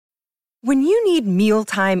When you need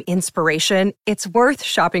mealtime inspiration, it's worth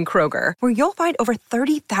shopping Kroger, where you'll find over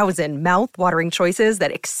 30,000 mouth-watering choices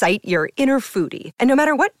that excite your inner foodie. And no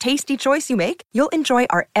matter what tasty choice you make, you'll enjoy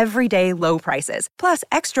our everyday low prices, plus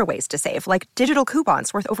extra ways to save, like digital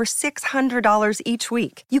coupons worth over $600 each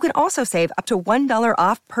week. You can also save up to $1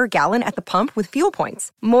 off per gallon at the pump with fuel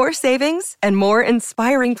points. More savings and more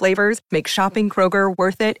inspiring flavors make shopping Kroger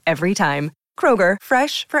worth it every time. Kroger,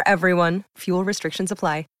 fresh for everyone. Fuel restrictions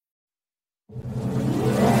apply.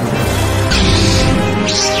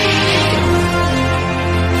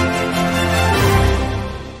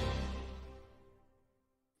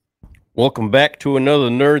 Welcome back to another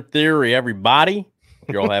Nerd Theory, everybody.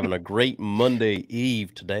 You're all having a great Monday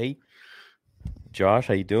Eve today. Josh,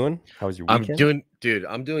 how you doing? How was your weekend?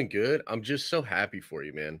 I'm doing good. I'm just so happy for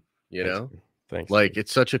you, man. Thanks. Like,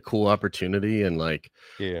 it's such a cool opportunity, and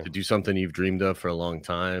to do something you've dreamed of for a long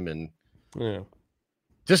time, and yeah.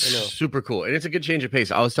 Just super cool. And it's a good change of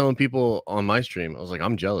pace. I was telling people on my stream, I was like,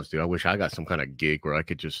 I'm jealous, dude. I wish I got some kind of gig where I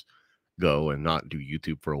could just go and not do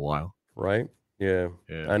YouTube for a while. Right? Yeah.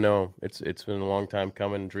 I know. It's been a long time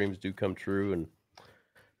coming. Dreams do come true. And,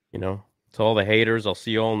 to all the haters, I'll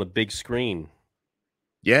see you all on the big screen.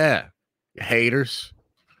 Yeah. Haters.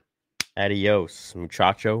 Adios,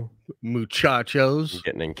 muchachos. I'm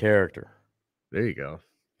getting in character. There you go.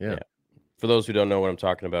 Yeah. For those who don't know what I'm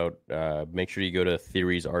talking about, make sure you go to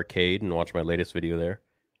Theories Arcade and watch my latest video there.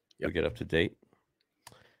 You'll get up to date.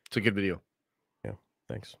 It's a good video. Yeah,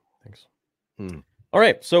 thanks. All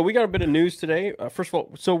right, so we got a bit of news today. First of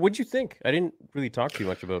all, so what'd you think? I didn't really talk too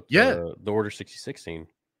much about the Order 66 scene.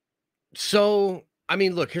 So, I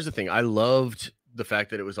mean, look, here's the thing. I loved the fact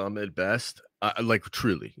that it was Ahmed Best.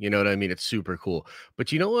 Truly, you know what I mean? It's super cool.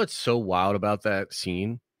 But you know what's so wild about that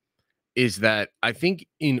scene? Is that I think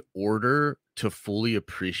in order to fully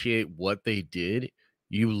appreciate what they did,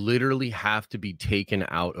 you literally have to be taken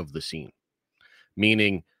out of the scene.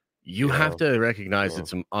 Meaning you have to recognize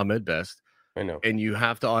it's Ahmed Best. I know. And you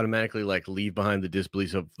have to automatically leave behind the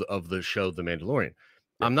disbelief of the show The Mandalorian.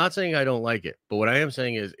 Yeah. I'm not saying I don't like it, but what I am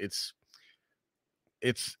saying is it's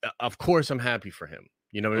of course I'm happy for him.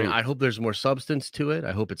 You know what I mean? I hope there's more substance to it.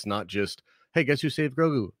 I hope it's not just, hey, guess who saved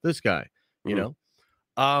Grogu? This guy, you know?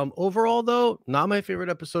 Overall, though, not my favorite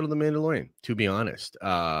episode of The Mandalorian, to be honest.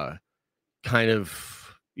 Kind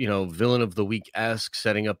of, villain of the week-esque,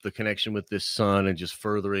 setting up the connection with this son and just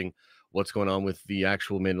furthering what's going on with the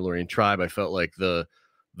actual Mandalorian tribe. I felt like the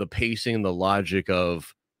pacing, the logic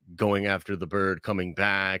of going after the bird, coming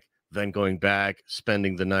back, then going back,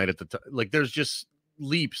 spending the night at the time. There's just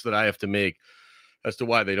leaps that I have to make as to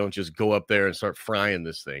why they don't just go up there and start frying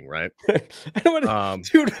this thing, right? Dude,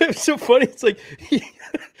 it's so funny. It's like he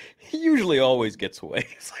usually always gets away.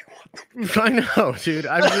 It's like, what? I know, dude.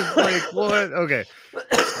 I'm just like, what? Okay.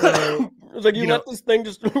 So, it's like you let this thing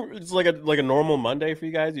just. It's like a normal Monday for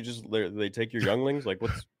you guys. You just they take your younglings. Like,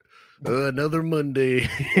 what's another Monday?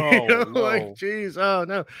 Oh, no. Geez, oh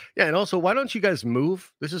no. Yeah, and also, why don't you guys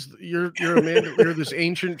move? This is you're you're this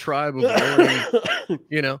ancient tribe of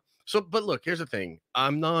So, but look, here's the thing.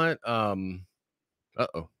 I'm not,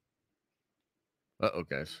 uh-oh,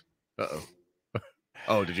 guys.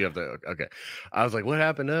 Oh, did you have to, okay. I was like, what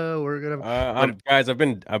happened? No, we're going to, guys, I've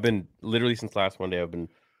been literally since last Monday, I've been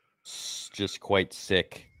just quite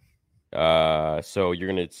sick. So you're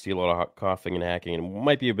going to see a lot of coughing and hacking, and it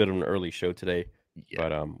might be a bit of an early show today,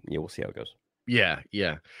 but we'll see how it goes. Yeah.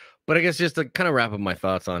 But I guess just to kind of wrap up my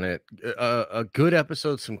thoughts on it, a good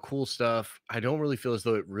episode, some cool stuff. I don't really feel as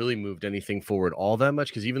though it really moved anything forward all that much,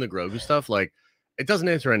 because even the Grogu stuff, it doesn't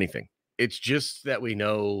answer anything. It's just that we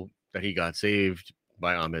know that he got saved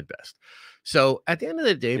by Ahmed Best. So at the end of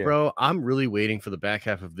the day, bro, I'm really waiting for the back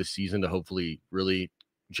half of this season to hopefully really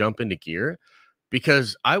jump into gear,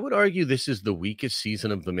 because I would argue this is the weakest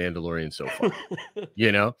season of The Mandalorian so far,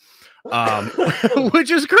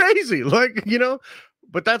 which is crazy.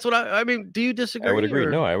 But that's what I mean. Do you disagree? I would agree.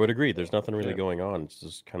 No, I would agree. There's nothing really going on. It's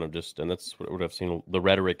just kind of and that's what I've seen. The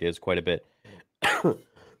rhetoric is quite a bit.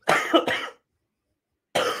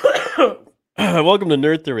 Welcome to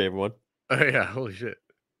Nerd Theory, everyone. Oh, yeah. Holy shit.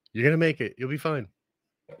 You're going to make it. You'll be fine.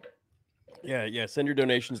 Yeah. Send your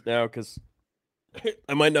donations now, because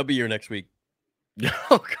I might not be here next week.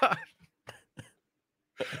 Oh, God.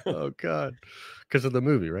 Oh, God. Because of the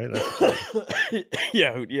movie, right?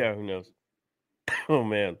 Yeah. Who knows? Oh,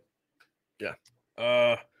 man. Yeah.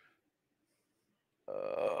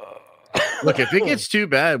 Look, if it gets too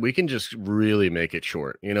bad, we can just really make it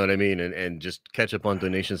short. You know what I mean? And just catch up on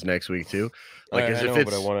donations next week too. But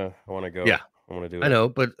I want to go. Yeah, I want to do it. I know,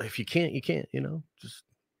 but if you can't, you can't. Just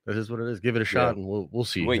This is what it is. Give it a shot, and we'll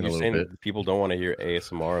see. Wait, in you're a saying bit. people don't want to hear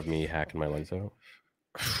ASMR of me hacking my lights out?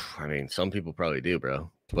 I mean, some people probably do,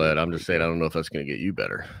 bro. But I'm just saying, I don't know if that's going to get you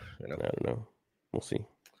better. I don't know. We'll see.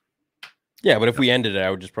 Yeah, but if we ended it, I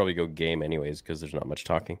would just probably go game anyways because there's not much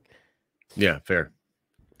talking. Yeah, fair.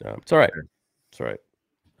 It's all right. It's all right.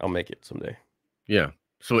 I'll make it someday. Yeah.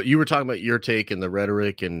 So what you were talking about, your take and the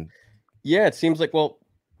rhetoric, and yeah, it seems like, well,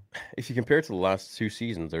 if you compare it to the last 2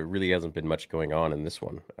 seasons, there really hasn't been much going on in this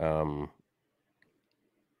one.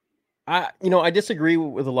 I disagree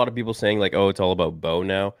with a lot of people saying like, oh, it's all about Bo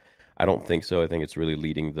now. I don't think so. I think it's really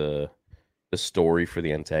leading the story for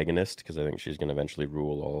the antagonist because I think she's going to eventually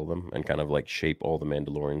rule all of them and kind of like shape all the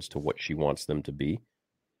Mandalorians to what she wants them to be.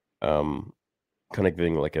 Kind of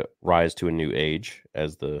giving like a rise to a new age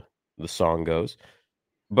as the song goes.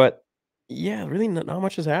 But yeah, really not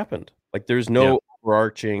much has happened. Like there's no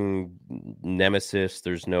overarching nemesis.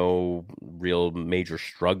 There's no real major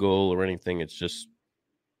struggle or anything. It's just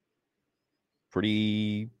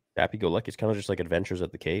pretty happy-go-lucky. It's kind of just like Adventures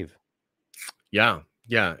at the Cave. Yeah.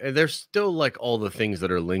 And there's still like all the things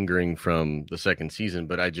that are lingering from the second season,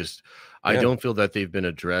 but I don't feel that they've been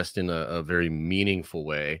addressed in a very meaningful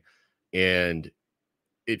way. And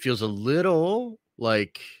it feels a little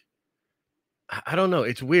like, I don't know.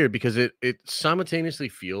 It's weird because it simultaneously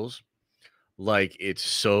feels like it's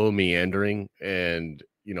so meandering. And,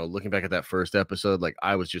 looking back at that first episode, like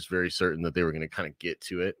I was just very certain that they were going to kind of get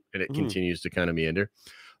to it, and it continues to kind of meander,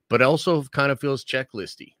 but also kind of feels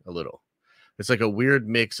checklisty a little. It's like a weird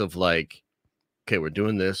mix of like, okay, we're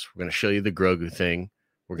doing this. We're going to show you the Grogu thing.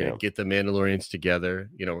 We're going to get the Mandalorians together.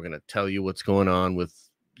 We're going to tell you what's going on with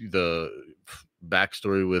the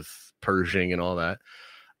backstory with Pershing and all that.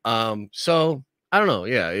 So I don't know.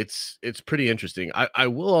 Yeah, it's pretty interesting. I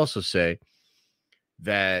will also say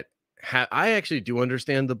that I actually do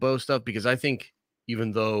understand the Bo stuff because I think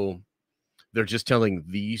even though they're just telling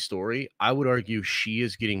the story, I would argue she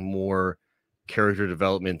is getting more character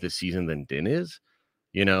development this season than Din is.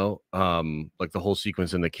 Like the whole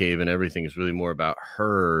sequence in the cave and everything is really more about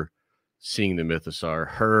her seeing the Mythosaur,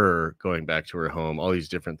 her going back to her home, all these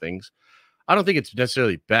different things. I don't think it's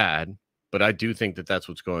necessarily bad, but I do think that that's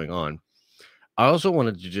what's going on. I also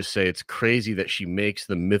wanted to just say it's crazy that she makes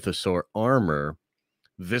the Mythosaur armor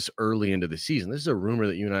this early into the season. This is a rumor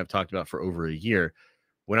that you and I have talked about for over a year.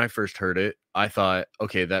 When I first heard it, I thought,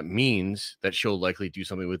 okay, that means that she'll likely do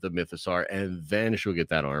something with the Mythosaur and then she'll get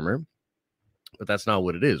that armor. But that's not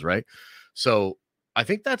what it is, right? So I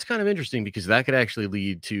think that's kind of interesting because that could actually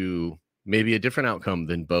lead to maybe a different outcome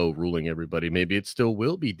than Bo ruling everybody. Maybe it still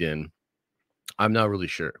will be Din. I'm not really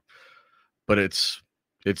sure. But it's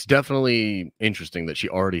definitely interesting that she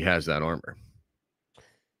already has that armor.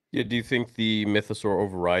 Yeah, do you think the Mythosaur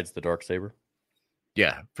overrides the Darksaber?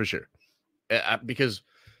 Yeah, for sure. Because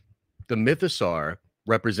the Mythosaur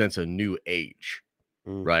represents a new age,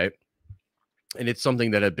 right? And it's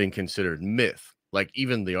something that had been considered myth. Like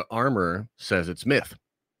even the armor says it's myth.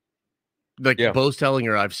 Like Bo's telling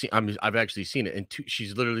her, I've actually seen it, and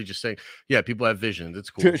she's literally just saying, "Yeah, people have visions. It's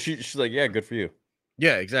cool." She's like, "Yeah, good for you."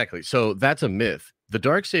 Yeah, exactly. So that's a myth. The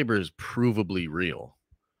Darksaber is provably real.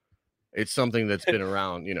 It's something that's been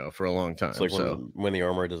around, for a long time. It's like when the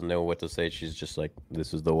armor doesn't know what to say, she's just like,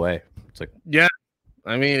 "This is the way." It's like, yeah.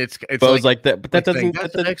 I mean, it's Bo's like that, but that doesn't.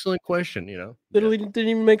 That's an excellent question. Literally didn't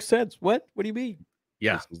even make sense. What? What do you mean?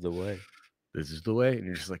 Yeah, this is the way. This is the way, and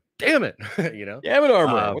you're just like, damn it, Damn it,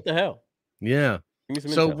 armor. What the hell? Yeah.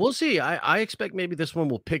 So we'll see. I expect maybe this one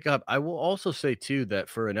will pick up. I will also say too that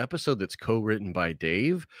for an episode that's co-written by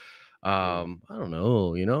Dave, I don't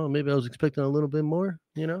know. Maybe I was expecting a little bit more.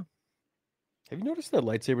 Have you noticed that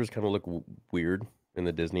lightsabers kind of look weird in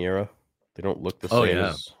the Disney era? They don't look the same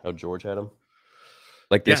as how George had them.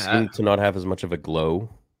 Like they seem to not have as much of a glow.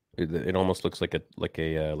 It almost looks like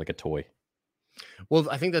a toy. Well,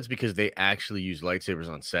 I think that's because they actually use lightsabers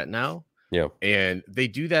on set now. Yeah, and they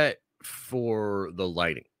do that for the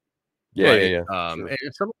lighting. Yeah, right? yeah. Sure. And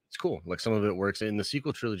it's cool. Like some of it works. In the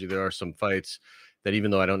sequel trilogy, there are some fights that,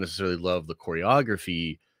 even though I don't necessarily love the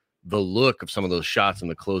choreography, the look of some of those shots and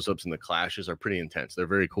the close-ups and the clashes are pretty intense. They're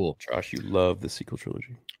very cool. Josh, you love the sequel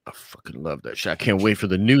trilogy. I fucking love that shit. I can't wait for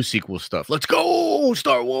the new sequel stuff. Let's go,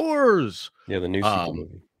 Star Wars. Yeah, the new sequel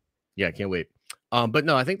movie. Yeah, I can't wait. But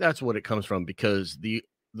no, I think that's what it comes from, because the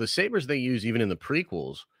sabers they use even in the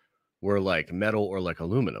prequels were like metal or like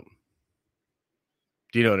aluminum.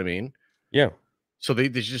 Do you know what I mean? Yeah. So they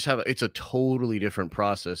just have it's a totally different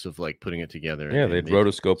process of like putting it together. Yeah, they'd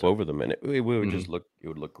rotoscope over them, and it would just look. It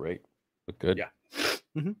would look great. Look good. Yeah.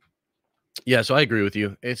 Mm-hmm. Yeah. So I agree with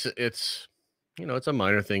you. It's it's a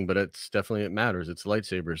minor thing, but it matters. It's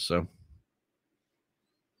lightsabers. So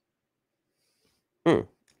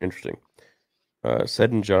Interesting.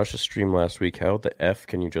 Said in Josh's stream last week, how the F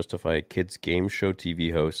can you justify a kids' game show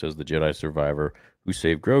TV host as the Jedi survivor who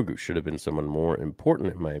saved Grogu? Should have been someone more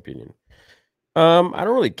important, in my opinion. I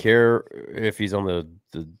don't really care if he's on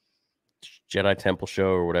the Jedi Temple show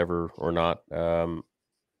or whatever or not.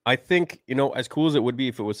 I think, as cool as it would be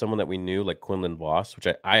if it was someone that we knew, like Quinlan Voss, which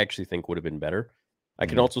I actually think would have been better. I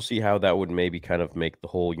can also see how that would maybe kind of make the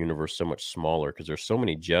whole universe so much smaller because there's so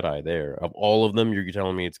many Jedi there. Of all of them, you're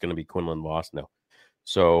telling me it's going to be Quinlan Voss now.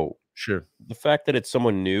 So Sure. the fact that it's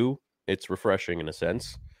someone new, it's refreshing in a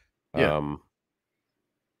sense. Yeah.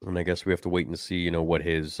 And I guess we have to wait and see, what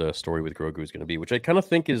his story with Grogu is going to be, which I kind of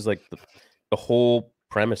think is like the whole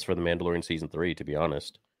premise for the Mandalorian season 3. To be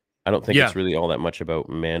honest, I don't think it's really all that much about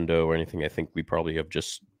Mando or anything. I think we probably have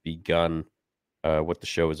just begun what the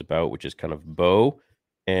show is about, which is kind of Bo,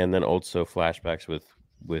 and then also flashbacks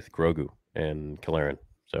with Grogu and Kalaran.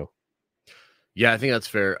 So, yeah, I think that's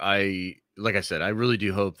fair. Like I said, I really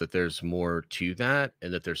do hope that there's more to that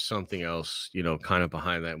and that there's something else, kind of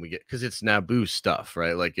behind that. And we get, because it's Naboo stuff,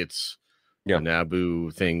 right? Like it's the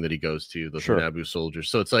Naboo thing that he goes to, the Naboo soldiers.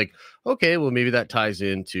 So it's like, okay, well, maybe that ties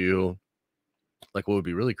into like what would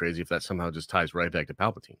be really crazy if that somehow just ties right back to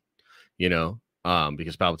Palpatine,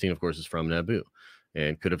 because Palpatine, of course, is from Naboo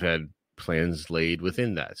and could have had plans laid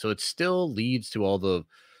within that. So it still leads to all the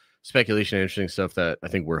speculation and interesting stuff that I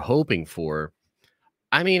think we're hoping for.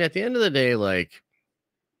 I mean, at the end of the day, like,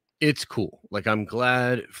 it's cool. Like, I'm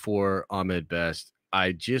glad for Ahmed Best.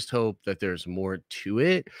 I just hope that there's more to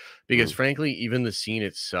it because, frankly, even the scene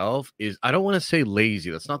itself is, I don't want to say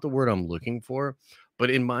lazy. That's not the word I'm looking for.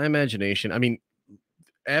 But in my imagination, I mean,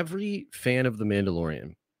 every fan of The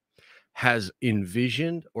Mandalorian has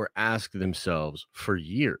envisioned or asked themselves for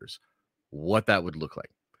years what that would look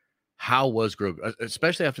like. How was Grogu,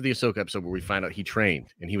 especially after the Ahsoka episode where we find out he trained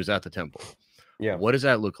and he was at the temple. Yeah. What does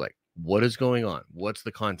that look like? What is going on? What's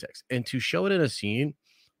the context? And to show it in a scene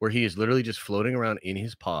where he is literally just floating around in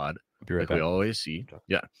his pod, like we always see.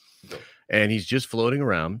 Yeah. And he's just floating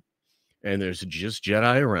around, and there's just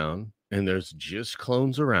Jedi around, and there's just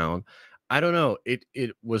clones around. I don't know. It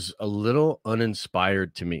was a little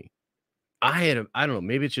uninspired to me. I don't know,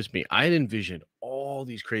 maybe it's just me. I had envisioned all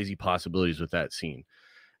these crazy possibilities with that scene.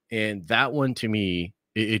 And that one to me,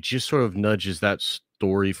 it just sort of nudges that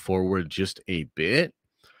story forward just a bit,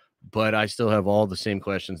 but I still have all the same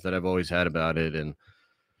questions that I've always had about it. And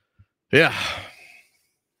yeah,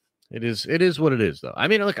 it is what it is, though. I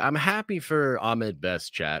mean, look, I'm happy for Ahmed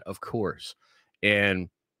Best, chat, of course. And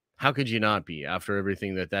how could you not be after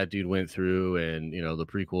everything that dude went through and, the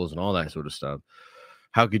prequels and all that sort of stuff?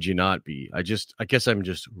 How could you not be? I guess I'm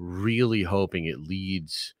just really hoping it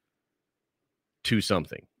leads to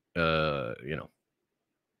something,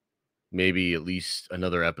 maybe at least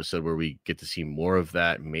another episode where we get to see more of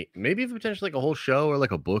that. Maybe potentially like a whole show or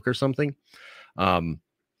like a book or something. I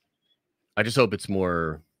just hope it's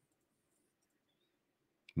more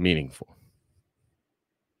meaningful.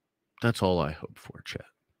 That's all I hope for, chat.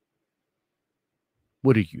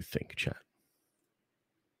 What do you think, chat?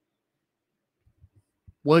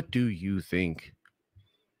 What do you think?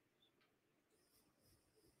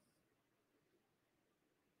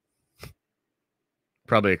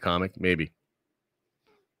 Probably a comic, maybe.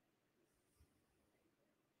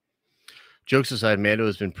 Jokes aside, Mando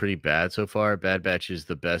has been pretty bad so far. Bad Batch is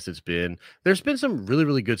the best it's been. There's been some really,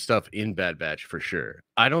 really good stuff in Bad Batch for sure.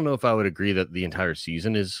 I don't know if I would agree that the entire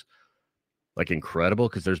season is like incredible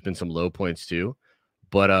because there's been some low points too.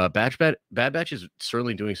 But Bad Batch is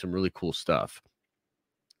certainly doing some really cool stuff.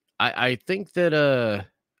 I think that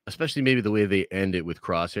especially maybe the way they end it with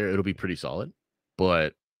Crosshair, it'll be pretty solid.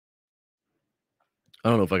 But I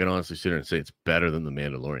don't know if I can honestly sit here and say it's better than The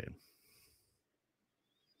Mandalorian.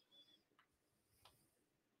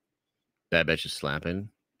 Bad Batch is slapping.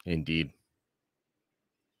 Indeed.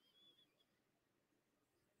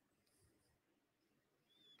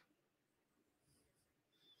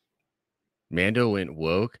 Mando went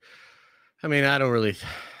woke. I mean, I don't really...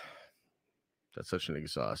 That's such an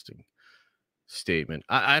exhausting statement.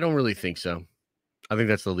 I don't really think so. I think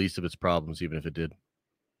that's the least of its problems, even if it did.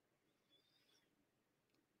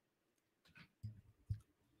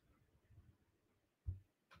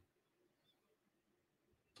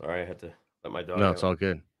 Sorry, I had to let my dog No, out. it's all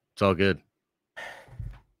good. It's all good.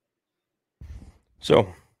 So,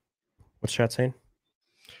 what's chat saying?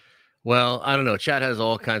 Well, I don't know. Chat has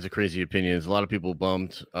all kinds of crazy opinions. A lot of people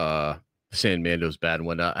bummed saying Mando's bad and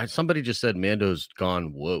whatnot. Somebody just said Mando's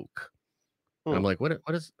gone woke. And I'm like, what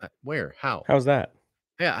is, where, how? How's that?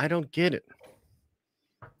 Yeah, I don't get it.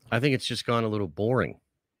 I think it's just gone a little boring.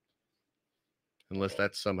 Unless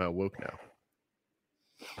that's somehow woke now.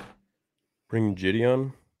 Bring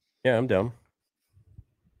Gideon. Yeah, I'm down.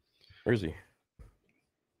 Where is he?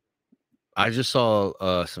 I just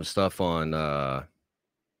saw some stuff on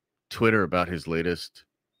Twitter about his latest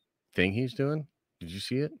thing he's doing. Did you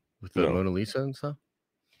see it with the Mona Lisa and stuff?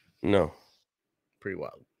 No. Pretty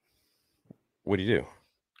wild. What do you do?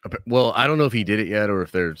 Well, I don't know if he did it yet or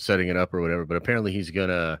if they're setting it up or whatever, but apparently he's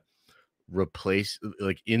gonna replace,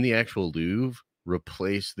 like in the actual Louvre,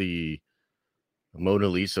 replace the Mona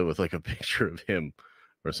Lisa with like a picture of him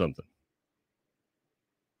or something.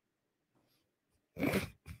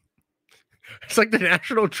 It's like the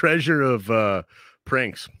national treasure of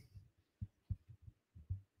pranks.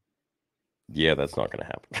 Yeah, that's not going to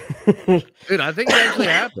happen. Dude, I think it actually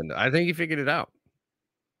happened. I think he figured it out.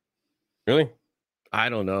 Really? I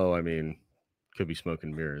don't know. I mean, could be smoke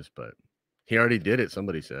and mirrors, but he already did it.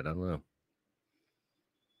 Somebody said. I don't know.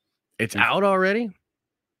 It's out already?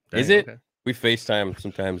 Dang, is it? Okay. We FaceTime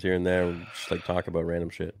sometimes here and there. We just like talk about random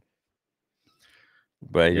shit.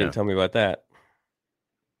 But you didn't tell me about that.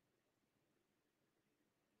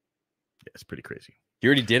 Yeah, it's pretty crazy. He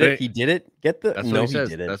already did it? He did it? Get the... That's No, what he he says.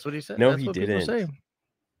 didn't. That's what he said. No, That's he what didn't. Say.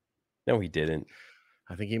 No, he didn't.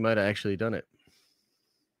 I think he might have actually done it.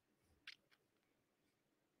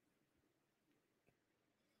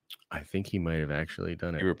 I think he might have actually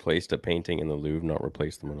done it. He replaced a painting in the Louvre, not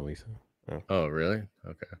replaced the Mona Lisa. Oh, really?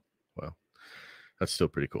 Okay. Well, that's still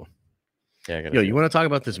pretty cool. Yeah. Yo, you want to talk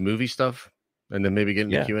about this movie stuff and then maybe get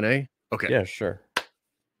into Q&A? Okay. Yeah, sure.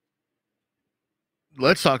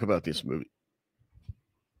 Let's talk about this movie.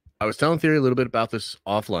 I was telling Theory a little bit about this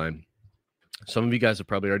offline. Some of you guys have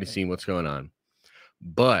probably already seen what's going on.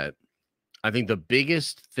 But I think the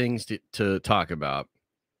biggest things to talk about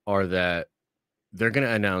are that they're going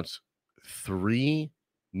to announce 3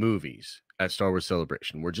 movies at Star Wars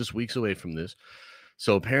Celebration. We're just weeks away from this.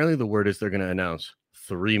 So apparently the word is they're going to announce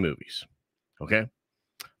 3 movies. Okay?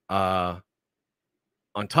 On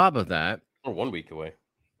top of that... We're 1 week away.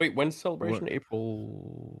 Wait, when's Celebration? What?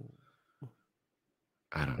 April...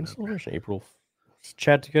 I don't know. Celebration? April...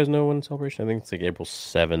 Chat, do you guys know when Celebration? I think it's like April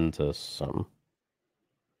 7 to something.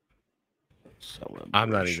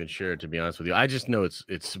 I'm not even sure, to be honest with you. I just know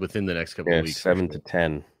it's within the next couple of weeks. 7 to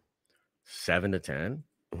 10. 7 to 10?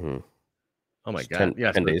 Mm-hmm. Oh, my it's God.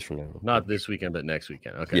 10 days from now. Not this weekend, but next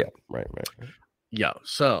weekend. Okay. Yeah, right. Yeah,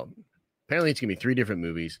 so apparently it's going to be 3 different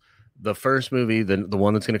movies. The first movie, the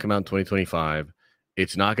one that's going to come out in 2025,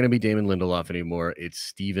 it's not going to be Damon Lindelof anymore. It's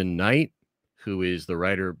Stephen Knight, who is the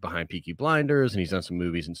writer behind Peaky Blinders, and he's done some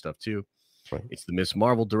movies and stuff too. Right. It's the Miss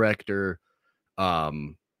Marvel director.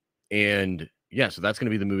 And yeah, so that's going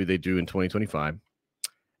to be the movie they do in 2025.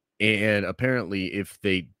 And apparently, if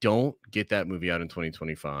they don't get that movie out in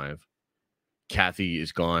 2025, Kathy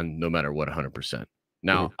is gone no matter what, 100%.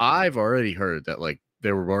 Now, I've already heard that like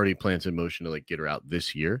there were already plans in motion to like get her out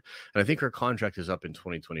this year. And I think her contract is up in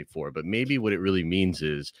 2024. But maybe what it really means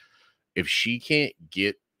is if she can't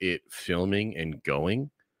get it filming and going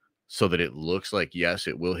so that it looks like, yes,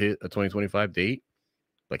 it will hit a 2025 date,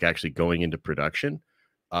 like actually going into production,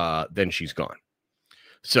 then she's gone.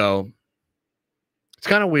 So it's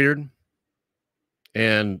kind of weird.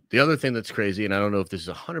 And the other thing that's crazy, and I don't know if this is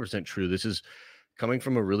 100% true, this is coming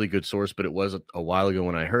from a really good source, but it was a while ago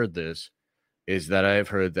when I heard this, is that I've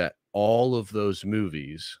heard that all of those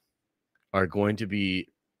movies are going to be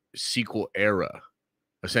sequel era,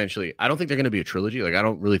 essentially. I don't think they're going to be a trilogy. Like, I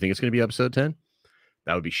don't really think it's going to be episode 10.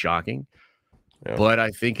 That would be shocking. Yeah. But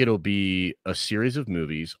I think it'll be a series of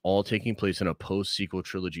movies all taking place in a post-sequel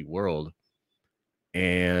trilogy world.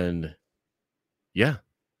 And yeah.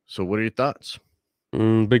 So what are your thoughts?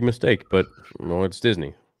 Big mistake, but no, it's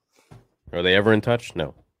Disney. Are they ever in touch?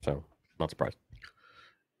 No. So not surprised.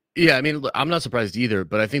 Yeah, I mean, I'm not surprised either.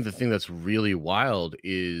 But I think the thing that's really wild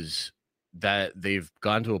is that they've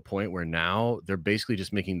gotten to a point where now they're basically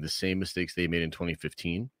just making the same mistakes they made in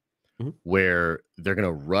 2015, where they're going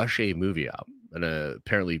to rush a movie out. And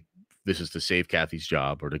apparently this is to save Kathy's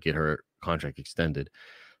job or to get her contract extended.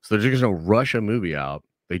 So they're just going to rush a movie out.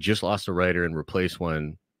 They just lost a writer and replace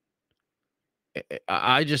one.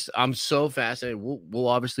 I'm so fascinated. We'll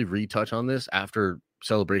obviously retouch on this after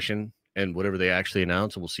Celebration and whatever they actually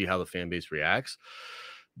announce, and we'll see how the fan base reacts.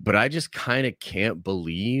 But I just kind of can't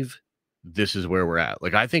believe this is where we're at.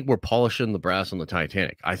 Like, I think we're polishing the brass on the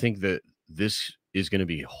Titanic. I think that this is going to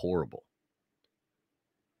be horrible.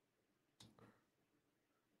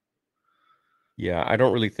 Yeah, I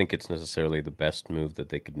don't really think it's necessarily the best move that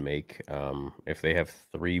they could make. If they have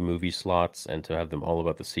 3 movie slots and to have them all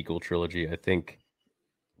about the sequel trilogy, I think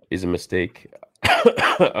is a mistake.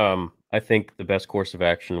 I think the best course of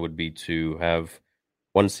action would be to have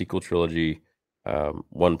one sequel trilogy,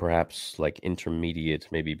 One perhaps like intermediate,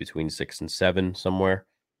 maybe between 6 and 7 somewhere.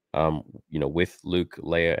 With Luke,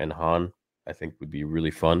 Leia, and Han, I think would be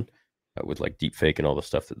really fun with like deep fake and all the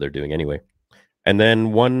stuff that they're doing anyway. And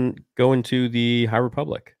then one go into the High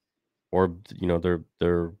Republic, or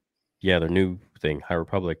their new thing, High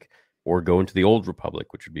Republic, or go into the Old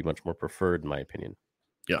Republic, which would be much more preferred in my opinion.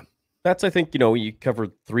 Yeah, that's, I think, you cover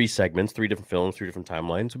 3 segments, 3 different films, 3 different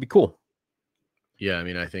timelines. Would be cool. Yeah, I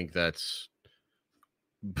mean, I think that's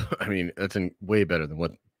way better than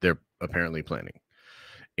what they're apparently planning.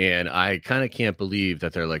 And I kind of can't believe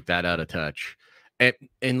that they're like that out of touch.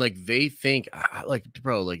 And like they think, like,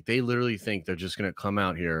 bro, like they literally think they're just gonna come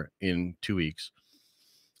out here in 2 weeks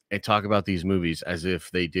and talk about these movies as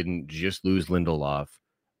if they didn't just lose Lindelof,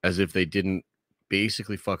 as if they didn't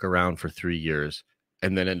basically fuck around for 3 years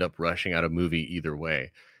and then end up rushing out a movie either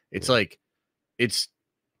way. It's like,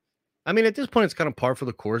 I mean, at this point, it's kind of par for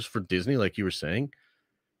the course for Disney, like you were saying.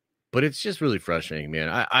 But it's just really frustrating, man.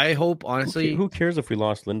 I hope, honestly... Who cares if we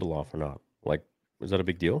lost Lindelof or not? Like, is that a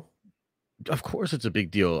big deal? Of course it's a big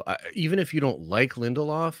deal. Even if you don't like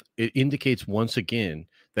Lindelof, it indicates once again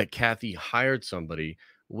that Kathy hired somebody,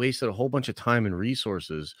 wasted a whole bunch of time and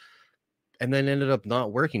resources, and then ended up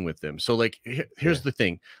not working with them. So, like, here's the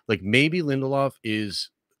thing. Like, maybe Lindelof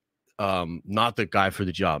is not the guy for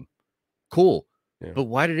the job. Cool. Yeah. But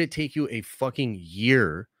why did it take you a fucking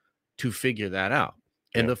year to figure that out?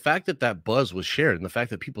 And the fact that buzz was shared, and the fact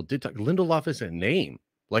that people did talk, Lindelof is a name,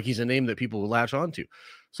 like he's a name that people will latch onto.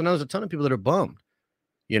 So now there's a ton of people that are bummed.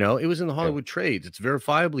 It was in the Hollywood trades. It's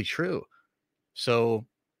verifiably true. So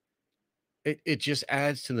it just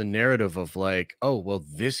adds to the narrative of like, oh, well,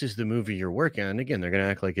 this is the movie you're working on. And again, they're going to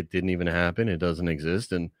act like it didn't even happen. It doesn't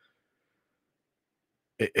exist. And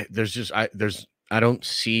I don't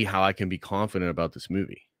see how I can be confident about this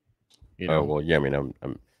movie. Oh, well, yeah. I mean,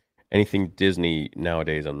 I'm anything Disney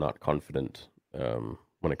nowadays, I'm not confident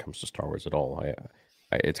when it comes to Star Wars at all.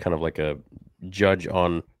 It's kind of like a judge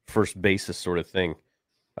on first basis sort of thing.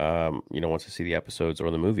 Once I see the episodes or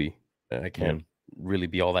the movie, I can't really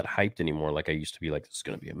be all that hyped anymore. Like I used to be like, this is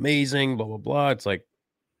going to be amazing, blah, blah, blah. It's like,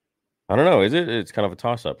 I don't know. Is it? It's kind of a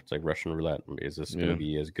toss up. It's like Russian roulette. Is this going to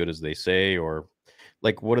be as good as they say? Or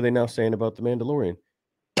like, what are they now saying about The Mandalorian?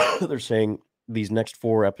 They're saying these next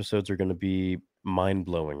 4 episodes are going to be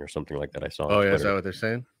mind-blowing or something like that. I saw. Oh yeah, is that what they're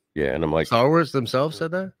saying? Yeah, and I'm like, Star Wars themselves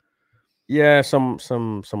said that? Yeah, someone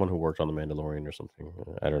who worked on The Mandalorian or something.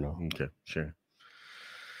 I don't know. Okay, sure.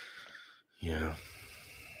 Yeah.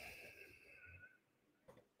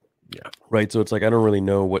 Right, so it's like I don't really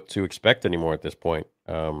know what to expect anymore at this point.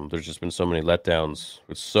 There's just been so many letdowns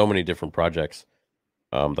with so many different projects,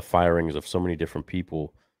 the firings of so many different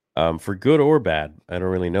people, for good or bad. I don't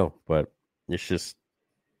really know, but it's just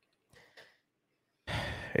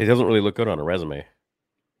it doesn't really look good on a resume.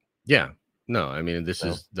 Yeah. No, I mean, this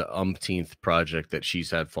is the umpteenth project that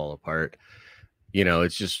she's had fall apart.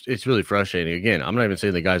 It's really frustrating. Again, I'm not even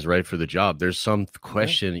saying the guy's right for the job. There's some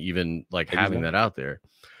question even like having that out there.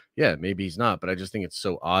 Yeah, maybe he's not, but I just think it's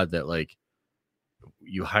so odd that like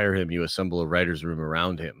you hire him, you assemble a writer's room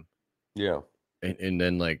around him. Yeah. And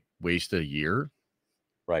then like waste a year.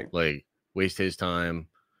 Right. Like waste his time.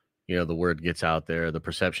 The word gets out there. The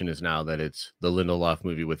perception is now that it's the Lindelof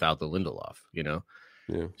movie without the Lindelof,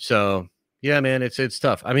 Yeah. So, yeah, man, it's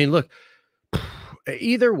tough. I mean, look,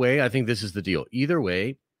 either way, I think this is the deal. Either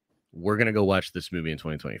way, we're going to go watch this movie in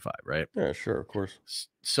 2025, right? Yeah, sure, of course.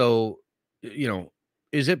 So,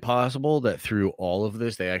 is it possible that through all of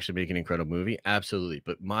this, they actually make an incredible movie? Absolutely.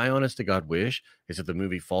 But my honest to God wish is that the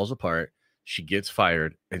movie falls apart, she gets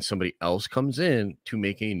fired, and somebody else comes in to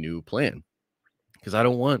make a new plan. Because I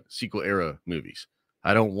don't want sequel era movies.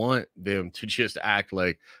 I don't want them to just act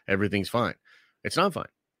like everything's fine. It's not fine.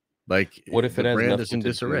 Like, what if it has brand nothing is in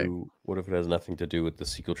disarray? What if it has nothing to do with the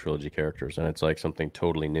sequel trilogy characters and it's like something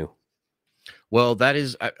totally new? Well, that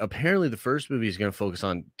is apparently the first movie is going to focus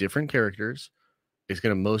on different characters. It's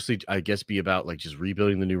going to mostly, I guess, be about like just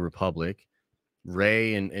rebuilding the New Republic.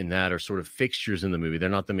 Rey and that are sort of fixtures in the movie. They're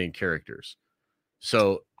not the main characters.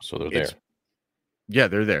 So they're there. Yeah,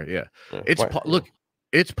 they're there. Yeah. Look,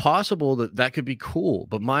 it's possible that could be cool.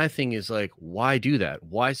 But my thing is like, why do that?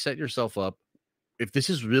 Why set yourself up? If this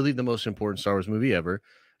is really the most important Star Wars movie ever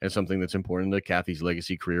and something that's important to Kathy's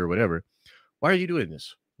legacy, career, or whatever, why are you doing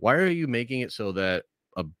this? Why are you making it so that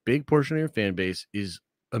a big portion of your fan base is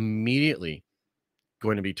immediately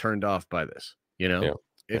going to be turned off by this?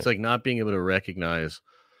 It's like not being able to recognize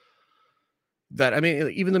that. I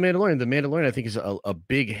mean, even The Mandalorian, I think is a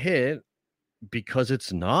big hit because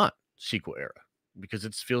it's not sequel era, because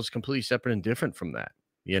it feels completely separate and different from that.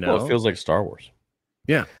 Well, it feels like Star Wars.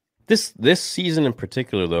 Yeah. This season in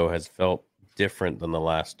particular, though, has felt different than the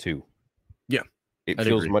last two. Yeah, it I'd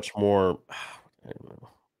feels agree. much more. I don't know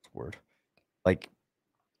what's the word. Like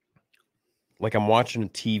I'm watching a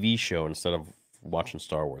TV show instead of watching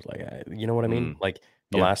Star Wars. You know what I mean? Like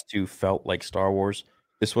the Yeah. last two felt like Star Wars.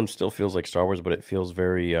 This one still feels like Star Wars, but it feels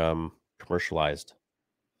very commercialized.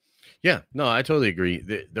 Yeah, no, I totally agree.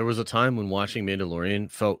 There was a time when watching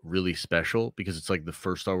Mandalorian felt really special because it's like the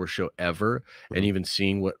first Star Wars show ever, and even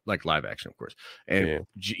seeing what, like, live action, of course, and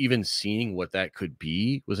even seeing what that could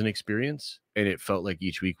be was an experience. And it felt like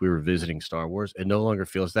each week we were visiting Star Wars. It no longer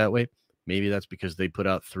feels that way. Maybe that's because they put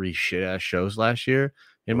out 3 shit ass shows last year,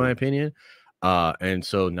 in my opinion. And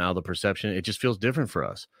so now the perception, it just feels different for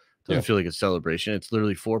us. It doesn't feel like a celebration. It's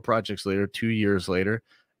literally 4 projects later, 2 years later,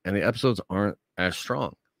 and the episodes aren't as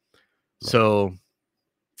strong. So,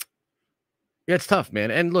 yeah, it's tough,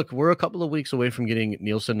 man. And look, we're a couple of weeks away from getting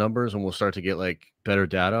Nielsen numbers, and we'll start to get like better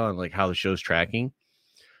data on like how the show's tracking.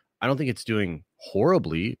 I don't think it's doing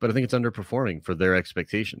horribly, but I think it's underperforming for their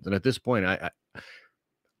expectations. And at this point,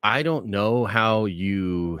 I don't know how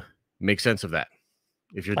you make sense of that.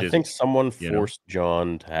 If you're Disney, I think someone forced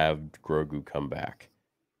John to have Grogu come back.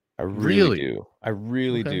 I Really? do. I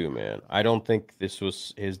really do, man. I don't think this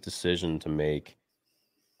was his decision to make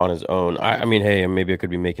on his own. I mean, hey, maybe I could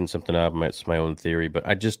be making something up. It's my own theory, but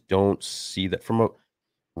I just don't see that from a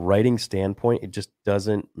writing standpoint. It just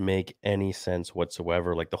doesn't make any sense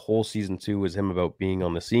whatsoever. Like the whole season 2 was him about being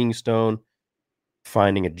on the Seeing Stone,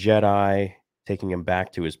 finding a Jedi, taking him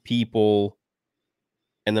back to his people,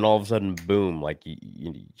 and then all of a sudden, boom! Like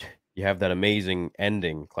you have that amazing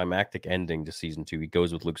ending, climactic ending to season 2. He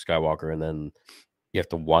goes with Luke Skywalker, and then you have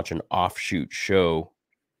to watch an offshoot show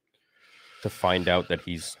to find out that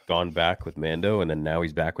he's gone back with Mando, and then now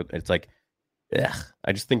he's back with. It's like,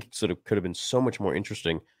 I just think it sort of could have been so much more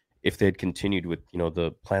interesting if they had continued with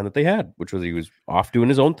the plan that they had, which was he was off doing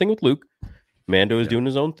his own thing with Luke, Mando is doing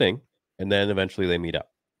his own thing, and then eventually they meet up.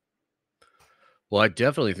 Well, I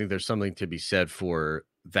definitely think there's something to be said for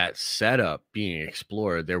that setup being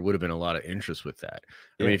explored. There would have been a lot of interest with that.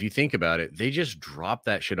 I mean, if you think about it, they just dropped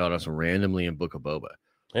that shit on us randomly in Book of Boba.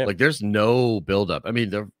 Like there's no buildup. I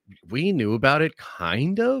mean, we knew about it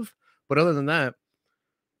kind of, but other than that,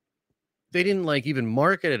 they didn't like even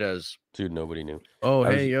market it as, dude, nobody knew.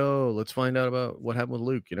 Oh, let's find out about what happened with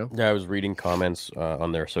Luke, Yeah, I was reading comments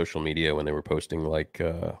on their social media when they were posting like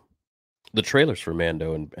the trailers for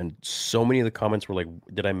Mando, and so many of the comments were like,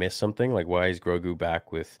 did I miss something? Like, why is Grogu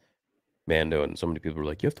back with Mando? And so many people were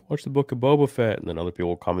like, you have to watch the Book of Boba Fett. And then other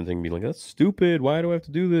people were commenting, being like, that's stupid. Why do I have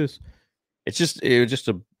to do this? It was just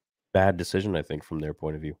a bad decision, I think, from their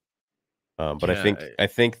point of view. But I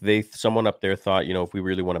think someone up there thought, if we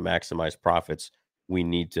really want to maximize profits, we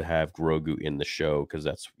need to have Grogu in the show because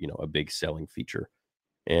that's a big selling feature.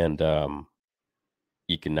 And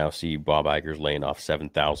you can now see Bob Iger's laying off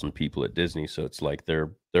 7,000 people at Disney, so it's like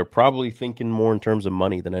they're probably thinking more in terms of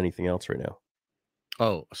money than anything else right now.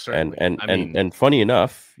 Oh, certainly. And funny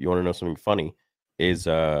enough, you want to know something funny? Is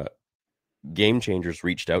Game Changers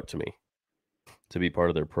reached out to me to be part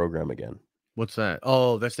of their program again. What's that?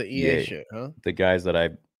 Oh, that's the EA shit, huh? The guys that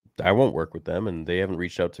I won't work with them, and they haven't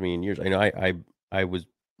reached out to me in years. I know I was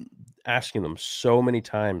asking them so many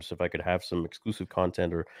times if I could have some exclusive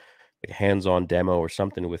content or like a hands-on demo or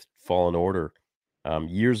something with Fallen Order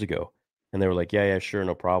years ago, and they were like, yeah, sure,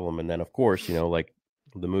 no problem. And then of course, like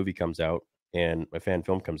the movie comes out and a fan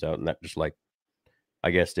film comes out, and that just like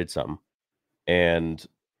I guess did something. And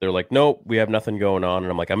they're like, nope, we have nothing going on.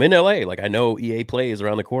 And I'm like, I'm in LA. Like, I know EA Play is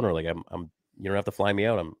around the corner. Like, I'm you don't have to fly me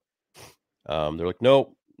out. They're like,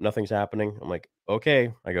 nope, nothing's happening. I'm like,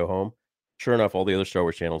 okay. I go home. Sure enough, all the other Star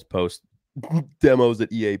Wars channels post demos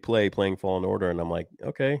at EA Play playing Fallen Order. And I'm like,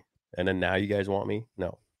 okay. And then now you guys want me?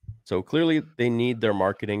 No. So clearly they need their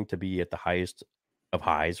marketing to be at the highest of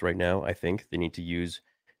highs right now. I think they need to use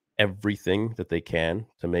everything that they can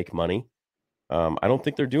to make money. I don't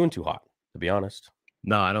think they're doing too hot, to be honest.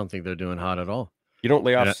 No, I don't think they're doing hot at all. You don't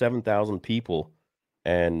lay off 7,000 people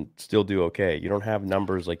and still do okay. You don't have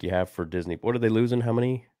numbers like you have for Disney. What are they losing? How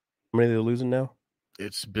many are they losing now?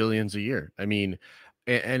 It's billions a year. I mean,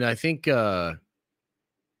 and I think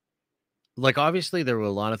like obviously there were a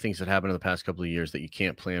lot of things that happened in the past couple of years that you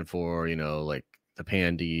can't plan for, like the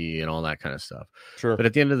pandy and all that kind of stuff. Sure. But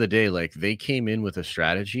at the end of the day, like they came in with a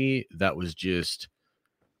strategy that was just,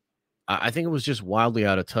 I think it was just wildly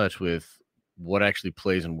out of touch with what actually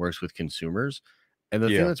plays and works with consumers. And the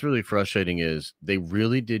thing that's really frustrating is they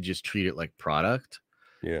really did just treat it like product.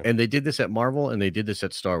 Yeah. And they did this at Marvel and they did this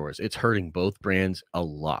at Star Wars. It's hurting both brands a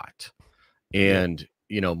lot. And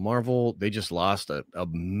Marvel, they just lost a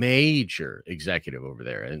major executive over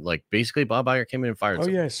there, and like basically Bob Iger came in and fired. Oh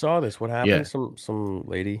yeah, I saw this. What happened? Some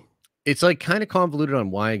lady. It's like kind of convoluted on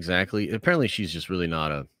why exactly. Apparently, she's just really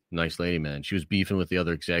not a nice lady, man. She was beefing with the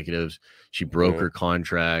other executives. She broke her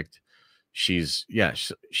contract. She's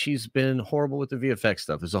been horrible with the VFX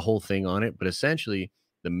stuff. There's a whole thing on it, but essentially,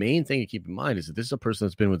 the main thing to keep in mind is that this is a person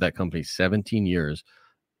that's been with that company 17 years,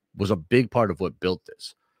 was a big part of what built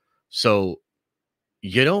this. So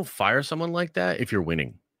you don't fire someone like that if you're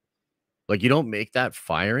winning. Like, you don't make that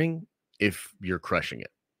firing if you're crushing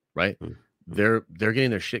it, right? They're getting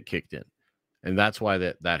their shit kicked in, and that's why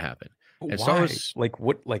that happened. And why?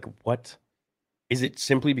 What? Is it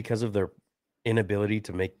simply because of their inability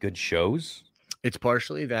to make good shows? It's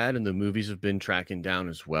partially that, and the movies have been tracking down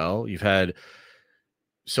as well. You've had,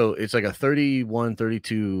 so it's like a 31,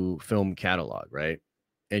 32 film catalog, right?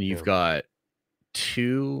 And you've got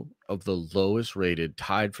 2 of the lowest rated,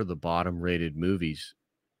 tied for the bottom rated movies,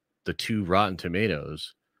 the 2 Rotten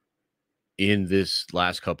Tomatoes, in this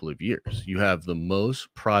last couple of years. You have the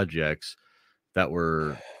most projects that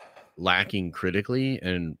were lacking critically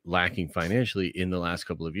and lacking financially in the last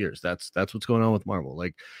couple of years. That's what's going on with Marvel.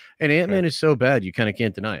 Like, and Ant-Man is so bad, you kind of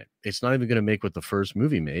can't deny it. It's not even going to make what the first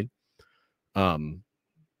movie made. And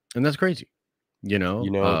that's crazy. They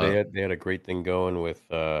had a great thing going with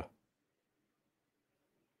the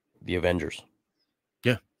Avengers.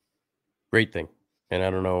 Yeah. Great thing. And I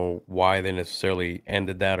don't know why they necessarily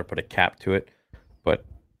ended that or put a cap to it, but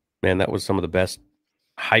man, that was some of the best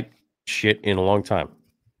hype shit in a long time.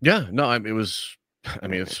 Yeah, no, it's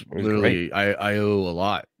literally great. I owe a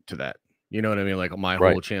lot to that. You know what I mean? Like my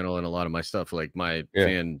whole channel and a lot of my stuff, like my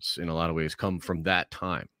fans in a lot of ways come from that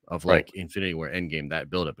time of like Infinity War, Endgame, that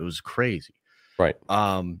buildup. It was crazy. Right.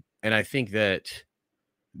 And I think that,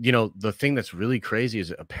 the thing that's really crazy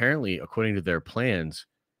is apparently, according to their plans,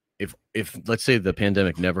 if let's say the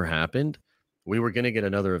pandemic never happened, we were going to get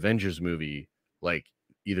another Avengers movie like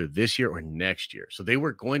either this year or next year. So they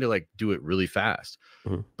were going to like do it really fast,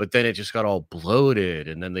 but then it just got all bloated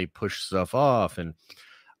and then they pushed stuff off. And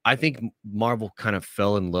I think Marvel kind of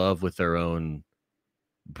fell in love with their own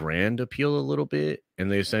brand appeal a little bit.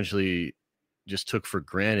 And they essentially just took for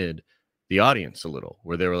granted the audience a little,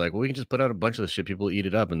 where they were like, well, we can just put out a bunch of this shit, people eat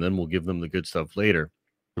it up, and then we'll give them the good stuff later.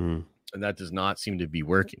 And that does not seem to be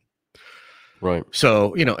working. Right.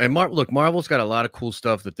 So, and Marvel's got a lot of cool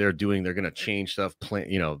stuff that they're doing. They're going to change stuff.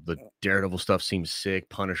 The Daredevil stuff seems sick.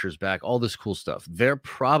 Punisher's back. All this cool stuff. They're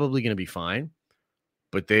probably going to be fine,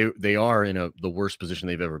 but they are in the worst position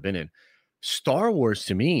they've ever been in. Star Wars,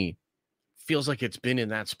 to me, feels like it's been in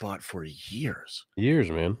that spot for years.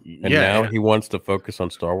 Years, man. And now he wants to focus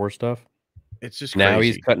on Star Wars stuff. It's just now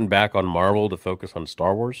crazy. He's cutting back on Marvel to focus on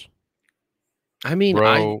Star Wars. I mean,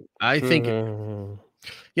 I think...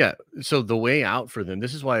 Yeah, so the way out for them,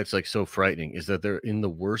 this is why it's like so frightening, is that they're in the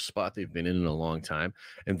worst spot they've been in a long time,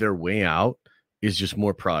 and their way out is just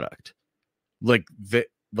more product. Like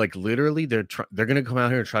literally, they're going to come out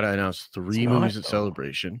here and try to announce 3 movies at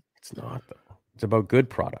Celebration. It's not though. It's about good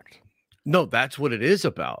product. No, that's what it is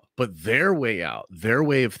about. But their way out, their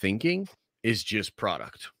way of thinking, is just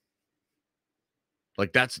product.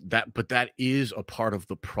 Like but that is a part of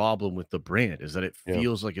the problem with the brand, is that it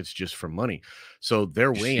feels like it's just for money. So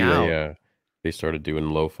their way out. Yeah, they started doing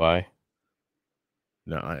lo-fi.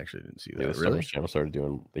 No, I actually didn't see that. The Star Wars channel started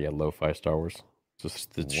doing lo-fi Star Wars.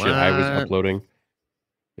 Just the shit I was uploading,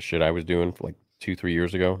 the shit I was doing for like 2-3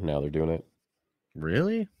 years ago. Now they're doing it.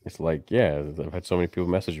 Really? It's like, yeah, I've had so many people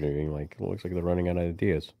message me being like, it looks like they're running out of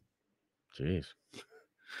ideas. Jeez.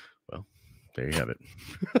 Well, there you have it.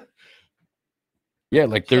 Yeah,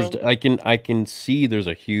 like I can see there's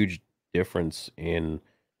a huge difference in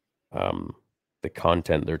the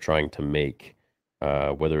content they're trying to make,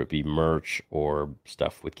 whether it be merch or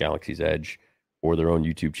stuff with Galaxy's Edge or their own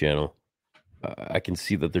YouTube channel. I can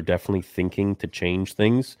see that they're definitely thinking to change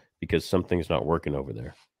things because something's not working over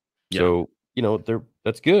there. Yeah. So,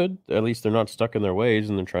 that's good. At least they're not stuck in their ways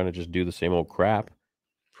and they're trying to just do the same old crap.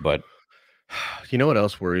 But you know what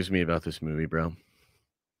else worries me about this movie, bro?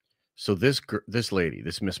 So this lady,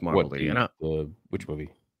 this Miss Marvel lady, which movie?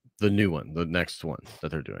 The new one, the next one that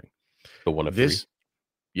they're doing. The one of 3?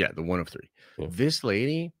 Yeah, the one of 3. Yeah. This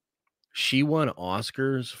lady, she won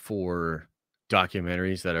Oscars for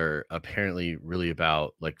documentaries that are apparently really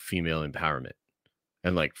about like female empowerment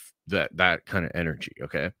and like that kind of energy.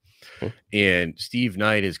 Okay. And Steve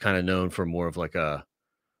Knight is kind of known for more of like a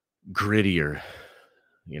grittier,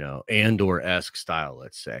 Andor-esque style,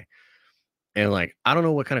 let's say. And like, I don't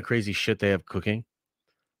know what kind of crazy shit they have cooking,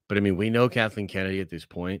 but I mean, we know Kathleen Kennedy at this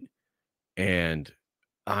point, and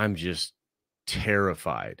I'm just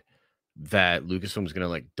terrified that Lucasfilm was going to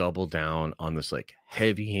like double down on this like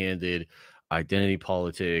heavy-handed identity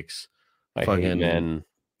politics. I hate men.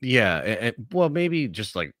 Yeah, and well, maybe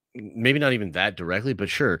just like maybe not even that directly, but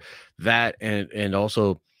sure, that and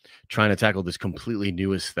also trying to tackle this completely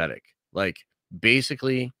new aesthetic, like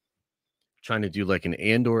basically trying to do like an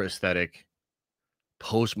Andor aesthetic,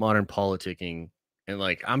 postmodern politicking, and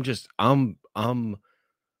like I'm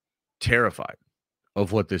terrified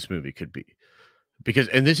of what this movie could be. Because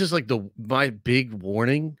and this is like my big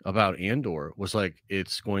warning about Andor was like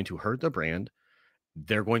it's going to hurt the brand.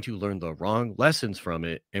 They're going to learn the wrong lessons from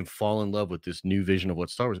it and fall in love with this new vision of what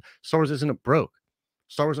Star Wars isn't broke.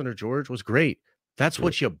 Star Wars under George was great. That's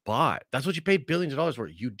what you bought. That's what you paid billions of dollars for.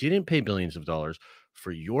 You didn't pay billions of dollars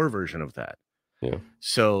for your version of that. Yeah.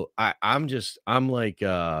 So I'm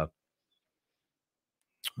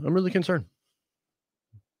really concerned.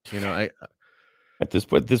 You know, at this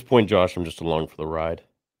point, Josh, I'm just along for the ride.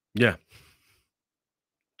 Yeah.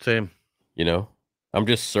 Same. You know, I'm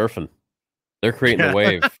just surfing. They're creating a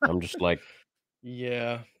wave. I'm just like,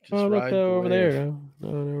 yeah. Just oh, look over there.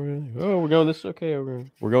 Oh, we're going this. Okay,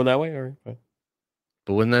 we're going that way. All right, fine.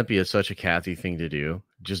 But wouldn't that be such a Kathy thing to do?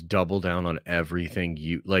 Just double down on everything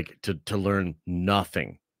you like to learn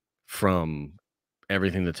nothing from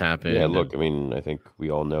everything that's happened. Yeah, look, I mean, I think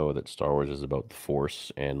we all know that Star Wars is about the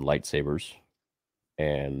Force and lightsabers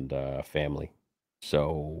and family.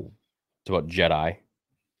 So it's about Jedi.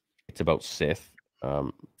 It's about Sith.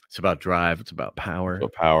 It's about drive. It's about power. It's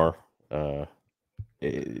about power.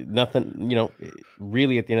 Nothing, you know,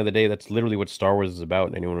 really at the end of the day, that's literally what Star Wars is about.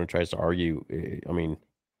 And anyone who tries to argue, I mean,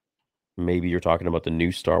 maybe you're talking about the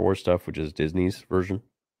new Star Wars stuff, which is Disney's version.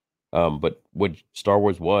 But what Star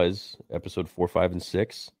Wars was, episode 4, 5, and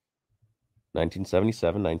 6,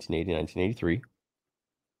 1977, 1980, 1983,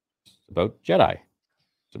 it's about Jedi.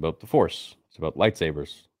 It's about the Force. It's about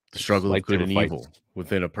lightsabers. The struggle of good and evil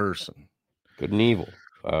within a person. Good and evil.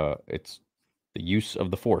 It's the use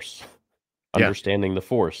of the Force. Understanding the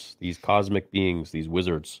Force. These cosmic beings, these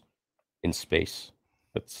wizards in space.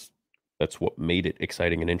 That's what made it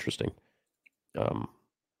exciting and interesting.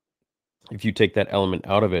 If you take that element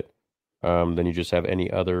out of it, then you just have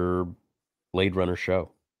any other Blade Runner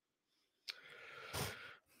show.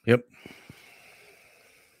 Yep.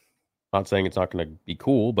 Not saying it's not going to be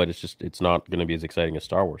cool, but it's not going to be as exciting as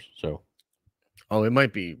Star Wars. So, it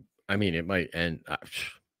might be. I mean, it might end.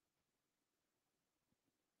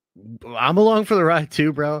 I'm along for the ride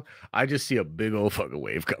too, bro. I just see a big old fucking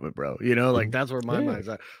wave coming, bro. You know, like that's where my mind's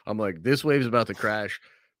at. I'm like, this wave's about to crash.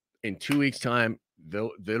 In 2 weeks' time,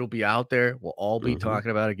 they'll be out there. We'll all be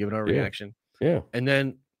talking about it, giving our reaction. Yeah. And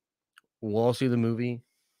then we'll all see the movie.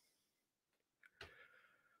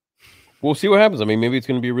 We'll see what happens. I mean, maybe it's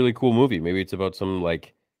going to be a really cool movie. Maybe it's about some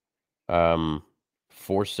like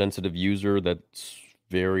force sensitive user that's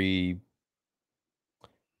very,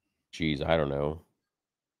 I don't know,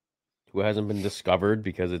 who hasn't been discovered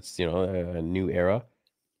because it's, you know, a new era,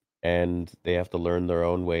 and they have to learn their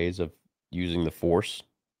own ways of using the Force,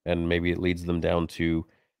 and maybe it leads them down to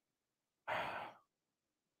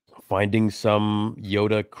finding some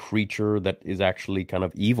Yoda creature that is actually kind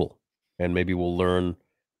of evil, and maybe we'll learn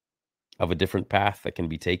of a different path that can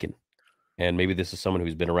be taken. And maybe this is someone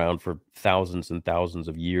who's been around for thousands and thousands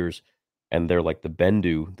of years, and they're like the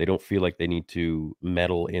Bendu. They don't feel like they need to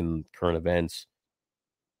meddle in current events,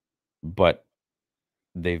 but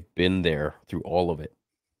they've been there through all of it.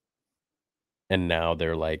 And now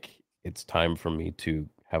they're like, it's time for me to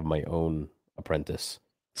have my own apprentice.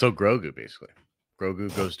 So Grogu, basically.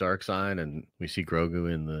 Grogu goes dark side, and we see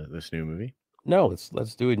Grogu in this new movie. No,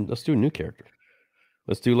 let's do it. Let's do a new character.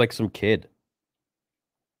 Let's do like some kid,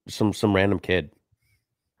 some random kid.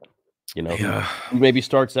 You know, who maybe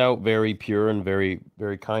starts out very pure and very,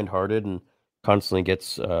 very kind-hearted, and constantly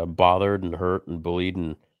gets bothered and hurt and bullied,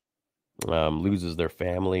 and loses their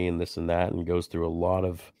family and this and that, and goes through a lot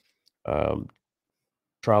of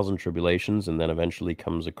trials and tribulations, and then eventually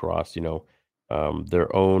comes across, you know,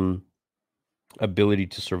 their own ability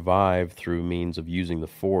to survive through means of using the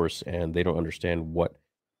Force, and they don't understand what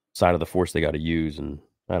side of the Force they got to use. And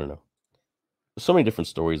I don't know. There's so many different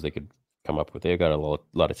stories they could come up with. They've got a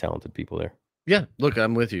lot of talented people there. Yeah, look,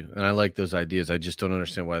 I'm with you, and I like those ideas. I just don't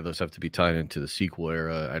understand why those have to be tied into the sequel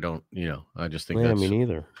era. I don't, you know, I just think that's... Me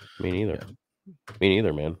neither. Me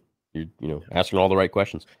neither, man. You know, asking all the right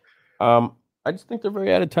questions. I just think they're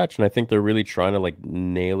very out of touch, and I think they're really trying to like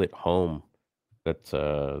nail it home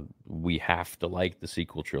that we have to like the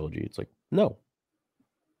sequel trilogy. It's like, no.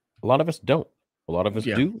 A lot of us don't. A lot of us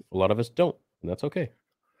do. A lot of us don't, and that's okay.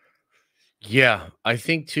 Yeah, I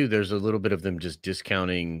think too there's a little bit of them just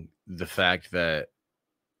discounting the fact that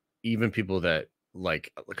even people that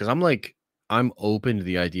like, because I'm open to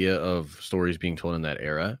the idea of stories being told in that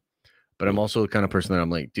era, but I'm also the kind of person that I'm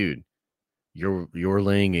like, dude, you're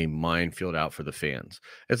laying a minefield out for the fans.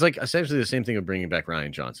 It's like essentially the same thing of bringing back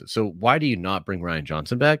Ryan Johnson. So why do you not bring Ryan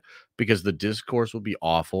Johnson back? Because the discourse will be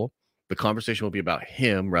awful. The conversation will be about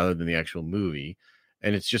him rather than the actual movie,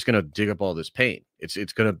 and it's just going to dig up all this pain. It's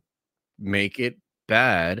going to make it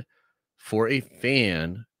bad for a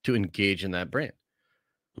fan to engage in that brand.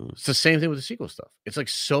 It's the same thing with the sequel stuff. It's like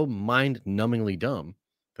so mind-numbingly dumb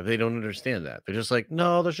that they don't understand that. They're just like,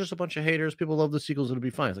 no, there's just a bunch of haters. People love the sequels. It'll be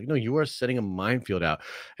fine. It's like, no, you are setting a minefield out.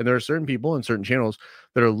 And there are certain people and certain channels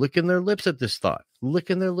that are licking their lips at this thought,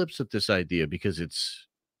 licking their lips at this idea because it's,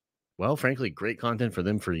 well, frankly, great content for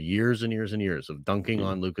them for years and years and years of dunking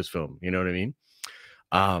on Lucasfilm. You know what I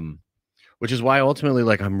mean? Which is why ultimately,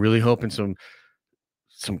 like, I'm really hoping some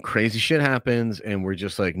crazy shit happens and we're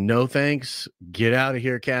just like, no thanks, get out of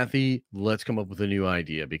here, Kathy, let's come up with a new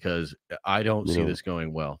idea, because I don't see this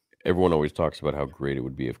going well. Everyone always talks about how great it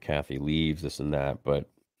would be if Kathy leaves, this and that, but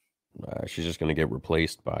she's just going to get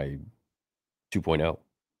replaced by 2.0.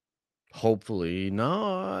 Hopefully.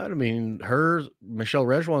 No, I mean, Michelle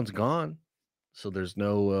Rejwan's gone, so there's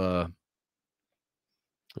no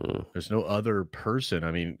other person.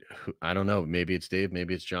 I mean, I don't know, maybe it's Dave,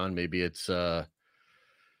 maybe it's John, maybe it's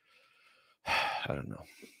I don't know.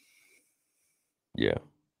 Yeah.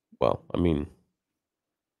 Well, I mean,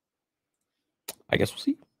 I guess we'll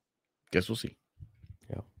see.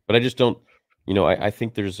 Yeah. But I just don't, I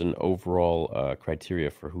think there's an overall criteria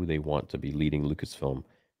for who they want to be leading Lucasfilm.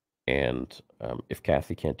 And if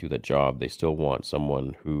Kathy can't do that job, they still want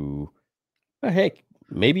someone who, hey,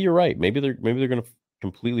 maybe you're right. Maybe they're going to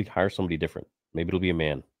completely hire somebody different. Maybe it'll be a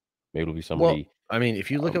man. Maybe it'll be somebody. Well, I mean, if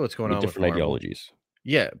you look at what's going on with different ideologies.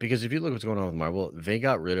 Yeah, because if you look what's going on with Marvel, they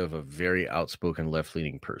got rid of a very outspoken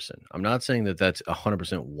left-leaning person. I'm not saying that that's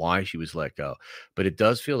 100% why she was let go, but it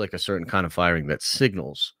does feel like a certain kind of firing that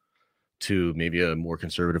signals to maybe a more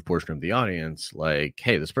conservative portion of the audience, like,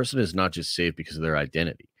 hey, this person is not just safe because of their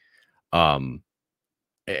identity.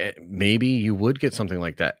 Maybe you would get something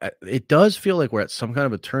like that. It does feel like we're at some kind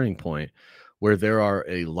of a turning point where there are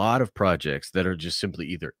a lot of projects that are just simply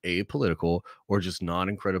either apolitical or just not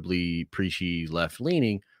incredibly preachy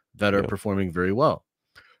left-leaning that are performing very well.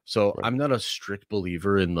 So I'm not a strict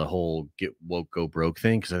believer in the whole get woke, go broke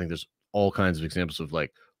thing, because I think there's all kinds of examples of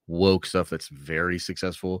like woke stuff that's very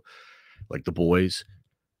successful, like The Boys.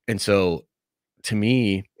 And so to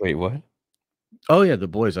me... Wait, what? Oh, yeah, The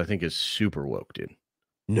Boys I think is super woke, dude.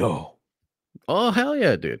 No. Oh, hell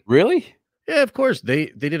yeah, dude. Really? Yeah, of course. They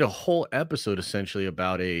did a whole episode essentially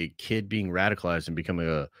about a kid being radicalized and becoming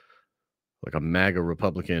a MAGA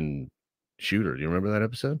Republican shooter. Do you remember that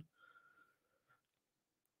episode?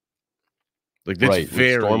 Like, that's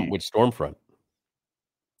right, with Stormfront.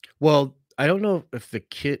 Well, I don't know if the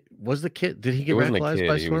kid did he get radicalized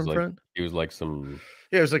by Stormfront? He was like some...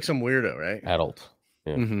 Yeah, it was like some weirdo, right? Adult.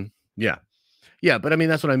 Yeah. Mm-hmm. Yeah. Yeah, but I mean,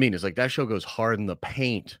 that's what I mean. It's like that show goes hard in the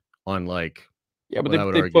paint on like... Yeah, but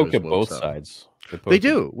they poke at both sides. They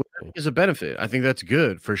do, which is a benefit. I think that's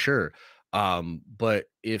good for sure. But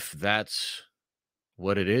if that's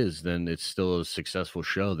what it is, then it's still a successful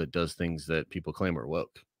show that does things that people claim are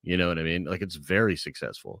woke. You know what I mean? Like, it's very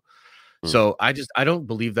successful. So I don't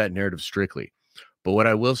believe that narrative strictly. But what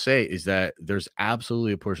I will say is that there's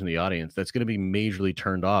absolutely a portion of the audience that's going to be majorly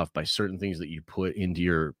turned off by certain things that you put into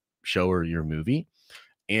your show or your movie.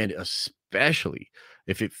 And especially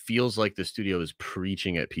if it feels like the studio is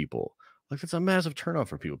preaching at people. Like, that's a massive turnoff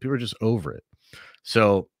for people. People are just over it.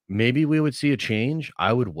 So maybe we would see a change.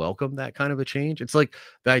 I would welcome that kind of a change. It's like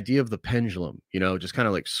the idea of the pendulum, just kind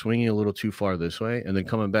of like swinging a little too far this way and then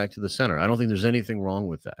coming back to the center. I don't think there's anything wrong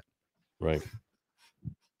with that. Right.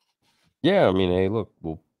 Yeah, I mean, hey, look,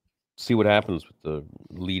 we'll see what happens with the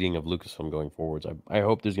leading of Lucasfilm going forwards. I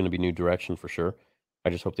hope there's going to be new direction for sure. I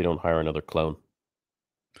just hope they don't hire another clone.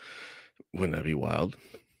 Wouldn't that be wild?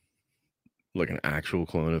 Like an actual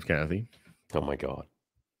clone of Kathy? Oh my God.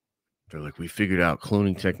 They're like, we figured out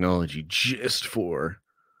cloning technology just for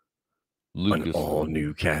an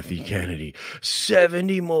all-new Kathy Kennedy.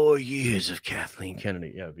 70 more years of Kathleen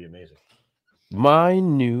Kennedy. Yeah, it'd be amazing. My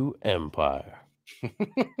new empire.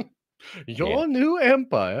 Your new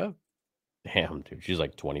empire? Damn, dude. She's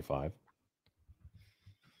like 25.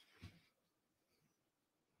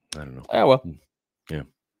 I don't know. Ah, well. Yeah.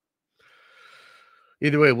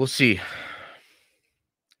 Either way, we'll see.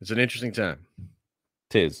 It's an interesting time.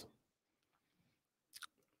 Tis.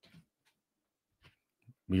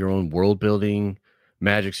 Your own world building,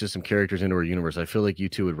 magic system characters into our universe. I feel like you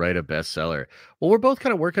two would write a bestseller. Well, we're both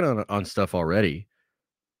kind of working on stuff already.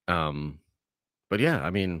 But yeah, I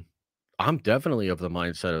mean, I'm definitely of the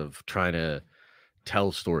mindset of trying to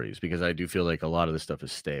tell stories because I do feel like a lot of this stuff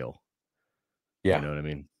is stale. Yeah, you know what I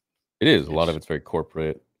mean. It is. A lot of it's very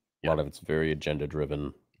corporate. A lot Yeah. of it's very agenda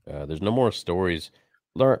driven. There's no more stories.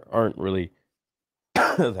 There aren't really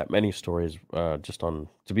that many stories just on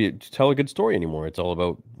to tell a good story anymore. It's all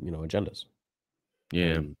about agendas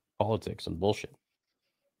Yeah. and politics and bullshit.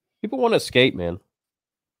 People want to escape, man.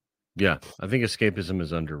 Yeah, I think escapism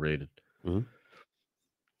is underrated. Mhm.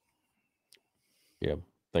 Yeah.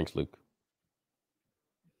 Thanks, Luke.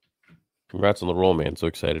 Congrats on the roll, man. So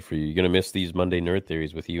excited for you. You're going to miss these Monday Nerd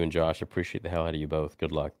Theories with you and Josh. Appreciate the hell out of you both.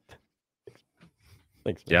 Good luck.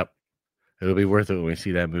 Thanks, man. Yep. It'll be worth it when we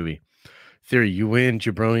see that movie. Theory, you win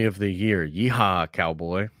Jabroni of the Year. Yeehaw,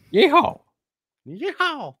 cowboy. Yeehaw.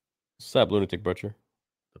 Yeehaw. What's up, Lunatic Butcher?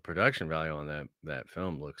 The production value on that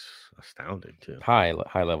film looks astounding, too. High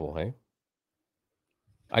level, hey?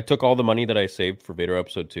 I took all the money that I saved for Vader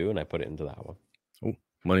Episode 2 and I put it into that one. Oh,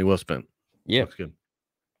 money well spent. Yeah. Looks good.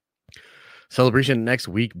 Celebration next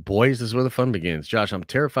week. Boys, this is where the fun begins. Josh, I'm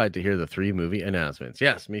terrified to hear the 3 movie announcements.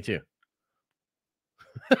 Yes, me too.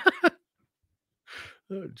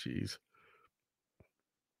 Oh, jeez.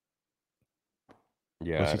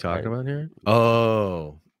 Yeah. What's he talking about here?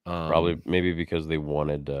 Oh. Probably maybe because they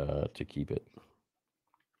wanted to keep it.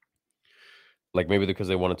 Like maybe because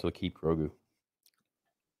they wanted to keep Grogu.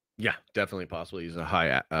 Yeah, definitely possible. He's a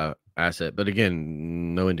high asset. But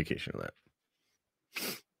again, no indication of that.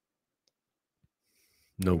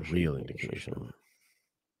 No real indication.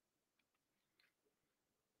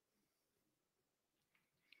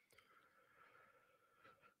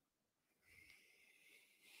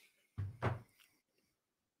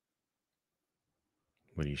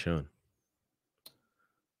 What are you showing?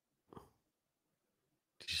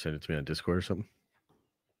 Did you send it to me on Discord or something?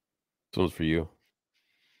 This one's for you.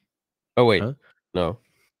 Oh, wait. Huh? No.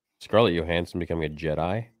 Scarlett Johansson becoming a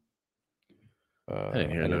Jedi. I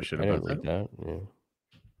didn't hear no shit about that. Yeah.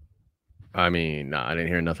 I mean, nah, I didn't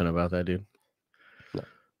hear nothing about that, dude. No.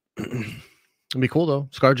 It'd be cool, though.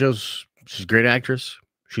 She's a great actress.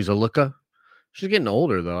 She's a looker. She's getting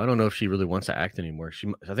older, though. I don't know if she really wants to act anymore.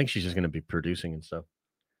 I think she's just going to be producing and stuff.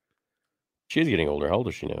 She's getting older. How old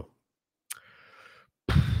is she now?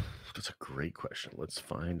 That's a great question. Let's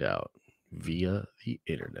find out via the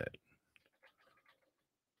internet.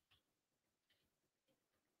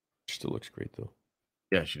 She still looks great, though.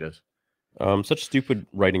 Yeah, she does. Such stupid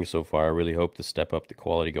writing so far. I really hope to step up the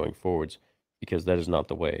quality going forwards because that is not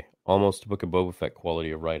the way. Almost Book of Boba Fett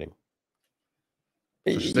quality of writing.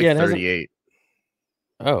 So she's like 38.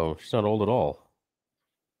 Oh, she's not old at all.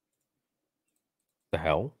 The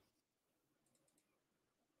hell?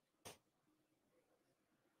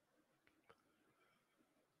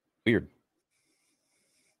 Weird.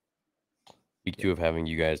 Week 2 of having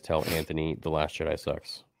you guys tell Anthony The Last Jedi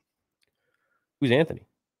sucks. Who's Anthony?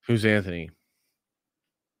 Who's Anthony?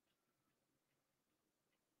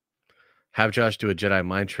 Have Josh do a Jedi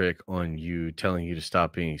mind trick on you, telling you to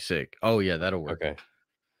stop being sick. Oh, yeah, that'll work. Okay.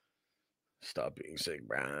 Stop being sick,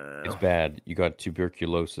 bro. It's bad. You got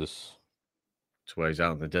tuberculosis. That's why he's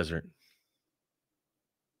out in the desert.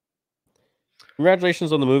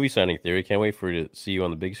 Congratulations on the movie signing, Theory. Can't wait for you to see you on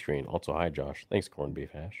the big screen. Also, hi, Josh. Thanks, Corned Beef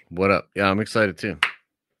Hash. What up? Yeah, I'm excited, too.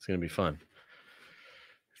 It's going to be fun.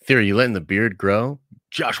 Theory, you letting the beard grow?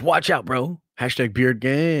 Josh, watch out, bro. Hashtag beard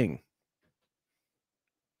gang.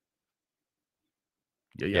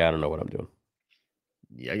 Yeah, I don't know what I'm doing.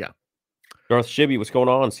 Yeah. Darth Shibby, what's going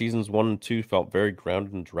on? Seasons 1 and 2 felt very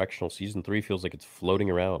grounded and directional. Season 3 feels like it's floating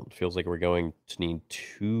around. It feels like we're going to need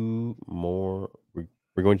 2 more.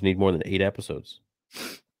 We're going to need more than 8 episodes.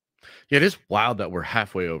 Yeah, it is wild that we're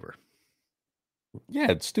halfway over.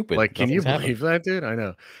 Yeah, it's stupid. Like, can you believe that, dude? I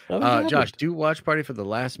know. Josh, do watch party for the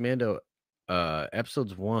last Mando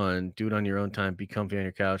episodes 1. Do it on your own time. Be comfy on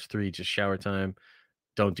your couch. 3, just shower time.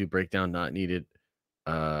 Don't do breakdown. Not needed.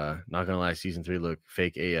 Not gonna lie, season 3 look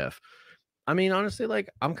fake AF. I mean, honestly, like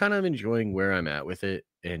I'm kind of enjoying where I'm at with it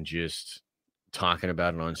and just talking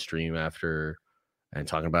about it on stream after and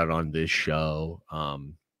talking about it on this show.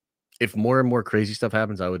 If more and more crazy stuff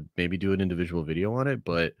happens, I would maybe do an individual video on it,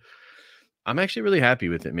 but I'm actually really happy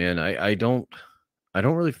with it, man. I don't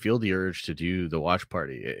really feel the urge to do the watch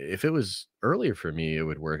party. If it was earlier for me, it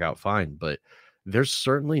would work out fine, but there's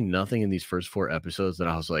certainly nothing in these first 4 episodes that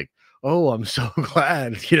I was like, oh, I'm so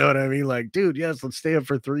glad. You know what I mean? Like, dude, yes, let's stay up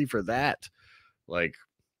for 3 for that. Like,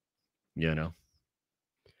 you know.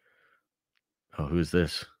 Oh, who's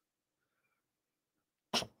this?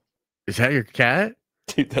 Is that your cat?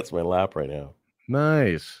 Dude, that's my lap right now.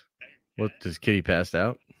 Nice. What, does Kitty passed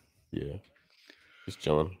out? Yeah. Just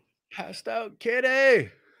chilling. Passed out, Kitty.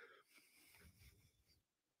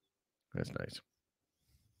 That's nice.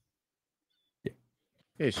 Yeah.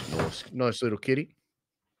 It's nice little kitty.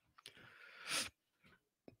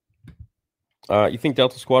 You think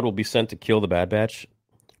Delta Squad will be sent to kill the Bad Batch?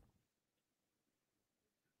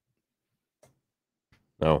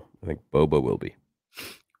 No, I think Boba will be.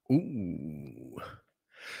 Ooh.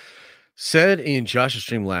 Said in Josh's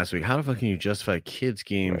stream last week, how the fuck can you justify kids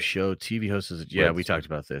game show TV hosts as we talked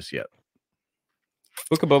about this. Yep.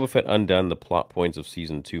 Book of Boba Fett undone the plot points of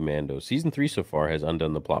season 2 Mando. Season 3 so far has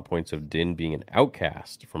undone the plot points of Din being an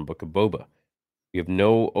outcast from Book of Boba. We have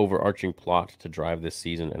no overarching plot to drive this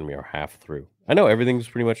season, and we are half through. I know everything's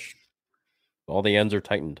pretty much all the ends are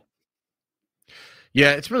tightened.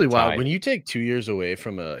 Yeah, it's really wild. When you take 2 years away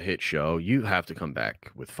from a hit show, you have to come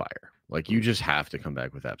back with fire. Like, you just have to come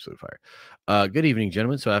back with absolute fire. Good evening,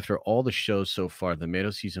 gentlemen. So after all the shows so far, the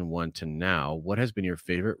Mando season 1 to now, what has been your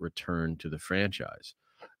favorite return to the franchise?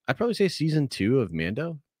 I'd probably say season 2 of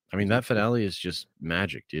Mando. I mean, that finale is just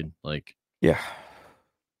magic, dude. Like, yeah,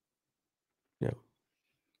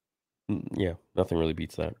 nothing really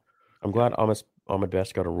beats that. I'm glad Ahmed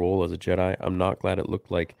Best got a role as a Jedi. I'm not glad it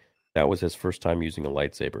looked like that was his first time using a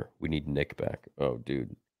lightsaber. We need Nick back. Oh,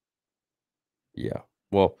 dude. Yeah.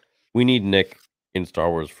 Well, we need Nick in Star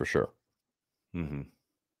Wars for sure. Mm-hmm.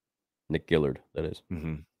 Nick Gillard, that is.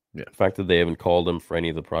 Mm-hmm. Yeah. The fact that they haven't called him for any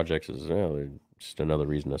of the projects is just another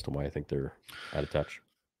reason as to why I think they're out of touch.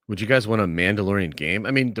 Would you guys want a Mandalorian game?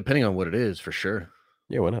 I mean, depending on what it is, for sure.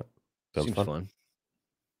 Yeah, why not? Seems fun.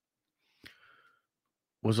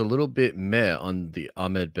 Was a little bit meh on the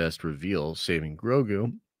Ahmed Best reveal, saving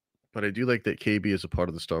Grogu, but I do like that KB is a part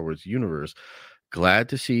of the Star Wars universe. Glad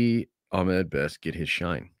to see Ahmed Best get his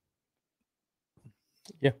shine.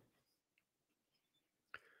 Yeah.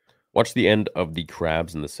 Watch the end of the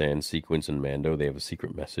crabs in the sand sequence in Mando. They have a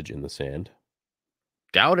secret message in the sand.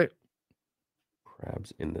 Doubt it.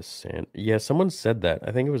 Crabs in the sand. Yeah, someone said that.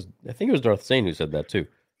 I think it was Darth Sane who said that too.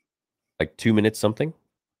 Like 2 minutes something.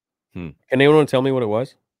 Can anyone tell me what it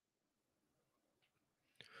was?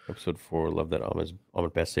 Episode 4. Love that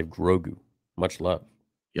Ahmed Best saved Grogu. Much love.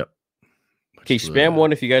 Yep. Okay, spam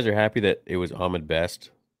 1 if you guys are happy that it was Ahmed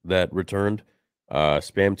Best that returned.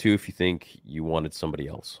 Spam 2 if you think you wanted somebody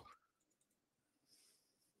else.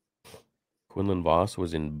 Quinlan Voss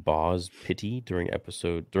was in Boz Pity during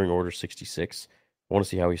Order 66. I want to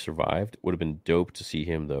see how he survived. Would have been dope to see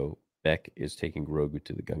him though. Beck is taking Grogu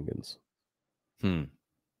to the Gungans.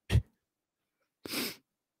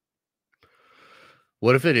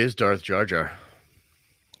 What if it is Darth Jar Jar?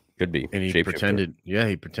 Could be. And he pretended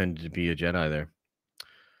to be a Jedi there.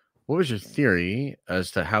 What was your theory as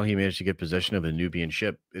to how he managed to get possession of a Nubian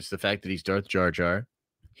ship? It's the fact that he's Darth Jar Jar.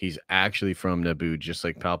 He's actually from Naboo, just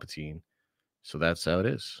like Palpatine. So that's how it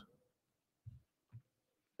is.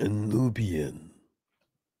 A Nubian.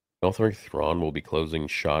 Don't think Thrawn will be closing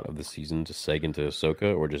shot of the season to seg into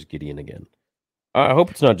Ahsoka or just Gideon again. I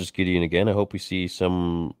hope it's not just Gideon again. I hope we see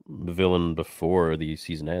some villain before the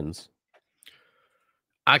season ends.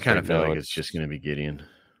 I kind of feel like it's just going to be Gideon.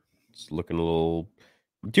 It's looking a little...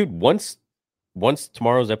 Dude, once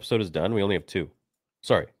tomorrow's episode is done, we only have 2.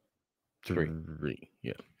 Sorry. 3.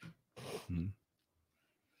 Yeah. Mm-hmm.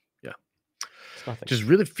 Yeah. Nothing. Just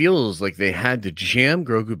really feels like they had to jam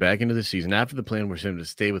Grogu back into the season after the plan was him to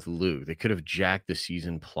stay with Luke. They could have jacked the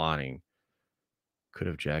season plotting.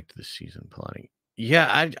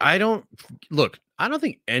 Yeah, I don't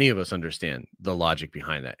think any of us understand the logic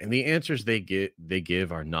behind that. And the answers they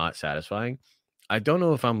give are not satisfying. I don't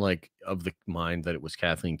know if I'm like of the mind that it was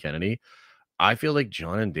Kathleen Kennedy. I feel like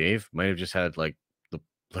John and Dave might have just had like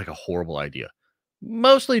a horrible idea.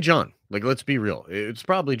 Mostly John. Like, let's be real. It's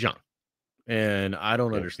probably John. And I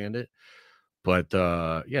don't understand it. But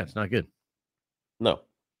it's not good. No.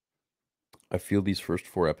 I feel these first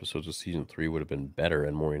 4 episodes of season 3 would have been better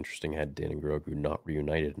and more interesting had Din and Grogu not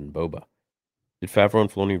reunited in Boba. Did Favreau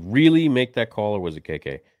and Filoni really make that call, or was it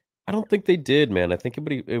KK? I don't think they did, man. I think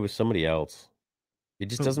it was somebody else. It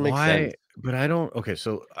just doesn't make sense. But I don't. Okay,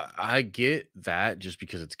 so I get that just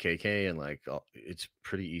because it's KK and like it's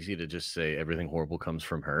pretty easy to just say everything horrible comes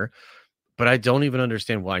from her. But I don't even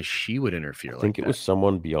understand why she would interfere. I think it was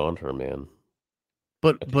someone beyond her, man.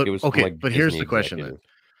 But okay. But here's the question then.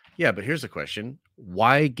 Yeah, but here's the question: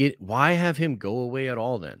 why have him go away at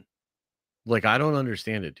all then? Like, I don't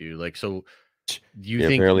understand it, dude. Like, so you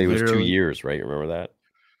think apparently it was 2 years, right? Remember that,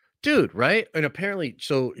 dude? Right? And apparently,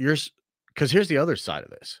 so because here's the other side of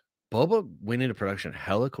this: Boba went into production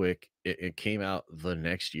hella quick. It came out the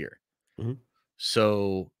next year. Mm-hmm.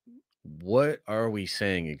 So, what are we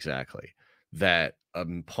saying exactly? That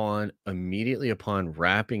immediately upon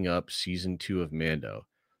wrapping up season 2 of Mando,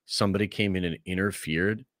 somebody came in and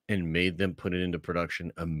interfered and made them put it into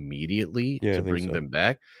production immediately Yeah, to I think bring so. them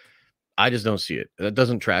back? I just don't see it. That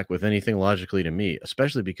doesn't track with anything logically to me,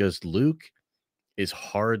 especially because Luke is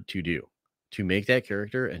hard to do. To make that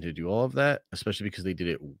character and to do all of that, especially because they did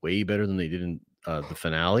it way better than they did in the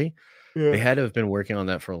finale. They had to have been working on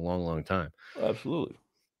that for a long, long time. Absolutely.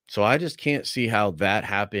 So I just can't see how that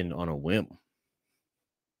happened on a whim.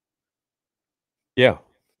 Yeah,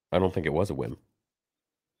 I don't think it was a whim.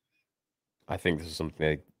 I think this is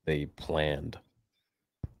something they planned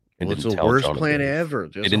and Well, it's didn't the tell worst John and plan Dave. ever.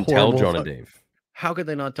 They Just a didn't tell horrible John and Dave. How could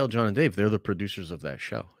they not tell John and Dave? They're the producers of that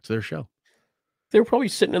show. It's their show. They were probably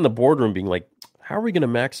sitting in the boardroom being like, how are we going to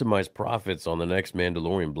maximize profits on the next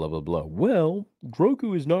Mandalorian, blah, blah, blah. Well,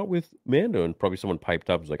 Grogu is not with Mando. And probably someone piped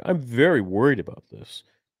up and was like, I'm very worried about this.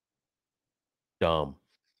 Dumb.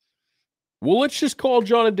 Well, let's just call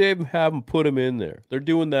John and Dave and have them put him in there. They're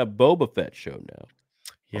doing that Boba Fett show now.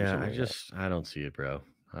 Yeah, I don't see it, bro.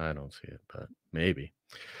 I don't see it, but maybe.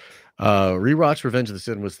 Rewatch Revenge of the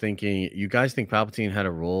Sith was thinking, you guys think Palpatine had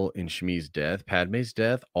a role in Shmi's death, Padme's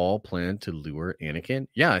death, all planned to lure Anakin?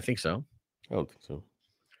 Yeah, I think so. I don't think so.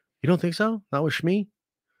 You don't think so? Not with Shmi?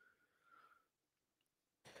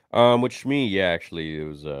 With Shmi, yeah, actually, it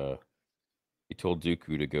was he told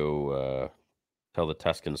Dooku to go tell the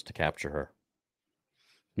Tuscans to capture her.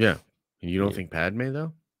 Yeah. You don't think Padme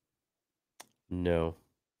though? No.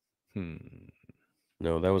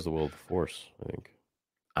 No, that was the will of the Force, I think.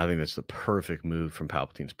 I think that's the perfect move from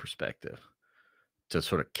Palpatine's perspective to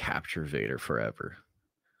sort of capture Vader forever.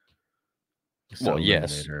 Well,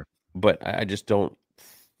 yes, but I just don't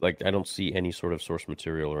I don't see any sort of source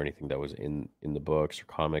material or anything that was in the books or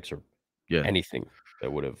comics or anything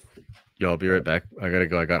that would have. Yo, I'll be right back. I gotta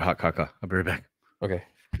go. I got hot caca. I'll be right back. Okay.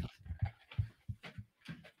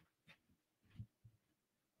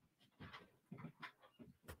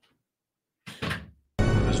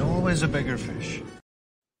 There's always a bigger fish.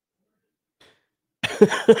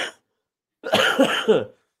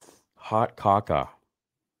 Hot caca.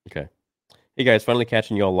 Okay. Hey guys, finally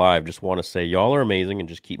catching y'all live. Just want to say y'all are amazing and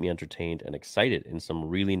just keep me entertained and excited in some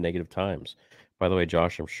really negative times. By the way,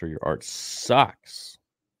 Josh, I'm sure your art sucks.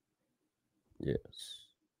 Yes.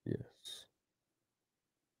 Yes.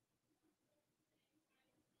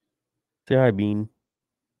 Say hi, Bean.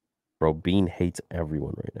 Bro, Bean hates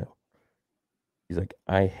everyone right now. He's like,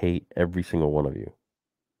 I hate every single one of you.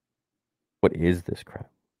 What is this crap?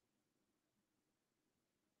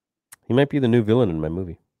 He might be the new villain in my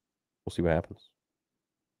movie. We'll see what happens.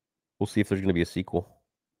 We'll see if there's going to be a sequel.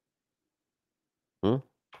 Little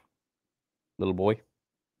boy.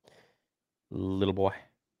 Little boy.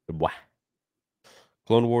 Good boy.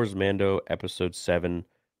 Clone Wars Mando Episode 7.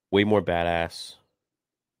 Way more badass.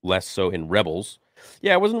 Less so in Rebels.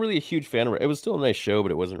 Yeah, I wasn't really a huge fan of it. It was still a nice show,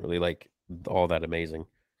 but it wasn't really like all that amazing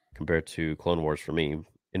compared to Clone Wars for me.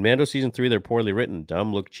 In Mando Season 3, they're poorly written.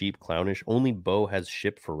 Dumb, look cheap, clownish. Only Bo has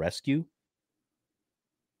ship for rescue.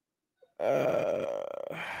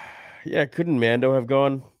 Yeah, couldn't Mando have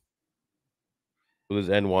gone with his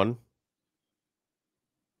N1?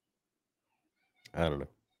 I don't know.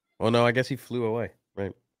 Well, no, I guess he flew away.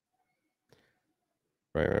 Right.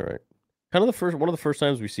 Right. Kind of one of the first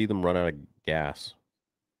times we see them run out of gas.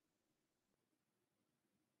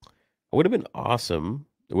 It would have been awesome.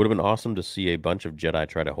 It would have been awesome to see a bunch of Jedi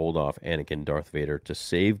try to hold off Anakin, Darth Vader to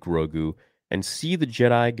save Grogu and see the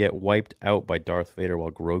Jedi get wiped out by Darth Vader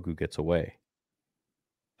while Grogu gets away.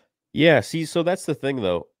 Yeah, see, so that's the thing,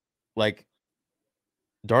 though. Like,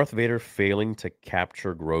 Darth Vader failing to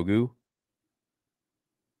capture Grogu,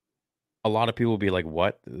 a lot of people will be like,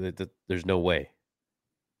 what? There's no way.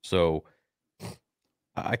 So,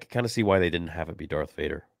 I can kind of see why they didn't have it be Darth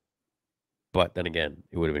Vader. But then again,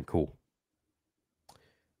 it would have been cool.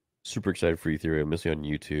 Super excited for you, Theory. I'll miss you on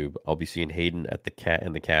YouTube. I'll be seeing Hayden at the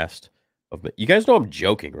cast of. You guys know I'm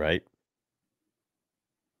joking, right?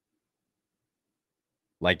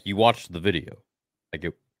 Like, you watched the video.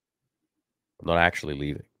 I'm not actually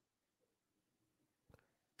leaving.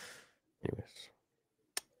 Anyways.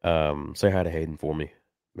 Say hi to Hayden for me,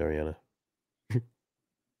 Mariana.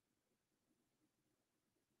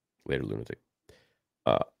 Later, lunatic.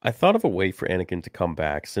 I thought of a way for Anakin to come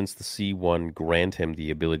back since the C1 grant him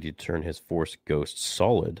the ability to turn his Force ghost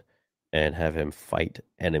solid and have him fight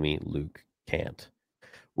enemy Luke can't.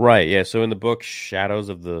 Right, yeah. So in the book Shadows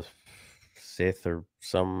of the Sith or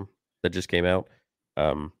some that just came out,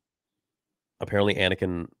 apparently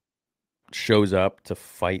Anakin shows up to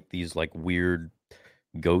fight these like weird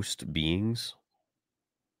ghost beings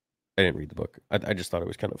I didn't read the book. I just thought it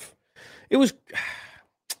was kind of. It was.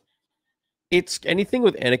 It's anything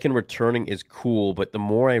with Anakin returning is cool, but the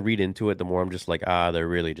more I read into it, the more I'm just like, they're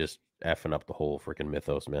really just effing up the whole freaking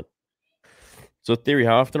mythos, man. So, Theory,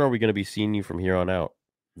 how often are we going to be seeing you from here on out?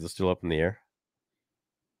 Is it still up in the air?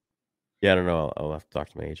 Yeah, I don't know. I'll have to talk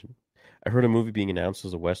to my agent. I heard a movie being announced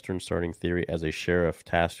as a Western starring Theory as a sheriff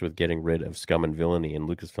tasked with getting rid of scum and villainy, and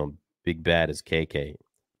Lucasfilm Big Bad is KK.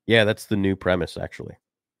 Yeah, that's the new premise, actually.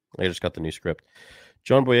 I just got the new script.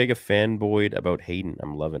 John Boyega fanboyed about Hayden.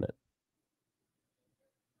 I'm loving it.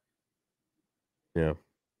 Yeah.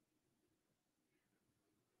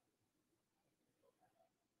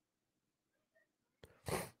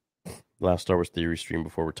 Last Star Wars Theory stream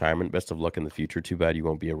before retirement. Best of luck in the future. Too bad you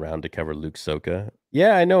won't be around to cover Luke Soka.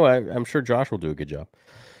 Yeah, I know. I'm sure Josh will do a good job.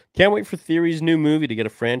 Can't wait for Theory's new movie to get a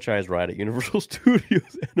franchise ride at Universal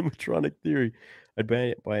Studios Animatronic Theory. I'd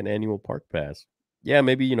buy an annual park pass. Yeah,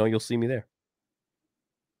 maybe, you'll see me there.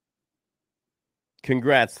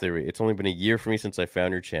 Congrats, Theory. It's only been a year for me since I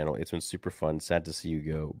found your channel. It's been super fun. Sad to see you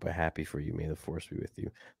go, but happy for you. May the force be with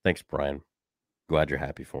you. Thanks, Brian. Glad you're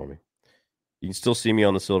happy for me. You can still see me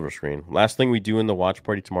on the silver screen. Last thing we do in the watch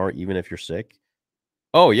party tomorrow, even if you're sick.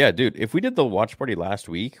 Oh, yeah, dude. If we did the watch party last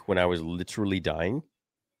week when I was literally dying,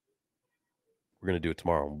 we're going to do it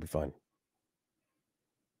tomorrow. We'll be fine.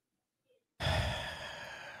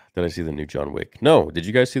 Did I see the new John Wick? No. Did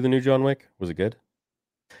you guys see the new John Wick? Was it good?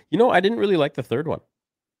 I didn't really like the third one.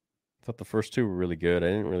 I thought the first two were really good.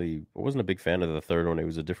 I wasn't a big fan of the third one. It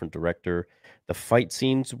was a different director. The fight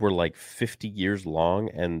scenes were like 50 years long,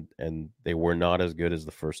 and they were not as good as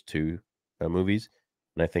the first two movies.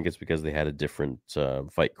 And I think it's because they had a different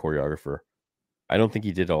fight choreographer. I don't think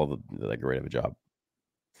he did all that great of a job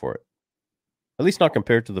for it. At least not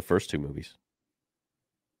compared to the first two movies.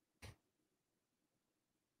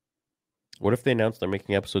 What if they announced they're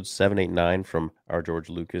making episodes 7, 8, 9 from our George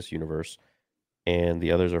Lucas universe, and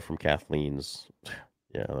the others are from Kathleen's?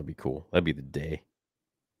 Yeah, that'd be cool. That'd be the day.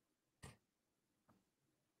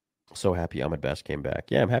 So happy Ahmed Best came back.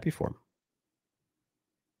 Yeah, I'm happy for him.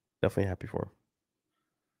 Definitely happy for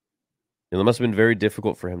him. It must have been very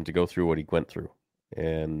difficult for him to go through what he went through.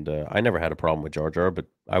 And I never had a problem with Jar Jar, but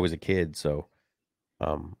I was a kid, so,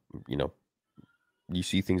 you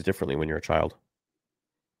see things differently when you're a child.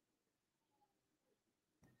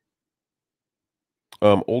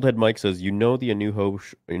 Old Head Mike says, the A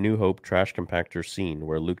New Hope trash compactor scene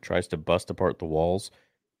where Luke tries to bust apart the walls.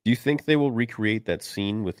 Do you think they will recreate that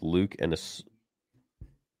scene with Luke and a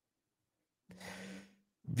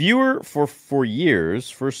viewer for years?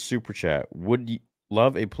 First super chat. Would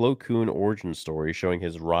love a Plo Koon origin story showing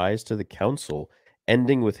his rise to the council,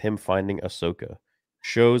 ending with him finding Ahsoka.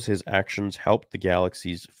 Shows his actions helped the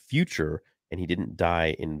galaxy's future, and he didn't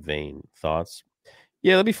die in vain. Thoughts?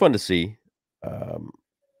 Yeah, that'd be fun to see.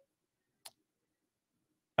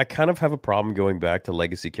 I kind of have a problem going back to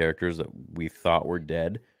legacy characters that we thought were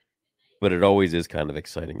dead, but it always is kind of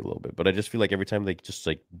exciting a little bit. But I just feel like every time they just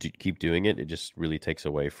keep doing it, it just really takes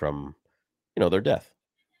away from, their death.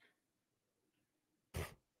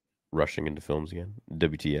 Rushing into films again.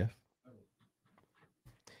 WTF?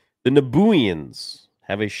 The Nabooians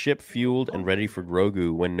have a ship fueled and ready for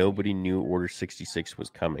Grogu when nobody knew Order 66 was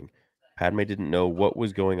coming. Padme didn't know what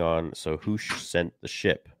was going on, so who sent the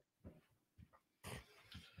ship?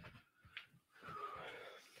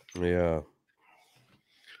 Yeah.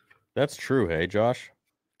 That's true, hey, Josh?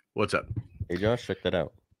 What's up? Hey, Josh, check that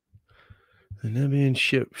out. The Nebian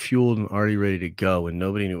ship fueled and already ready to go, and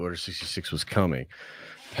nobody knew Order 66 was coming.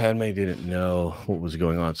 Padme didn't know what was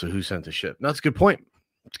going on, so who sent the ship? That's a good point.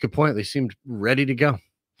 It's a good point. They seemed ready to go.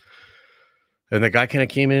 And the guy kind of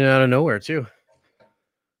came in out of nowhere, too.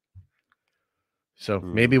 So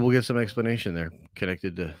maybe we'll get some explanation there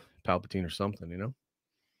connected to Palpatine or something,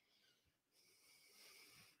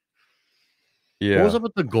 Yeah. What was up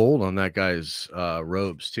with the gold on that guy's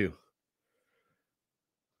robes, too?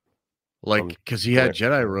 Like, because he had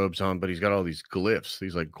Jedi robes on, but he's got all these glyphs.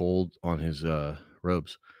 These like gold on his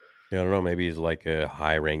robes. Yeah, I don't know. Maybe he's like a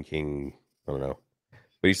high-ranking. I don't know,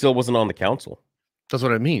 but he still wasn't on the council. That's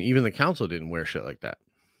what I mean. Even the council didn't wear shit like that.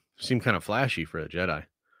 Seemed kind of flashy for a Jedi.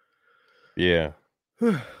 Yeah,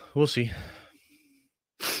 we'll see.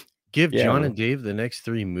 Give John and Dave the next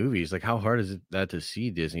 3 movies. Like, how hard is that to see,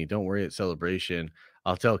 Disney? Don't worry at Celebration.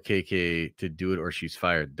 I'll tell KK to do it or she's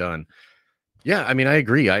fired. Done. Yeah, I mean, I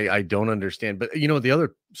agree. I don't understand. But, the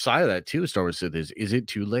other side of that, too, Star Wars said is it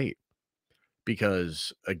too late?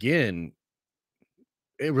 Because, again,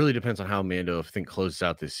 it really depends on how Mando, I think, closes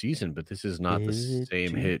out this season. But this is not the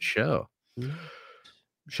same hit show.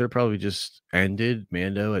 Should have probably just ended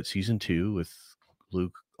Mando at season 2 with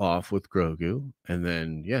Luke off with Grogu, and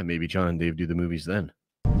then maybe John and Dave do the movies then.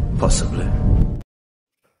 Possibly.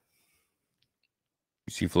 You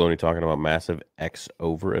see Filoni talking about massive X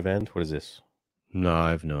over event. What is this? No, I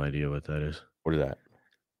have no idea what that is. What is that?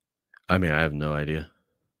 I mean, I have no idea.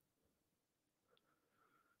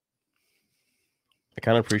 I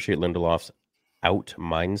kind of appreciate Lindelof's out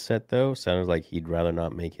mindset, though. Sounds like he'd rather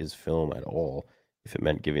not make his film at all if it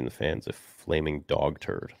meant giving the fans a flaming dog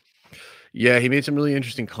turd. Yeah, he made some really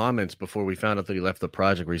interesting comments before we found out that he left the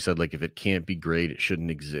project, where he said, like, if it can't be great, it shouldn't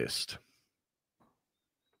exist.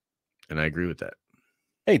 And I agree with that.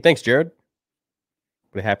 Hey, thanks, Jared.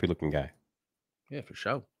 What a happy-looking guy. Yeah, for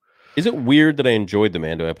sure. Is it weird that I enjoyed the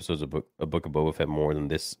Mando episodes of Book of Boba Fett more than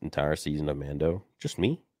this entire season of Mando? Just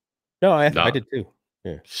me? No, I did too.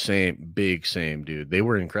 Yeah, same, dude. They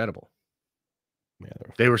were incredible. Yeah,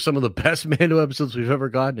 they were some of the best Mando episodes we've ever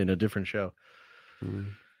gotten in a different show.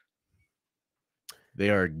 Mm. They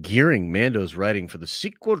are gearing Mando's writing for the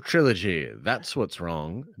sequel trilogy. That's what's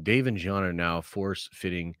wrong. Dave and John are now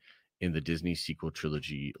force-fitting in the Disney sequel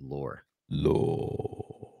trilogy lore.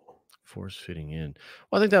 Force-fitting in.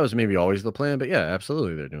 Well, I think that was maybe always the plan, but yeah,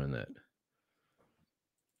 absolutely they're doing that.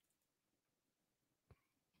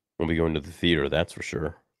 We'll be going to the theater, that's for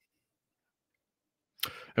sure.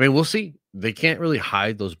 I mean, we'll see. They can't really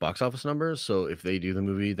hide those box office numbers, so if they do the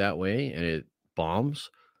movie that way and it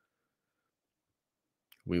bombs,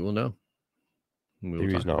 we will know.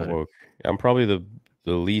 Theory's not woke. I'm probably the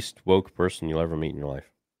least woke person you'll ever meet in your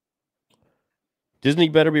life. Disney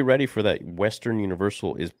better be ready for that. Western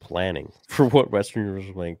Universal is planning. For what Western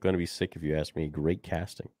Universal is planning? Going to be sick if you ask me. Great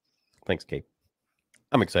casting. Thanks, Kate.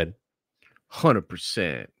 I'm excited.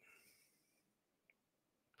 100%.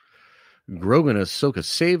 Grogu and Ahsoka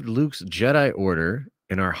saved Luke's Jedi Order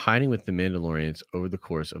and are hiding with the Mandalorians over the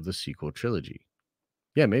course of the sequel trilogy.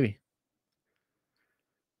 Yeah, maybe.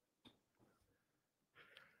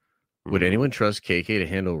 Would anyone trust KK to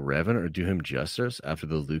handle Revan or do him justice after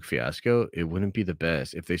the Luke fiasco? It wouldn't be the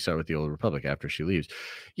best if they start with the Old Republic after she leaves.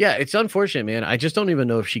 Yeah, it's unfortunate, man. I just don't even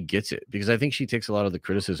know if she gets it, because I think she takes a lot of the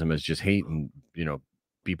criticism as just hate and,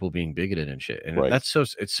 people being bigoted and shit. And right.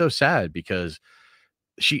 It's so sad, because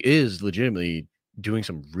she is legitimately doing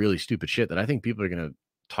some really stupid shit that I think people are going to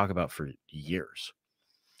talk about for years.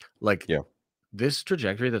 Like, this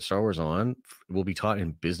trajectory that Star Wars on will be taught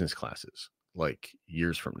in business classes like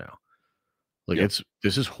years from now. Like,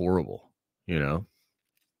 this is horrible,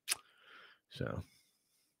 So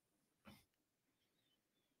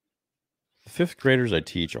the fifth graders I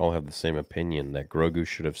teach all have the same opinion that Grogu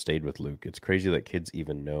should have stayed with Luke. It's crazy that kids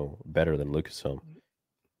even know better than Lucasfilm.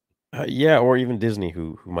 Or even Disney,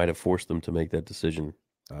 who might have forced them to make that decision.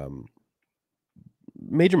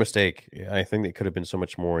 Major mistake. I think it could have been so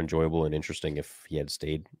much more enjoyable and interesting if he had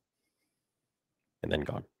stayed and then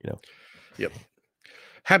gone, Yep.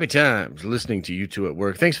 Happy times listening to you two at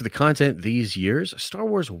work. Thanks for the content these years. Star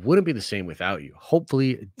Wars wouldn't be the same without you.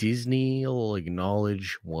 Hopefully, Disney will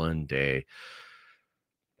acknowledge one day.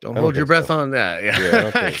 Don't hold your breath on that.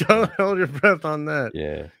 Yeah. Don't hold your breath on that.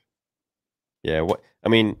 Yeah. Yeah. What? I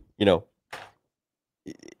mean, yeah.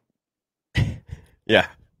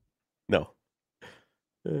 No.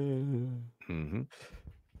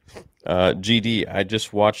 GD, I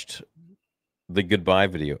just watched the goodbye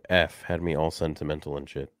video. F had me all sentimental and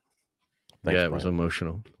shit. Thanks, Brian. Was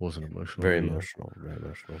emotional. Wasn't emotional. Very emotional.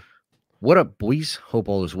 What up, boys? Hope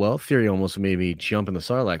all is well. Theory almost made me jump in the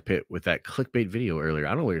Sarlacc pit with that clickbait video earlier.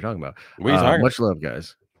 I don't know what you're talking about. What are you talking much love,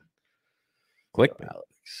 guys. Clickbait.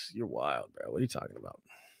 Alex, you're wild, bro. What are you talking about?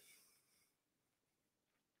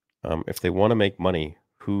 If they want to make money,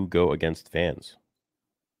 who go against fans?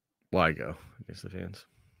 Why go against the fans?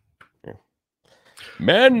 Yeah.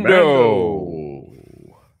 Mando.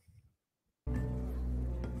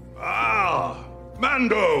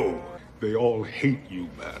 Mando! They all hate you,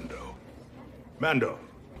 Mando. Mando,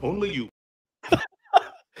 only you.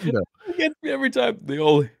 Every time they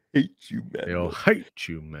all hate you, Mando. They all hate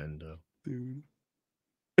you, Mando. Dude.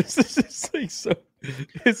 It's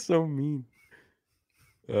so mean.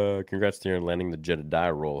 Congrats to you on landing the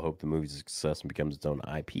Jedi role. Hope the movie's a success and becomes its own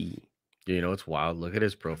IP. Yeah, it's wild. Look at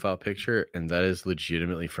his profile picture, and that is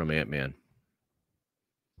legitimately from Ant-Man.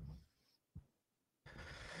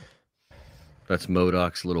 That's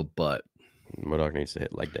MODOK's little butt. MODOK needs to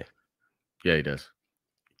hit leg day. Yeah, he does.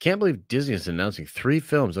 Can't believe Disney is announcing 3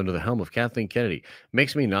 films under the helm of Kathleen Kennedy.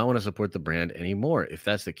 Makes me not want to support the brand anymore if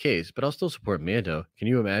that's the case, but I'll still support Mando. Can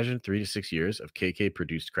you imagine 3 to 6 years of KK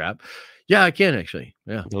produced crap? Yeah, I can actually.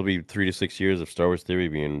 Yeah. It'll be 3 to 6 years of Star Wars Theory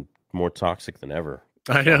being more toxic than ever.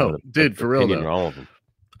 I know. Dude, for real though. All of them.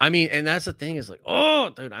 I mean, and that's the thing is like, oh,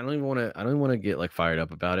 dude, I don't even want to get like fired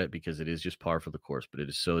up about it because it is just par for the course. But it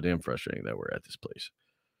is so damn frustrating that we're at this place.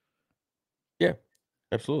 Yeah,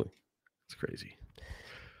 absolutely. It's crazy.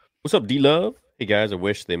 What's up, D-Love? Hey guys, I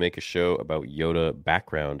wish they make a show about Yoda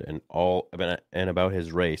background and about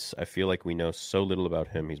his race. I feel like we know so little about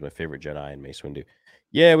him. He's my favorite Jedi and Mace Windu.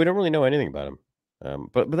 Yeah, we don't really know anything about him.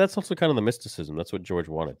 But that's also kind of the mysticism. That's what George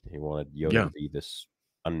wanted. He wanted Yoda to be this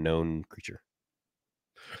unknown creature.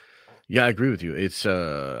 Yeah, I agree with you. It's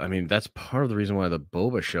I mean, that's part of the reason why the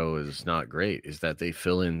Boba show is not great, is that they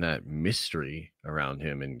fill in that mystery around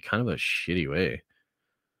him in kind of a shitty way.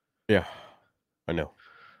 Yeah, I know.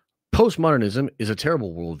 Postmodernism is a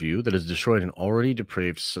terrible worldview that has destroyed an already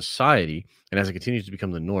depraved society, and as it continues to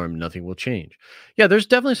become the norm, nothing will change. Yeah, there's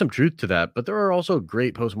definitely some truth to that, but there are also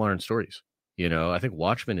great postmodern stories. You know, I think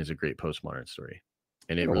Watchmen is a great postmodern story,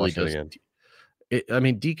 and it really does. I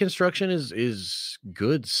mean, deconstruction is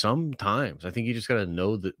good sometimes. I think you just got to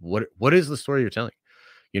know that what is the story you're telling.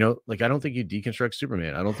 You know, like I don't think you deconstruct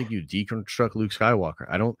Superman. I don't think you deconstruct Luke Skywalker.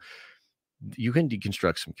 I don't. You can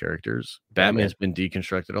deconstruct some characters. Batman's been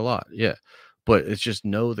deconstructed a lot, yeah, but it's just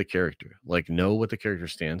know the character, like know what the character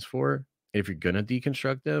stands for. If you're gonna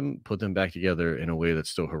deconstruct them, put them back together in a way that's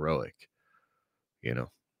still heroic. You know,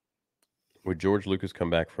 would George Lucas come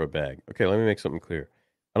back for a bag? Okay, let me make something clear.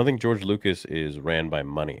 I don't think George Lucas is ran by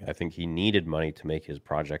money. I think he needed money to make his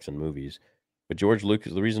projects and movies. But George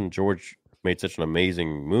Lucas, the reason George made such an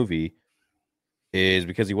amazing movie is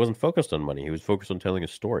because he wasn't focused on money. He was focused on telling a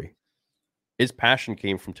story. His passion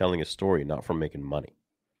came from telling a story, not from making money.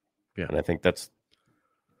 Yeah. And I think that's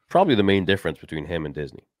probably the main difference between him and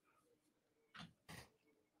Disney.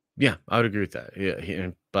 Yeah, I would agree with that. Yeah,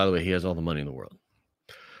 and by the way, he has all the money in the world.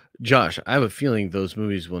 Josh, I have a feeling those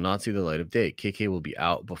movies will not see the light of day. KK will be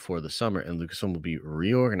out before the summer, and Lucasfilm will be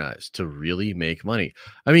reorganized to really make money.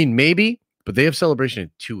 I mean, maybe, but they have Celebration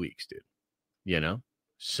in 2 weeks, dude. You know?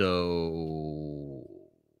 So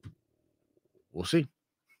we'll see.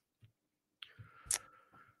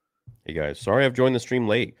 Hey guys, sorry I've joined the stream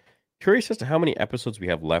late. Curious as to how many episodes we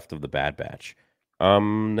have left of the Bad Batch.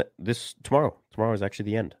 This tomorrow. Tomorrow is actually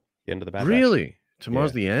the end. The end of the Bad Batch. Really?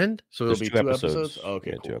 Tomorrow's the end? So there's there'll be 2 episodes? Oh,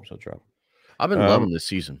 okay, cool. 2 episodes drop. I've been loving this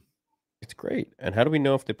season. It's great. And how do we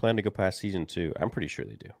know if they plan to go past season 2? I'm pretty sure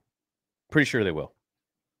they do. Pretty sure they will.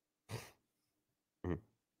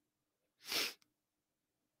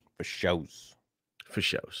 For shows. For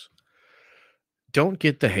shows. Don't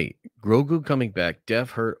get the hate. Grogu coming back,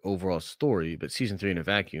 deaf, hurt overall story, but season 3 in a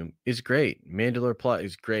vacuum is great. Mandalore plot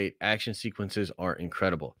is great. Action sequences are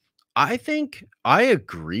incredible. I think I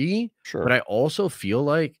agree, sure, but I also feel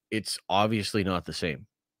like it's obviously not the same.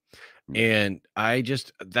 And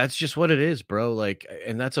that's just what it is, bro. Like,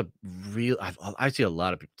 and that's a real, I see a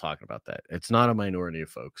lot of people talking about that. It's not a minority of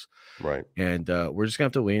folks. Right. And we're just gonna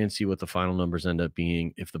have to wait and see what the final numbers end up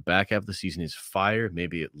being. If the back half of the season is fire,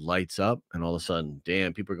 maybe it lights up and all of a sudden,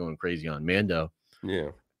 damn, people are going crazy on Mando. Yeah.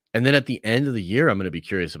 And then at the end of the year, I'm going to be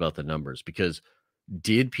curious about the numbers because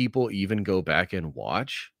did people even go back and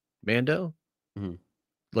watch Mando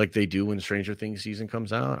like they do when Stranger Things season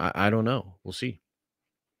comes out? I don't know. We'll see.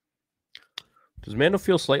 Does Mando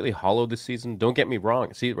feel slightly hollow this season? Don't get me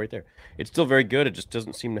wrong. See it right there. It's still very good. It just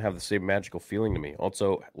doesn't seem to have the same magical feeling to me.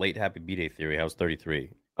 Also, late Happy B-Day theory. How's 33?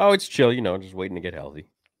 Oh, it's chill. You know, just waiting to get healthy.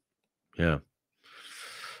 Yeah.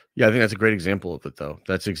 Yeah, I think that's a great example of it, though.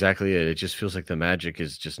 That's exactly it. It just feels like the magic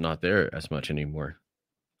is just not there as much anymore.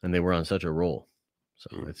 And they were on such a roll.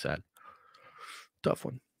 So it's sad. Tough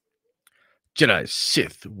one. Jedi,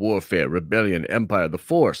 Sith, warfare, rebellion, empire, the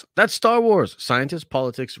Force. That's Star Wars. Scientists,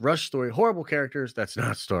 politics, rush story, horrible characters. That's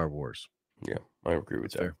not Star Wars. Yeah, I agree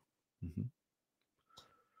with that. Mm-hmm.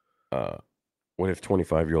 What if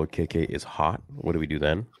 25-year-old KK is hot? What do we do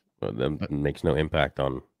then? That makes no impact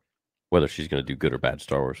on whether she's going to do good or bad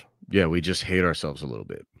Star Wars. Yeah, we just hate ourselves a little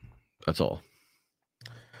bit. That's all.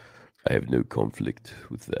 I have no conflict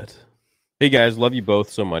with that. Hey guys, love you both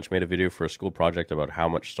so much. Made a video for a school project about how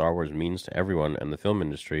much Star Wars means to everyone and the film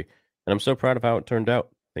industry, and I'm so proud of how it turned out.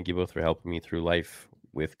 Thank you both for helping me through life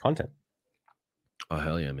with content. Oh,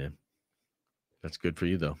 hell yeah, man. That's good for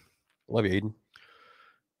you, though. Love you, Aiden.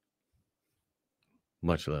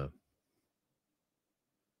 Much love.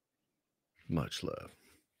 Much love.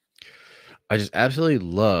 I just absolutely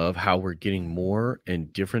love how we're getting more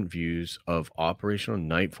and different views of Operational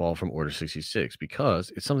Nightfall from Order 66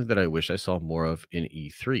 because it's something that I wish I saw more of in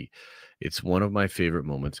E3. It's one of my favorite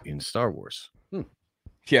moments in Star Wars.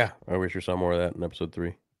 Yeah, I wish we saw more of that in Episode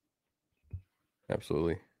 3.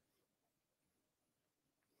 Absolutely.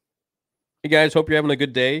 Hey guys, hope you're having a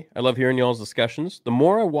good day. I love hearing y'all's discussions. The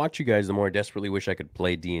more I watch you guys, the more I desperately wish I could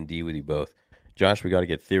play D&D with you both. Josh, we got to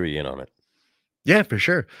get Theory in on it. Yeah, for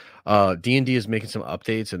sure. D&D is making some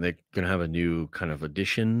updates, and they're gonna have a new kind of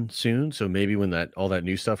edition soon. So maybe when all that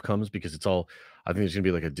new stuff comes, because it's all, I think it's gonna be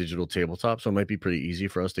like a digital tabletop, so it might be pretty easy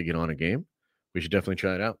for us to get on a game. We should definitely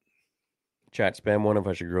try it out. Chat, spam 1 if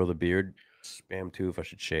I should grow the beard. Spam 2 if I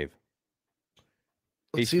should shave.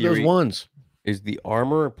 Let's Hey, see those Theory, ones. is the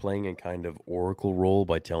armor playing a kind of oracle role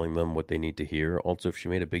by telling them what they need to hear? Also, if she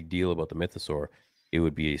made a big deal about the mythosaur, it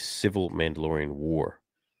would be a civil Mandalorian war.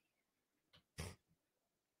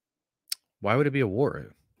 Why would it be a war?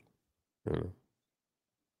 I don't know.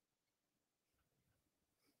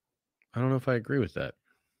 I don't know if I agree with that.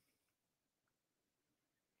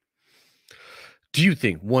 Do you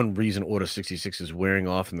think one reason Order 66 is wearing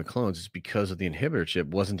off in the clones is because of the inhibitor chip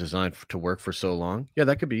wasn't designed to work for so long? Yeah,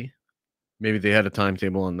 that could be. Maybe they had a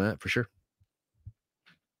timetable on that for sure.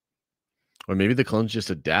 Or maybe the clones just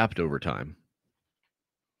adapt over time.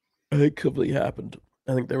 I think completely happened.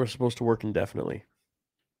 I think they were supposed to work indefinitely.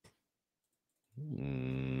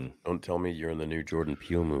 Don't tell me you're in the new Jordan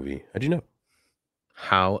Peele movie. How'd you know?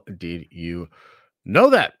 How did you know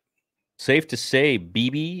that? Safe to say,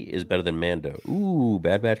 BB is better than Mando. Ooh,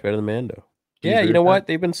 Bad Batch better than Mando. Do you Yeah, agree you know with what?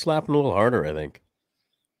 They've been slapping a little harder, I think.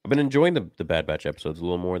 I've been enjoying the Bad Batch episodes a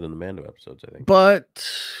little more than the Mando episodes, I think. But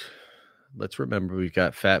let's remember we've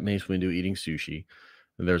got Fat Mace Windu eating sushi.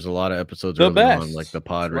 And there's a lot of episodes The early on, best. like the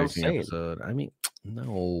pod That's what I'm racing saying. episode. I mean,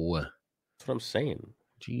 no. That's what I'm saying.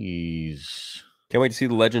 Jeez. Can't wait to see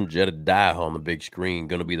The Legend of Jedediah on the big screen.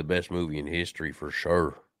 Gonna be the best movie in history for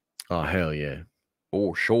sure. Oh, hell yeah.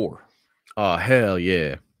 For sure. Oh, hell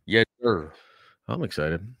yeah. Yes, sir. I'm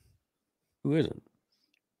excited. Who isn't?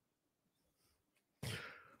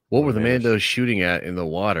 What were the Mandos shooting at in the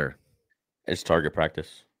water? It's target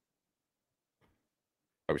practice.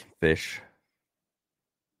 Probably some fish.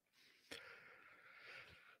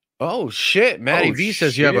 Oh, shit. Maddie Oh, V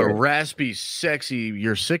says you have a shit. raspy, sexy,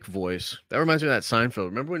 you're sick voice. That reminds me of that Seinfeld.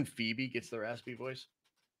 Remember when Phoebe gets the raspy voice?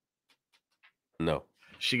 No.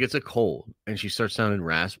 She gets a cold and she starts sounding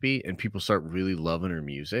raspy, and people start really loving her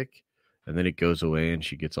music. And then it goes away and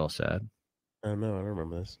she gets all sad. Oh, no, I don't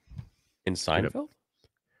remember this. In Seinfeld?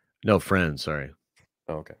 No, Friends, sorry.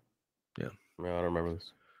 Oh, okay. Yeah. No, I don't remember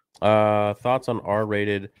this. Thoughts on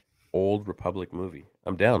R-rated Old Republic movie?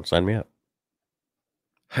 I'm down. Sign me up.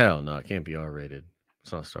 Hell no, it can't be R-rated.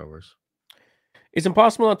 It's not Star Wars. It's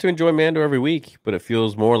impossible not to enjoy Mando every week, but it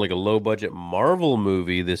feels more like a low-budget Marvel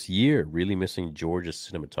movie this year. Really missing George's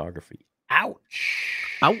cinematography.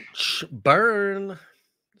 Ouch. Ouch. Burn.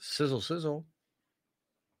 Sizzle, sizzle.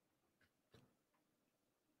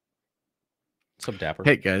 What's up, Dapper?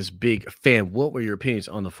 Hey guys, big fan. What were your opinions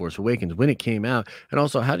on The Force Awakens when it came out? And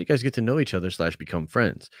also, how did you guys get to know each other / become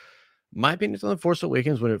friends? My opinions on The Force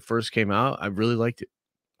Awakens when it first came out, I really liked it.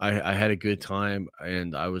 I had a good time,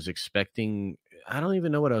 and I was expecting, I don't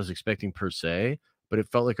even know what I was expecting per se, but it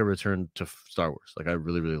felt like a return to Star Wars. Like I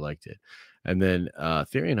really, really liked it. And then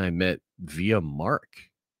Theory and I met via Mark.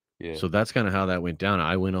 Yeah. So that's kind of how that went down.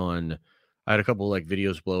 I had a couple like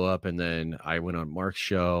videos blow up, and then I went on Mark's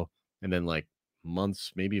show, and then like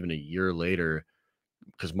months, maybe even a year later,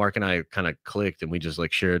 because Mark and I kind of clicked and we just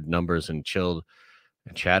like shared numbers and chilled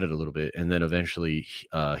and chatted a little bit. And then eventually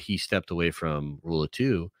he stepped away from Rule of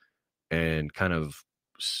Two and kind of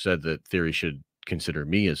said that Theory should consider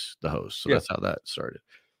me as the host. So Yeah. that's how that started.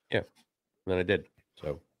 Yeah. And then I did.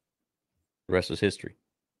 So the rest is history.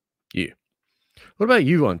 Yeah. What about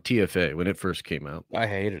you on TFA when it first came out? I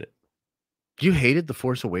hated it. You hated The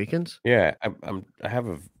Force Awakens? Yeah, I have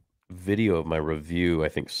a video of my review, I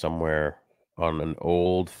think, somewhere on an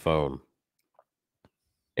old phone,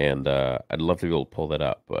 and I'd love to be able to pull that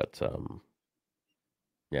up, but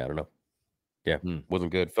yeah, I don't know. Yeah,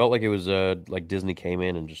 wasn't good. Felt like it was like Disney came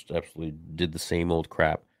in and just absolutely did the same old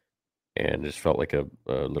crap, and just felt like a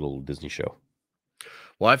little Disney show.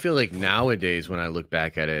 Well, I feel like nowadays when I look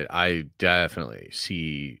back at it, I definitely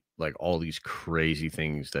see like all these crazy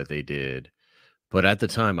things that they did. But at the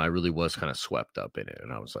time, I really was kind of swept up in it.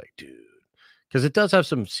 And I was like, dude, because it does have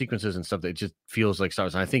some sequences and stuff that just feels like Star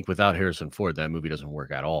Wars. And I think without Harrison Ford, that movie doesn't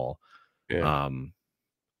work at all. Yeah.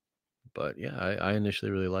 But yeah, I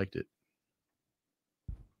initially really liked it.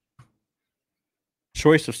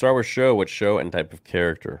 Choice of Star Wars show, what show and type of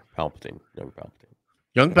character? Palpatine, young Palpatine.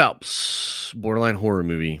 Young Palps, borderline horror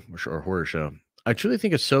movie or horror show. I truly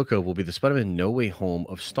think Ahsoka will be the Spider-Man No Way Home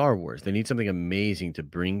of Star Wars. They need something amazing to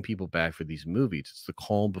bring people back for these movies. It's the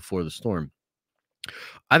calm before the storm.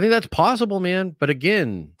 I think that's possible, man. But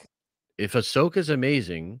again, if Ahsoka's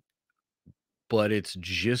amazing, but it's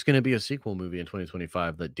just going to be a sequel movie in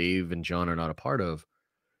 2025 that Dave and John are not a part of.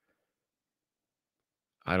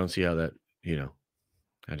 I don't see how that,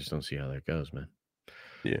 I just don't see how that goes, man.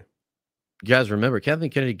 Yeah. You guys remember,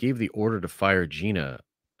 Kathleen Kennedy gave the order to fire Gina.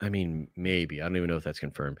 I mean, maybe. I don't even know if that's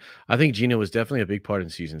confirmed. I think Gina was definitely a big part in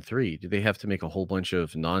season 3. Did they have to make a whole bunch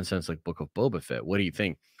of nonsense like Book of Boba Fett? What do you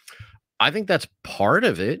think? I think that's part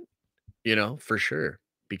of it, for sure.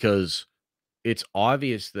 Because it's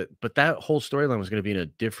obvious but that whole storyline was going to be in a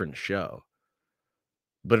different show.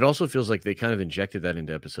 But it also feels like they kind of injected that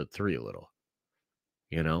into episode 3 a little.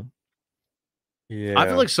 Yeah. I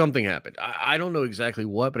feel like something happened. I don't know exactly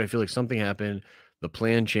what, but I feel like something happened. The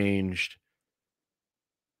plan changed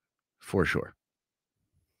for sure.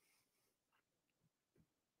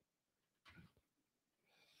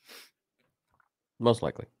 Most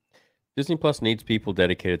likely. Disney Plus needs people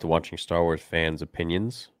dedicated to watching Star Wars fans'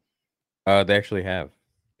 opinions. They actually have.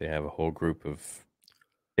 They have a whole group of...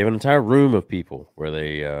 They have an entire room of people where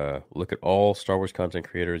they look at all Star Wars content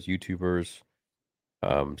creators, YouTubers,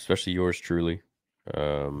 especially yours truly.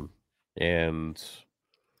 And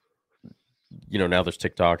now there's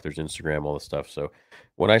TikTok, there's Instagram, all this stuff. So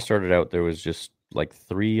when I started out, there was just like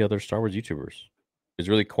 3 other Star Wars YouTubers. It was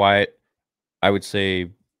really quiet. I would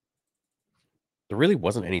say there really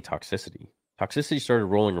wasn't any toxicity. Toxicity started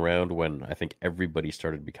rolling around when I think everybody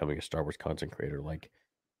started becoming a Star Wars content creator, like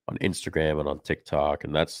on Instagram and on TikTok,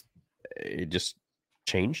 and it just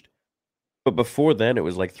changed. But before then, it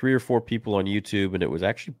was like 3 or 4 people on YouTube, and it was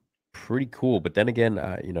actually pretty cool. But then again,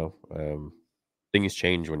 things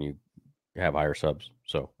change when you have higher subs.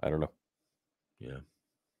 So I don't know. Yeah,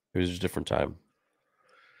 it was just a different time.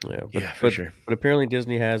 Yeah, for sure. But apparently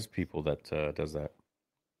Disney has people that does that.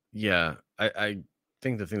 Yeah, I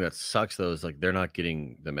think the thing that sucks though is like they're not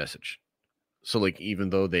getting the message. So like even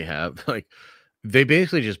though they have they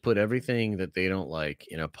basically just put everything that they don't like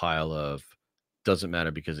in a pile of doesn't matter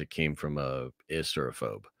because it came from a ist or a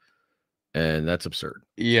phobe. And that's absurd.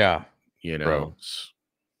 Yeah. Bro.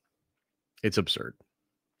 It's absurd.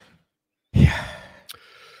 Yeah.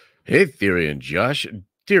 Hey, Theory and Josh.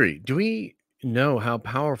 Theory, do we know how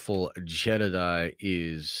powerful Jedediah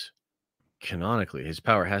is canonically? His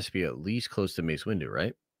power has to be at least close to Mace Windu,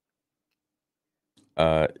 right?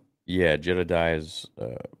 Yeah, Jedediah is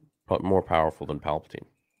more powerful than Palpatine.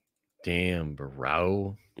 Damn,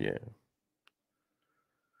 bro. Yeah.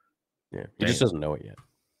 Yeah. He just doesn't know it yet.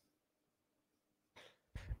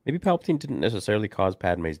 Maybe Palpatine didn't necessarily cause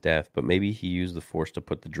Padme's death, but maybe he used the Force to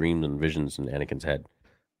put the dreams and visions in Anakin's head.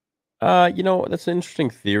 That's an interesting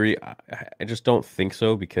theory. I just don't think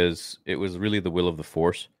so, because it was really the will of the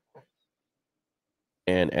Force.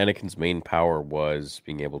 And Anakin's main power was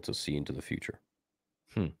being able to see into the future.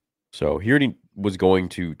 So he already was going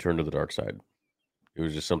to turn to the dark side. It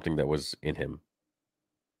was just something that was in him.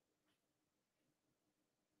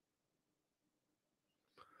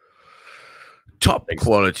 Top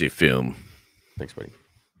quality film. Thanks, buddy.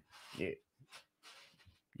 Yeah.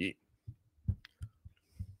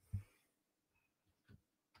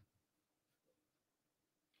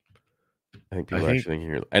 I think people are actually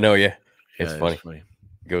thinking. I know, yeah. It's funny.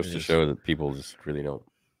 It goes to show that people just really don't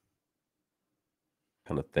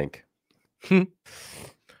kind of think.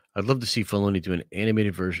 I'd love to see Filoni do an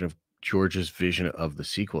animated version of George's vision of the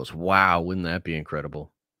sequels. Wow, wouldn't that be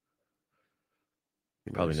incredible?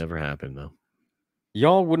 Probably never happened, though.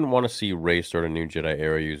 Y'all wouldn't want to see Rey start a new Jedi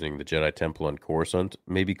era using the Jedi Temple on Coruscant.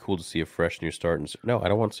 Maybe cool to see a fresh new start. No, I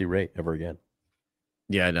don't want to see Rey ever again.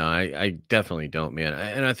 Yeah, no, I definitely don't, man.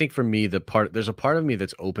 And I think for me, there's a part of me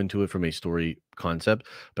that's open to it from a story concept,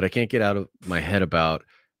 but I can't get out of my head about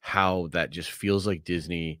how that just feels like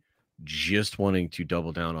Disney just wanting to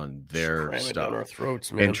double down on their stuff down our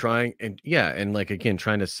throats, man. and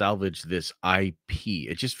trying to salvage this IP.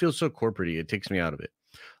 It just feels so corporate-y. It takes me out of it.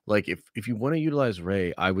 Like if you want to utilize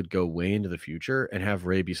Rey, I would go way into the future and have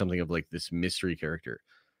Rey be something of like this mystery character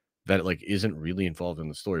that like isn't really involved in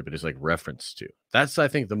the story, but is like referenced to. That's, I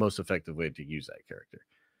think, the most effective way to use that character.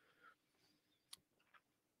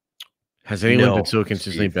 Has anyone been so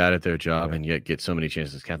consistently bad at their job and yet get so many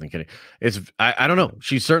chances? Kathleen Kennedy. I don't know.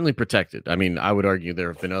 She's certainly protected. I mean, I would argue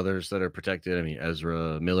there have been others that are protected. I mean,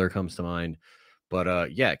 Ezra Miller comes to mind.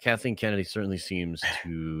 But yeah, Kathleen Kennedy certainly seems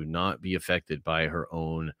to not be affected by her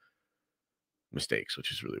own mistakes,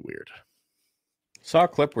 which is really weird. Saw a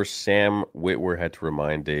clip where Sam Witwer had to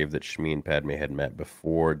remind Dave that Shmi and Padme had met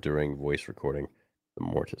before during voice recording the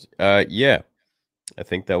Mortis. Yeah, I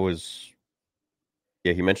think that was.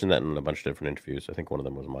 Yeah, he mentioned that in a bunch of different interviews. I think one of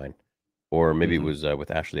them was mine, or maybe it was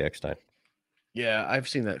with Ashley Eckstein. Yeah, I've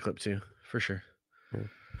seen that clip too, for sure.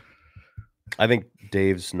 I think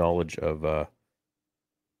Dave's knowledge of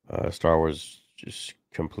Star Wars just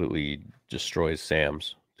completely destroys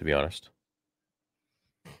Sam's, to be honest.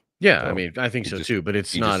 Yeah, So, I mean, I think so too, but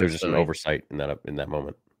it's not there's as just an though oversight in that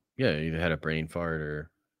moment. yeah, you had a brain fart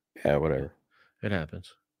or Yeah, whatever. it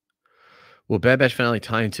happens. Will Bad Batch finale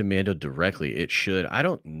tie into Mando directly? It should. I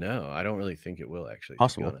don't know. I don't really think it will, actually,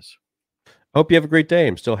 Possible. to be honest. Hope you have a great day.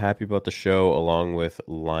 I'm still happy about the show, along with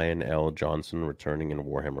Lionel Johnson returning in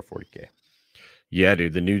Warhammer 40K. Yeah,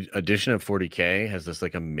 dude. The new edition of 40K has this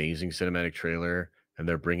like amazing cinematic trailer, and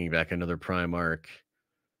they're bringing back another Primarch.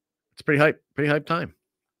 It's pretty hype time.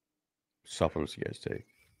 Supplements you guys take,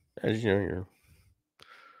 as you know, your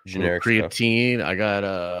generic creatine. stuff. I got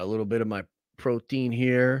a little bit of my protein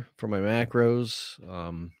here for my macros.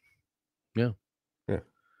 Yeah.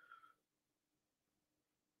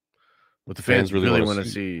 What the fans really want to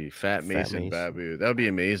see, Fat Mason Babu. That would be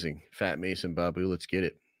amazing. Fat Mason Babu. Let's get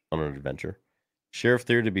it. On an adventure. Sheriff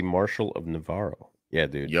Theory to be Marshal of Navarro. Yeah,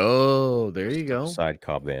 dude. Yo, there you go. Side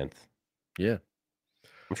Cobb Vanth. Yeah.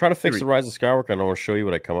 I'm trying to fix the Rise of Skywalker, and I want to show you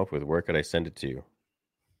what I come up with. Where could I send it to you?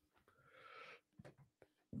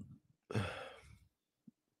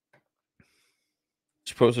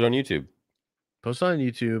 Just post it on YouTube. Post it on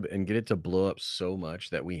YouTube and get it to blow up so much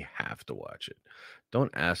that we have to watch it.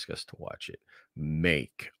 Don't ask us to watch it.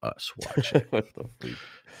 Make us watch it. What the freak?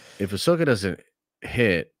 If Ahsoka doesn't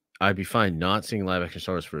hit, I'd be fine not seeing live action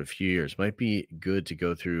Star Wars for a few years. Might be good to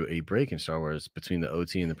go through a break in Star Wars between the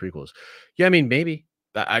OT and the prequels. Yeah, I mean, maybe.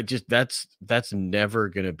 That's never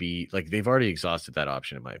gonna be like they've already exhausted that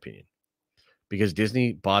option, in my opinion. Because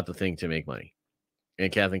Disney bought the thing to make money.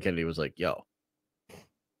 And Kathleen Kennedy was like, yo,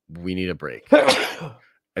 we need a break. And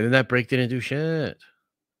then that break didn't do shit.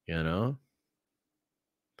 You know?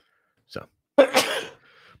 So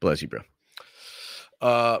bless you, bro.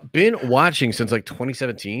 Been watching since like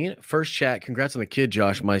 2017. First chat. Congrats on the kid,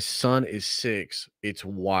 Josh. My son is 6. It's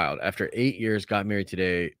wild. After 8 years, got married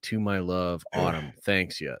today to my love, Autumn.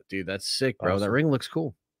 Thanks, yeah, dude. That's sick, bro. Awesome. That ring looks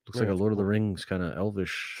cool. Looks like a Lord of the Rings kind of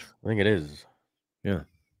elvish. I think it is. Yeah,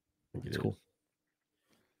 it's cool.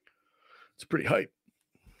 It's pretty hype.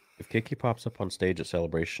 If Kiki pops up on stage at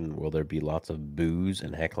Celebration, will there be lots of boos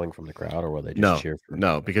and heckling from the crowd, or will they just cheer for?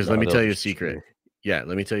 No, because let me tell you a secret. Yeah,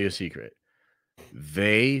 let me tell you a secret.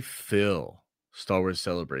 They fill Star Wars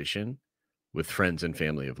Celebration with friends and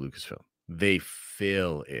family of Lucasfilm. They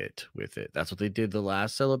fill it with it. That's what they did the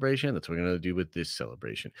last Celebration. That's what we're going to do with this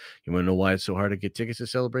Celebration. You want to know why it's so hard to get tickets to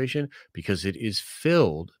Celebration? Because it is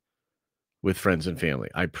filled with friends and family.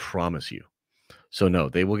 I promise you. So no,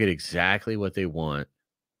 they will get exactly what they want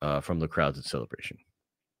from the crowds at Celebration.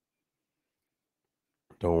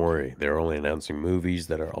 Don't worry. They're only announcing movies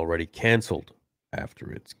that are already canceled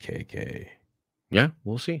after it's KK. Yeah,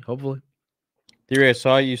 we'll see. Hopefully. Theory, I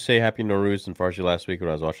saw you say Happy Nowruz in Farsi last week when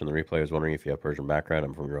I was watching the replay. I was wondering if you have Persian background.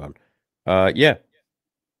 I'm from Iran. Yeah.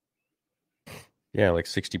 Yeah, like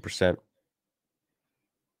 60%.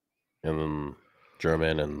 And then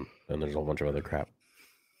German, and there's a whole bunch of other crap.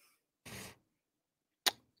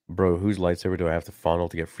 Bro, whose lightsaber do I have to fondle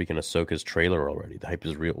to get freaking Ahsoka's trailer already? The hype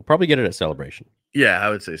is real. We'll probably get it at Celebration. Yeah, I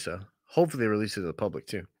would say so. Hopefully they release it to the public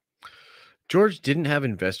too. George didn't have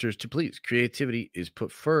investors to please. Creativity is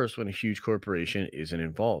put first when a huge corporation isn't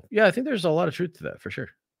involved. Yeah, I think there's a lot of truth to that for sure.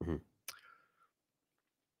 Mm-hmm.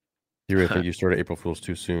 I think you started April Fool's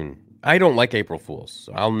too soon. I don't like April Fool's.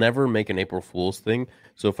 So I'll never make an April Fool's thing.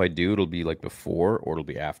 So if I do, it'll be like before or it'll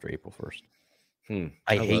be after April 1st.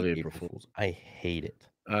 I hate April Fool's. I hate it.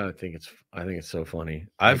 I think it's so funny.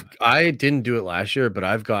 I didn't do it last year, but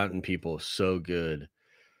I've gotten people so good.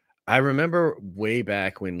 I remember way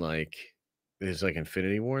back when like there's like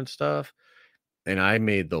Infinity War and stuff, and I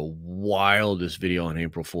made the wildest video on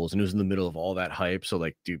April Fool's, and it was in the middle of all that hype. So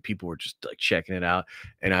like, dude, people were just like checking it out,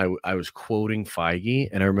 and I was quoting Feige,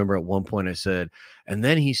 and I remember at one point I said, and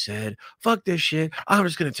then he said, "Fuck this shit, I'm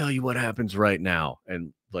just gonna tell you what happens right now,"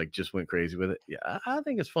 and like just went crazy with it. Yeah, I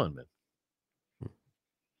think it's fun, man.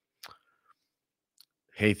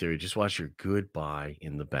 Hey, Theory, just watch your goodbye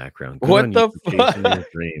in the background. Good what the fuck? Your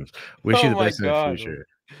dreams. Wish you the best in the future.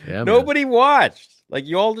 Yeah, nobody watched. Like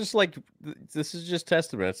you all just like this is just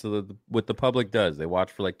testament to what the public does. They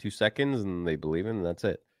watch for like 2 seconds and they believe it, and that's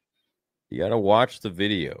it. You got to watch the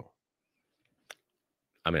video.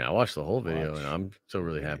 I mean, I watched the whole video, and I'm so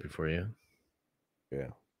really happy for you. Yeah,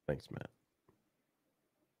 thanks, Matt.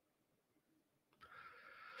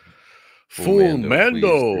 Full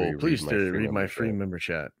Mando, please read my free member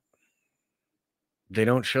chat. They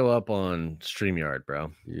don't show up on StreamYard,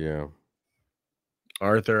 bro. Yeah.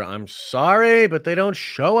 Arthur, I'm sorry, but they don't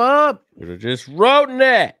show up. You would have just wrote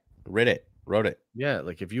it. Wrote it. Yeah,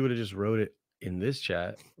 like if you would have just wrote it in this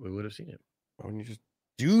chat, we would have seen it. Why don't you just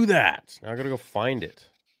Do that. Now I gotta go find it.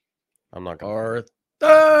 I'm not gonna.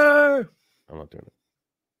 Arthur. I'm not doing it.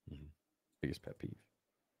 Biggest pet peeve.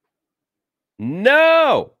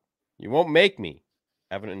 No, you won't make me.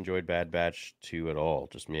 Haven't enjoyed Bad Batch 2 at all.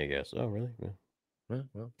 Just me, I guess. Oh, really? Yeah.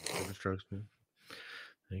 Well, strokes, man.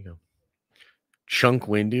 There you go. Chunk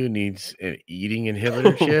Windu needs an eating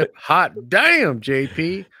inhibitor chip. Hot damn,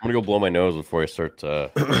 JP. I'm gonna go blow my nose before I start. Do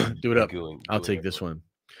it up. I'll take this one.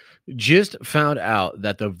 Just found out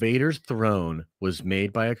that the Vader's throne was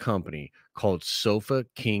made by a company called Sofa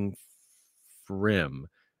King Frim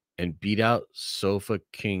and beat out Sofa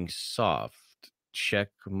King Soft. Check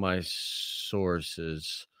my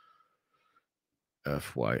sources.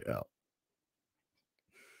 FYL.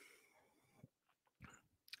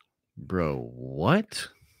 Bro, what?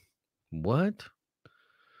 What?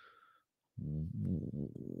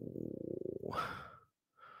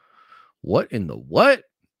 What in the what?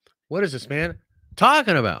 What is this man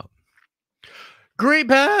talking about? Great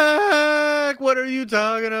Pack! What are you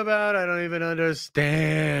talking about? I don't even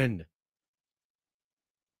understand.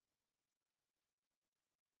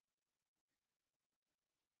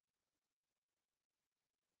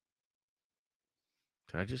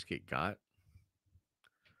 Did I just get got?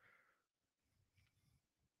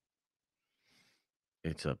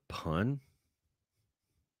 It's a pun?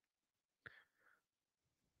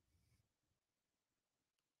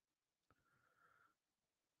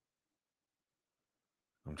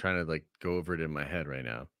 I'm trying to like go over it in my head right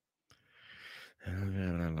now. I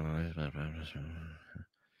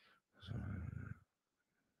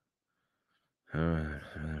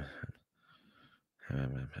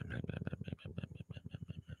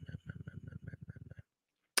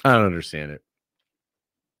don't understand it.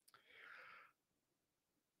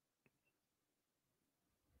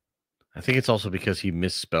 I think it's also because he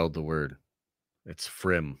misspelled the word. It's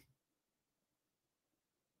Frim.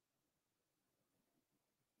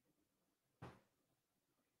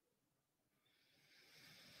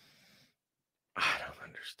 I don't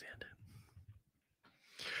understand it.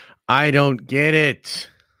 I don't get it.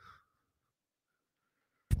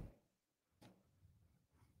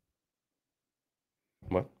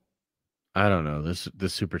 What? I don't know. This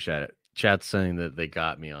super chat's saying that they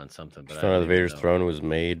got me on something, but the Vader's throne was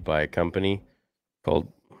made by a company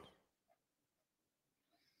called.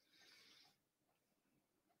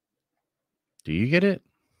 Do you get it?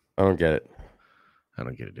 I don't get it. I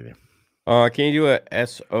don't get it either. Can you do a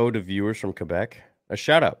SO to viewers from Quebec? A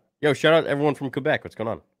shout out. Yo, shout out everyone from Quebec. What's going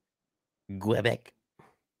on? Quebec.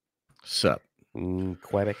 Sup?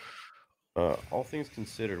 Quebec. All things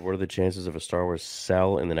considered, what are the chances of a Star Wars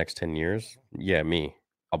sell in the next 10 years? Yeah, me.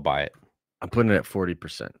 I'll buy it. I'm putting it at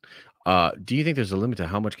 40%. Do you think there's a limit to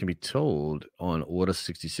how much can be told on Order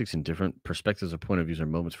 66 in different perspectives or point of views or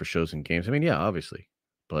moments for shows and games? I mean, yeah, obviously.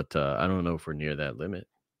 But I don't know if we're near that limit.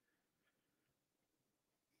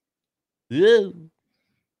 Yeah.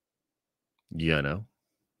 Yeah, no.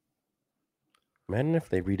 Imagine if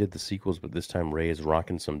they redid the sequels, but this time Rey is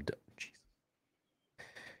rocking some.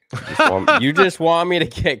 You just want me to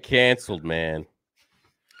get canceled, man.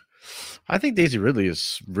 I think Daisy Ridley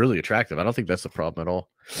is really attractive. I don't think that's the problem at all.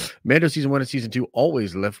 Mando season 1 and season 2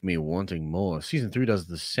 always left me wanting more. Season 3 does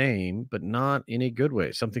the same, but not in a good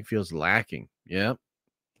way. Something feels lacking. Yep.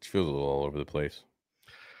 It feels a little all over the place.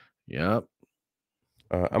 Yep.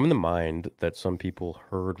 I'm in the mind that some people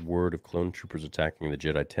heard word of clone troopers attacking the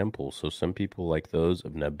Jedi Temple, so some people, like those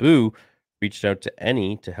of Naboo, reached out to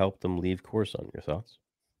Eni to help them leave Coruscant. Your thoughts?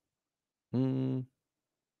 No,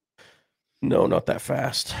 not that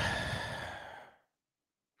fast.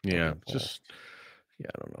 Yeah, I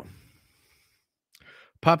don't know.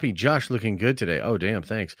 Poppy Josh looking good today. Oh, damn,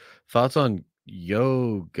 thanks. Thoughts on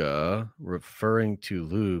Yoga referring to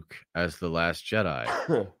Luke as the last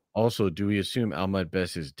Jedi? Also, do we assume Ahmed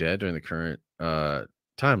Best is dead during the current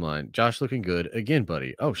timeline? Josh looking good again,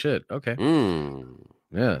 buddy. Oh shit. Okay.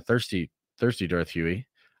 Yeah, thirsty Darth Huey.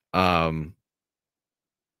 I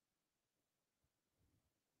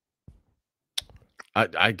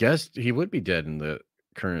guess he would be dead in the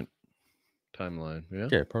current timeline. Yeah.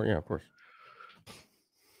 Yeah, of course.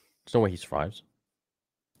 There's no way he survives.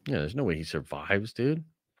 Yeah, there's no way he survives, dude.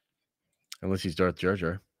 Unless he's Darth Jar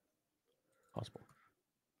Jar. Possible.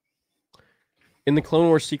 In the Clone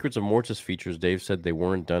Wars Secrets of Mortis features, Dave said they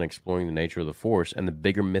weren't done exploring the nature of the Force and the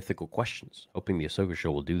bigger mythical questions. Hoping the Ahsoka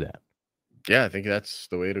show will do that. Yeah, I think that's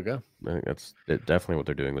the way to go. I think that's definitely what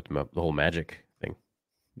they're doing with the whole magic thing.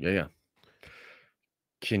 Yeah.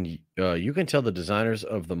 You can tell the designers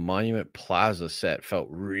of the Monument Plaza set felt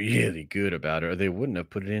really good about it, or they wouldn't have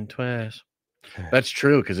put it in twice. That's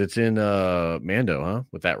true, because it's in Mando, huh?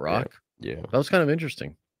 With that rock. Yeah. That was kind of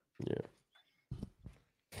interesting. Yeah.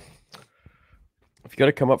 If you got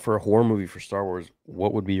to come up for a horror movie for Star Wars,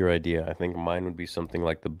 what would be your idea? I think mine would be something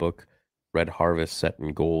like the book Red Harvest set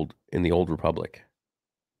in gold in the Old Republic.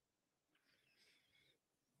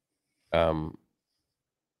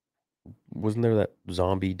 Wasn't there that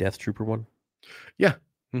zombie Death Trooper one? Yeah.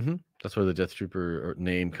 Mm-hmm. That's where the Death Trooper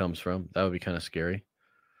name comes from. That would be kind of scary.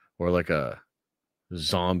 Or like a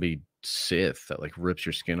zombie Sith that like rips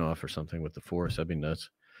your skin off or something with the Force. That'd be nuts.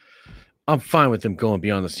 I'm fine with them going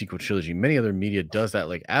beyond the sequel trilogy. Many other media does that,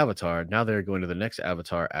 like Avatar. Now they're going to the next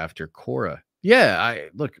Avatar after Korra. Yeah,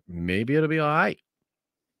 maybe it'll be all right.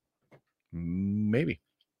 Maybe.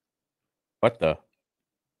 What the?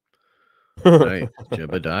 Right.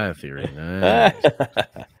 Jebediah theory. Nice.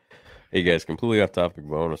 Hey guys, completely off topic,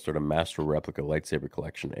 but I want to start a master replica lightsaber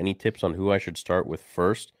collection. Any tips on who I should start with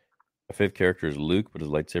first? My fifth character is Luke, but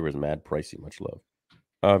his lightsaber is mad pricey. Much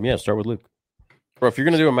love. Yeah, start with Luke. Bro, if you're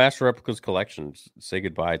gonna do a master replicas collection, say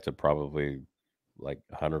goodbye to probably like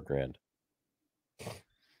 $100,000.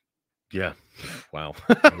 Yeah. Wow.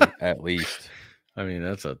 At least. I mean,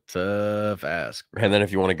 that's a tough ask. And then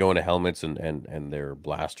if you want to go into helmets and their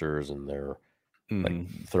blasters and their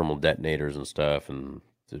like thermal detonators and stuff and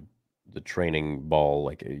the training ball,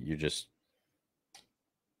 like you just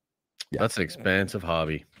That's an expensive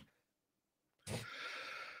hobby.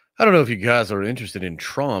 I don't know if you guys are interested in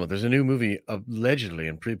Tron, but there's a new movie allegedly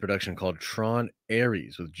in pre-production called Tron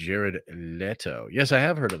Ares with Jared Leto. Yes, I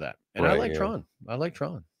have heard of that. And I like Tron. I like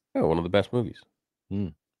Tron. Oh, one of the best movies.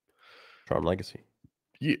 Tron Legacy.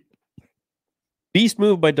 Yeah. Beast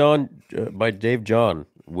move by Dave John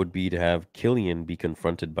would be to have Killian be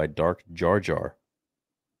confronted by Dark Jar Jar.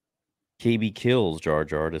 KB kills Jar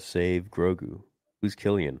Jar to save Grogu. Who's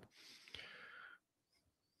Killian?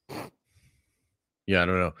 Yeah, I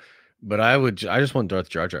don't know. But I just want Darth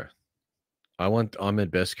Jar Jar. I want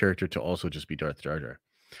Ahmed Best's character to also just be Darth Jar Jar.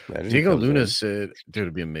 Diego Luna said, dude,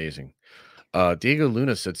 it'd be amazing. Diego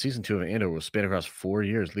Luna said season 2 of Andor will span across 4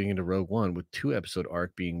 years, leading into Rogue One, with 2-episode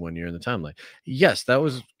arc being 1 year in the timeline. Yes, that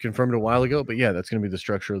was confirmed a while ago, but yeah, that's going to be the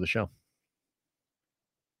structure of the show.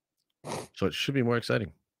 So it should be more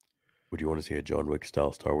exciting. Would you want to see a John Wick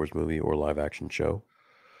style Star Wars movie or live action show?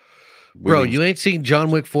 Bro, you ain't seen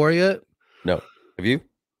John Wick 4 yet? No. Have you?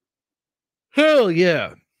 Hell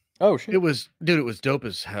yeah. Oh shit. It was dope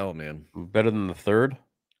as hell, man. Better than the third?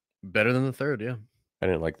 Better than the third, yeah. I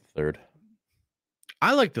didn't like the third.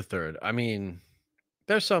 I like the third. I mean,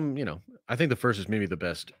 there's some, I think the first is maybe the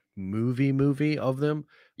best movie of them.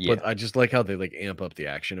 Yeah. But I just like how they like amp up the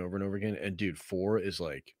action over and over again. And dude, 4 is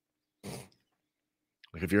like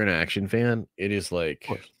if you're an action fan, it is like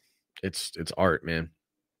it's art, man.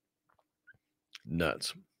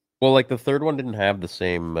 Nuts. Well, like the third one didn't have the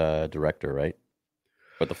same director, right?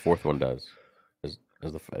 But the fourth one does, as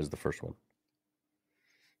the first one.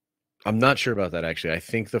 I'm not sure about that actually. I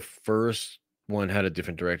think the first one had a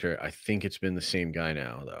different director. I think it's been the same guy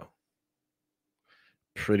now, though.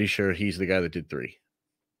 Pretty sure he's the guy that did 3.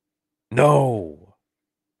 No.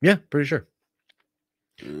 Yeah, pretty sure.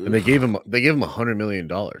 And they gave him $100 million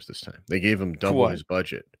this time. They gave him double his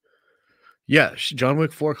budget. Yeah, John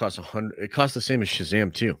Wick 4 cost $100. It cost the same as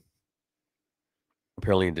Shazam 2.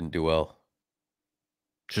 Apparently, it didn't do well.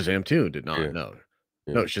 Shazam 2 did not. Yeah.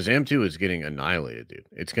 No, Shazam 2 is getting annihilated, dude.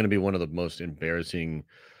 It's going to be one of the most embarrassing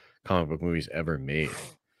comic book movies ever made.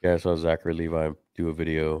 Yeah, I saw Zachary Levi do a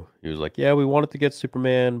video. He was like, "Yeah, we wanted to get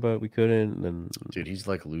Superman, but we couldn't." And dude, he's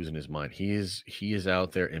like losing his mind. He is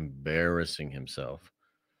out there embarrassing himself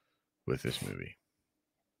with this movie.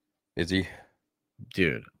 Is he?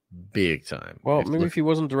 Dude, big time. Well, maybe if he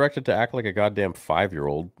wasn't directed to act like a goddamn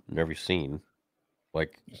 5-year-old in every scene.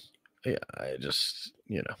 Like, yeah, I just,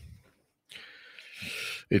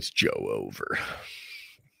 it's Joe over.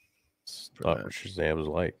 It's not what Shazam's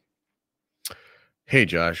like. Hey,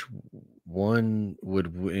 Josh, one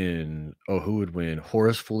would win. Oh, who would win?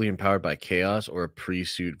 Horus fully empowered by chaos or a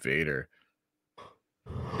pre-suit Vader?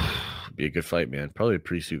 Be a good fight, man. Probably a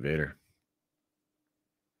pre-suit Vader.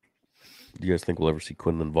 Do you guys think we'll ever see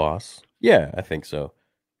Quinlan Voss? Yeah, I think so.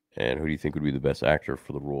 And who do you think would be the best actor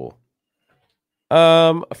for the role?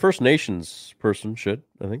 A First Nations person should,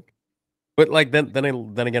 I think. But like then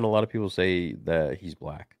again, a lot of people say that he's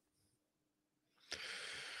black.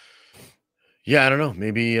 Yeah, I don't know.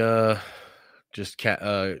 Maybe just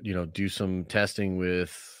do some testing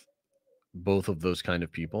with both of those kind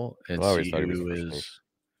of people and see who is.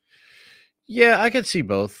 Yeah, I could see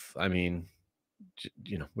both. I mean,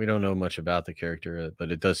 we don't know much about the character,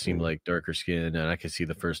 but it does seem like darker skin, and I can see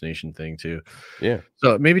the First Nation thing too. Yeah.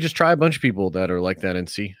 So maybe just try a bunch of people that are like that and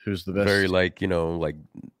see who's the best. Very like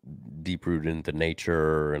deep rooted into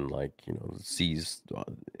nature and like sees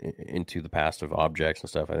into the past of objects and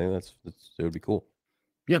stuff. I think that's it would be cool.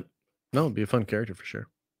 Yeah, no, it'd be a fun character for sure.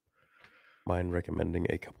 Mind recommending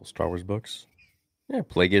a couple Star Wars books? Yeah,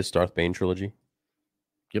 Plagueis, Darth Bane trilogy.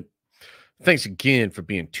 Yep. Thanks again for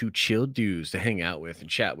being two chill dudes to hang out with and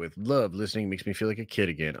chat with. Love listening. Makes me feel like a kid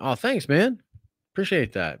again. Oh, thanks, man.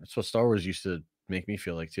 Appreciate that. That's what Star Wars used to make me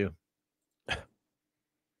feel like too. My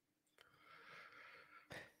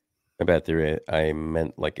bad theory. I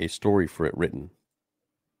meant like a story for it written.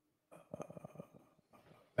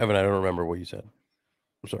 Evan, I don't remember what you said.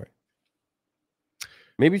 I'm sorry.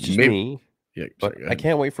 Maybe it's just me. Yeah, but I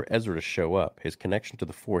can't wait for Ezra to show up. His connection to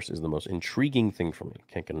the Force is the most intriguing thing for me.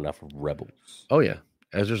 Can't get enough of Rebels. Oh yeah,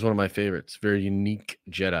 Ezra's one of my favorites. Very unique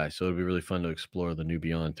Jedi, so it'll be really fun to explore the new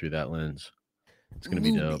beyond through that lens. It's gonna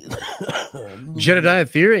be dope. Jedediah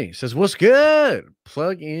Theory says, "What's good?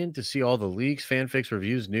 Plug in to see all the leaks, fanfics,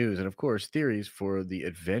 reviews, news, and of course theories for the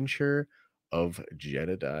adventure of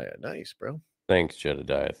Jedediah." Nice, bro. Thanks,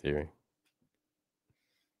 Jedediah Theory.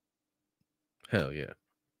 Hell yeah.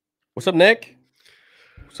 What's up, Nick?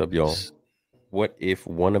 What's up, y'all? What if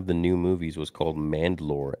one of the new movies was called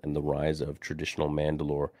Mandalore and the Rise of Traditional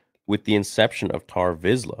Mandalore with the inception of Tar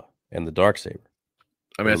Vizsla and the Darksaber?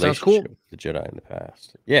 I mean, that sounds cool. The Jedi in the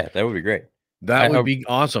past. Yeah, that would be great. That would be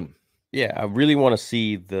awesome. Yeah, I really want to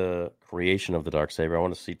see the creation of the Darksaber. I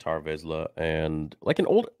want to see Tar Vizsla and like I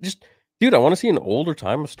want to see an older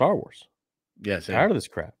time of Star Wars. Yes, tired of this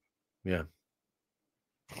crap. Yeah.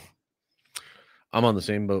 I'm on the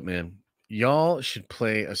same boat, man. Y'all should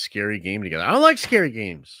play a scary game together. I don't like scary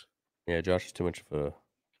games. Yeah, Josh is too much of a...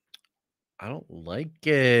 I don't like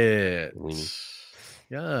it.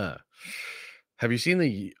 Yeah. Have you seen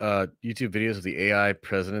the YouTube videos of the AI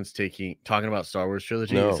presidents talking about Star Wars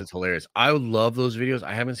trilogy? No. It's hilarious. I would love those videos.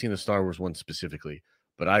 I haven't seen the Star Wars one specifically,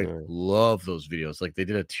 but I love those videos. Like they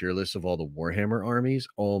did a tier list of all the Warhammer armies.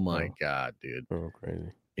 Oh my God, dude. Oh,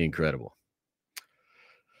 crazy. Incredible.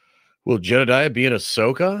 Will Jedediah be in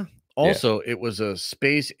Ahsoka? Also, it was a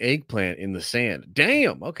space eggplant in the sand.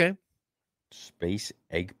 Damn. Okay. Space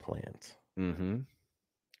eggplant. Mm-hmm.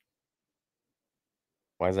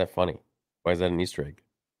 Why is that funny? Why is that an Easter egg?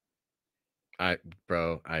 I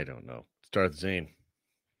don't know. It's Darth Zane.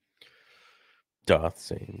 Darth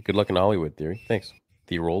Zane. Good luck in Hollywood, Theory. Thanks.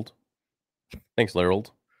 Therold. Thanks, Larold.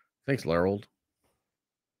 Thanks, Larold.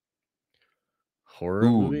 Horror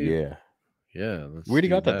Ooh, movie? yeah. Yeah. We already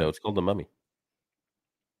got that, though. It's called The Mummy.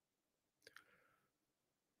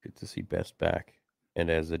 Good to see Best back. And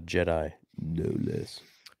as a Jedi, no less.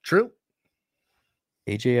 True.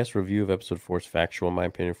 AJS review of episode 4 is factual, in my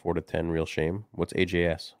opinion. 4 to 10, real shame. What's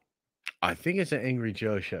AJS? I think it's an Angry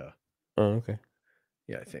Joe show. Oh, okay.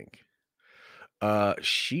 Yeah, I think.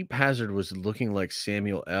 Sheep Hazard was looking like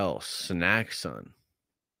Samuel L. Snack Son.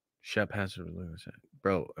 Sheep Hazard was looking like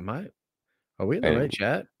bro, are we in the right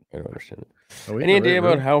chat? I don't understand it. Any idea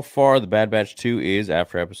about how far the Bad Batch 2 is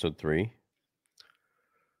after episode 3?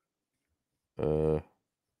 I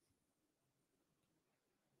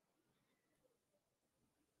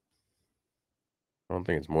don't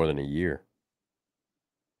think it's more than a year.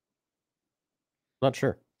 Not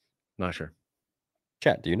sure.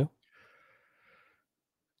 Chat, do you know?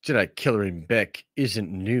 Jedi Killering Beck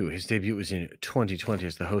isn't new. His debut was in 2020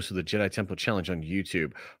 as the host of the Jedi Temple Challenge on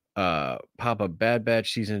YouTube. Papa Bad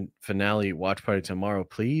Batch season finale watch party tomorrow,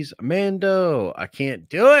 please. Mando, I can't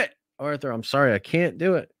do it. Arthur, I'm sorry, I can't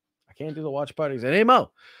do it. I can't do the watch parties anymore.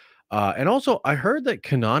 And also, I heard that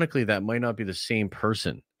canonically that might not be the same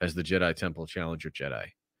person as the Jedi Temple Challenger Jedi.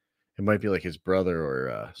 It might be like his brother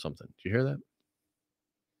or something. Did you hear that?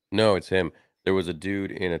 No, it's him. There was a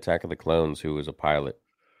dude in Attack of the Clones who was a pilot,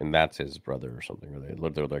 and that's his brother or something. Or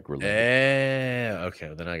they're like related. Okay,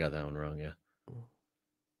 well, then I got that one wrong. Yeah.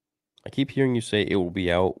 I keep hearing you say it will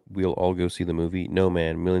be out. We'll all go see the movie. No,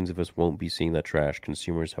 man. Millions of us won't be seeing that trash.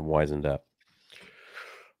 Consumers have wisened up.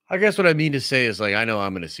 I guess what I mean to say is like I know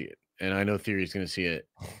I'm going to see it, and I know Theory's going to see it,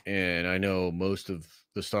 and I know most of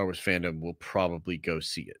the Star Wars fandom will probably go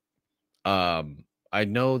see it. I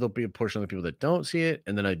know there'll be a portion of the people that don't see it,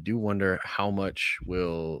 and then I do wonder how much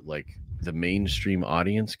will like the mainstream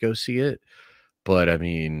audience go see it. But I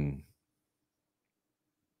mean,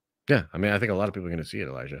 yeah, I think a lot of people are going to see it,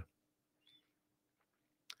 Elijah.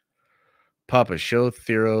 Papa, show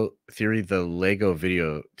Theory the Lego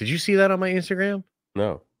video. Did you see that on my Instagram?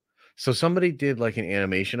 No. So somebody did like an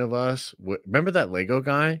animation of us. Remember that Lego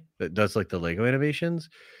guy that does like the Lego animations?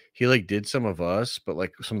 He like did some of us, but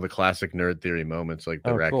like some of the classic Nerd Theory moments, like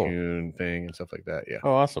the raccoon thing and stuff like that. Yeah.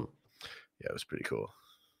 Oh, awesome. Yeah, it was pretty cool.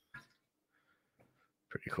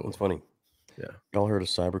 Pretty cool. It's funny. Yeah. Y'all heard of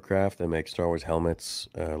Cybercraft? They make Star Wars helmets.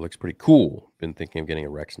 Looks pretty cool. Been thinking of getting a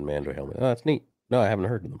Rex and Mando helmet. Oh, that's neat. No, I haven't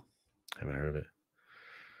heard of them. Haven't heard of it.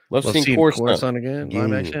 Love Love seeing seeing Coruscant again,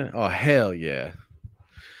 live action. Oh hell yeah!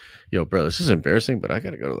 Yo, bro, this is embarrassing, but I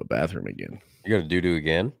gotta go to the bathroom again. You got to do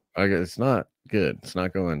again? It's not good. It's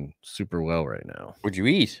not going super well right now. What'd you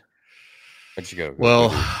eat? Where'd you go?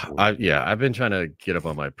 Well, I've been trying to get up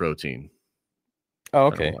on my protein. Oh,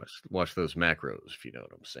 okay. Watch those macros, if you know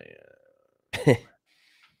what I'm saying.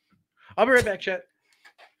 I'll be right back, chat.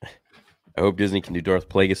 I hope Disney can do Darth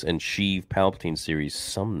Plagueis and Sheev Palpatine series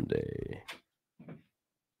someday.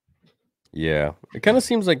 Yeah, it kind of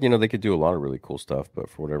seems like, they could do a lot of really cool stuff, but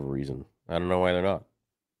for whatever reason, I don't know why they're not.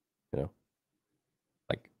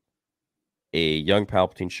 Like a young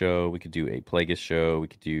Palpatine show, we could do a Plagueis show, we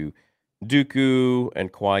could do Dooku and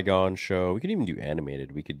Qui-Gon show, we could even do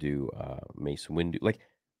animated, we could do Mace Windu. Like,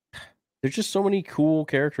 there's just so many cool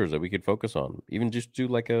characters that we could focus on. Even just do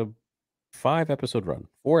like a 5-episode run,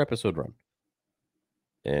 4-episode run,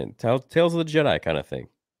 and Tales of the Jedi kind of thing.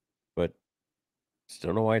 But still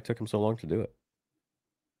don't know why it took him so long to do it.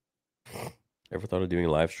 Ever thought of doing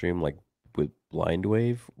a live stream like with Blind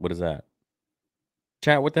Wave? What is that?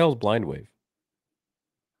 Chat, what the hell is Blind Wave?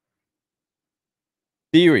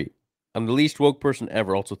 Theory. I'm the least woke person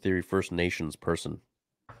ever. Also theory, First Nations person.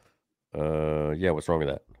 Yeah, what's wrong with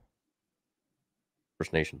that?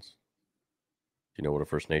 First Nations. Do you know what a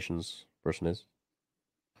First Nations person is?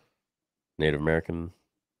 Native American,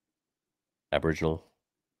 Aboriginal.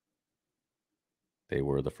 They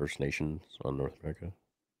were the First Nations on North America.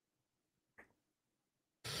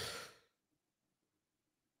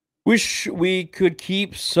 Wish we could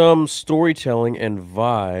keep some storytelling and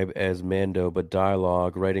vibe as Mando, but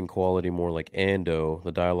dialogue, writing quality more like Ando.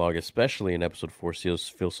 The dialogue, especially in episode 4,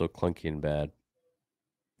 feels so clunky and bad.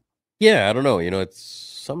 Yeah, I don't know. It's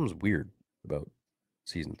something's weird about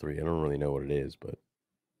season 3. I don't really know what it is, but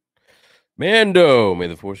Mando, may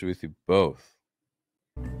the force be with you both.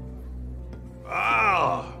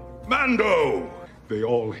 Ah, Mando! They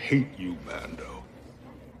all hate you, Mando.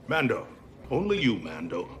 Mando, only you,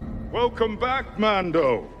 Mando. Welcome back,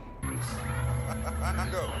 Mando.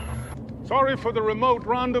 Mando. Sorry for the remote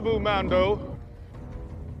rendezvous, Mando.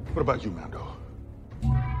 What about you, Mando?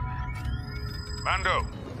 Mando.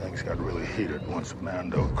 Things got really heated once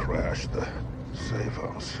Mando crashed the safe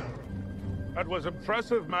house. That was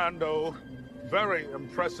impressive, Mando. Very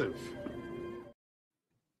impressive.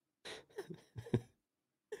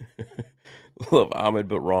 Love Ahmed,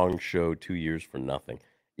 but wrong show 2 years for nothing.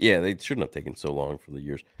 Yeah, they shouldn't have taken so long for the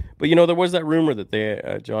years. But, there was that rumor that they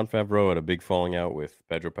Jon Favreau had a big falling out with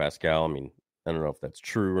Pedro Pascal. I mean, I don't know if that's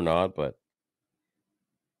true or not, but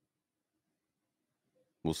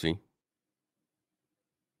we'll see.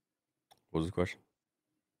 What was the question?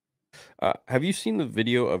 Have you seen the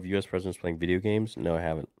video of U.S. presidents playing video games? No, I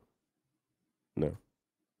haven't. No.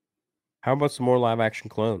 How about some more live-action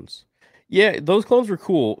clones? Yeah, those clones were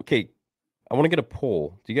cool. Okay, I want to get a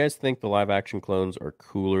poll. Do you guys think the live-action clones are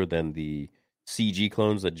cooler than the CG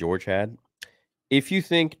clones that George had? If you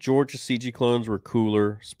think George's CG clones were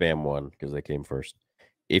cooler, spam 1, because they came first.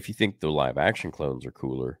 If you think the live-action clones are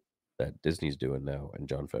cooler, that Disney's doing now, and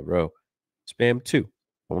Jon Favreau, spam 2.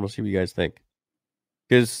 I want to see what you guys think.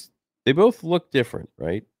 Because they both look different,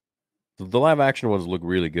 right? The live-action ones look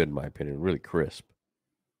really good, in my opinion, really crisp.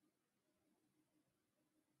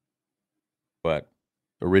 But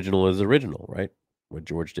original is original, right? What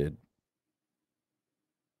George did.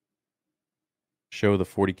 Show the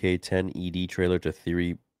 40K 10 ED trailer to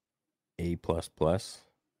Theory A++. What's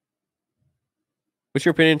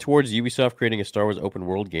your opinion towards Ubisoft creating a Star Wars open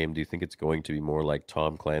world game? Do you think it's going to be more like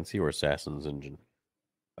Tom Clancy or Assassin's Engine?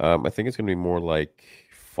 I think it's going to be more like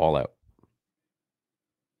Fallout.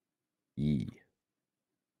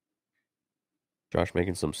 Josh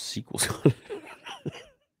making some sequels.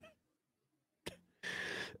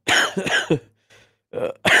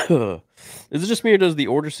 Is it just me, or does the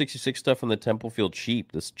Order 66 stuff in the temple feel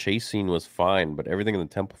cheap? This chase scene was fine, but everything in the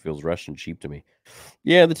temple feels rushed and cheap to me.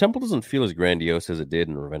 Yeah, the temple doesn't feel as grandiose as it did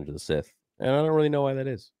in Revenge of the Sith, and I don't really know why that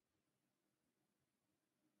is.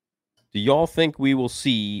 Do y'all think we will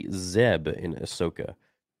see Zeb in Ahsoka?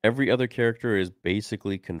 Every other character is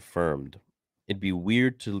basically confirmed. It'd be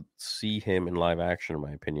weird to see him in live action, in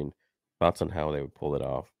my opinion. Thoughts on how they would pull it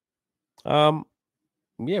off?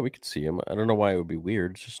 Yeah, we could see him. I don't know why it would be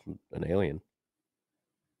weird. It's just an alien.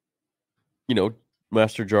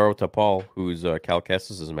 Master Jaro Tapal, who's Cal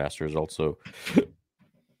Kestis' master, is also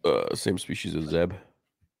same species as Zeb.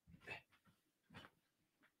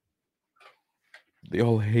 They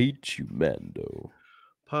all hate you, Mando.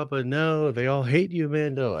 Papa, no, they all hate you,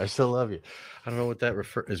 Mando. I still love you. I don't know what that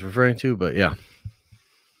is referring to, but yeah.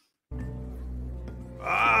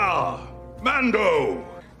 Ah, Mando!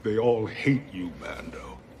 They all hate you,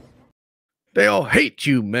 Mando. They all hate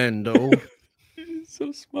you, Mando. He's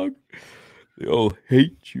so smug. They all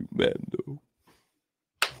hate you, Mando.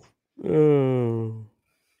 Oh.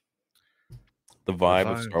 The vibe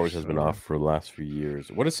of Star Wars has been off for the last few years.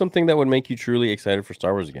 What is something that would make you truly excited for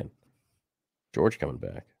Star Wars again? George coming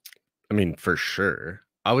back. I mean, for sure.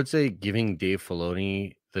 I would say giving Dave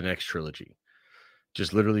Filoni the next trilogy.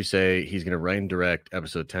 Just literally say he's going to write and direct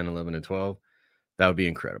episode 10, 11, and 12. That would be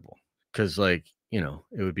incredible. Because, like, you know,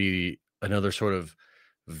 it would be another sort of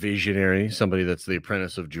visionary, somebody that's the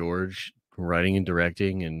apprentice of George, writing and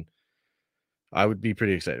directing. And I would be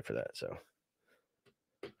pretty excited for that. So,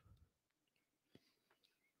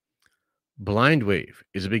 Blind Wave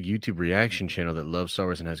is a big YouTube reaction channel that loves Star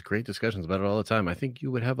Wars and has great discussions about it all the time. I think you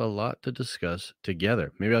would have a lot to discuss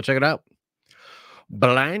together. Maybe I'll check it out.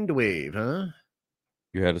 Blind Wave, huh?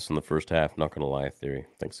 You had us in the first half, not going to lie, Theory.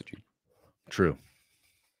 Thanks to you. True.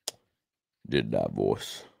 Jedi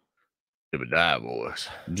voice. Jedi voice.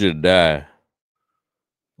 Jedi.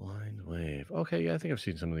 Blind Wave. Okay, yeah, I think I've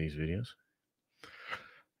seen some of these videos.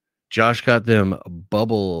 Josh got them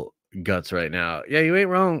bubble guts right now. Yeah, you ain't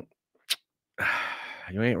wrong.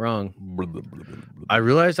 You ain't wrong. I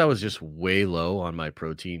realized I was just way low on my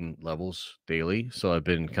protein levels daily, so I've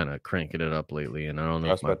been kind of cranking it up lately, and I don't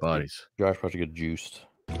know if my body's... Josh about to get juiced.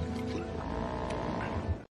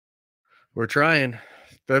 We're trying.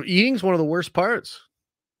 The eating's one of the worst parts.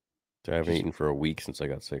 I haven't eaten for a week since I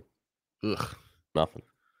got sick. Ugh. Nothing.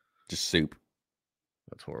 Just soup.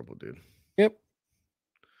 That's horrible, dude. Yep.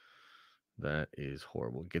 That is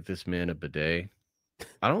horrible. Get this man a bidet.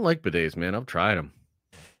 I don't like bidets, man. I've tried them.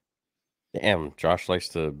 Damn, Josh likes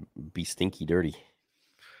to be stinky dirty.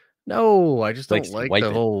 No, I just don't Likes to like wipe the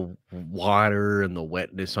it. whole water and the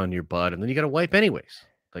wetness on your butt, and then you got to wipe anyways.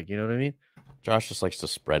 Like, you know what I mean? Josh just likes to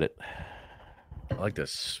spread it. I like to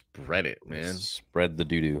spread it, man. Spread the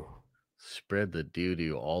doo-doo. Spread the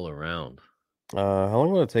doo-doo all around. How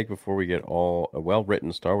long will it take before we get a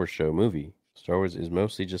well-written Star Wars show movie? Star Wars is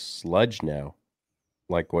mostly just sludge now,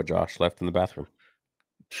 like what Josh left in the bathroom.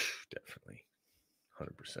 Definitely.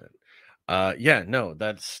 100%. Yeah, no,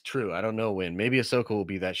 that's true. I don't know when. Maybe Ahsoka will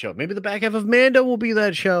be that show. Maybe the back half of Mando will be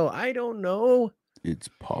that show. I don't know. It's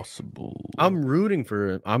possible. I'm rooting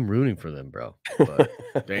for them, bro. But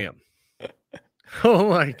damn. Oh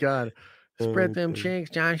my god. Spread them cheeks,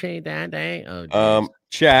 Josh ain't that day. Oh,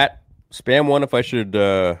 chat. Spam one if I should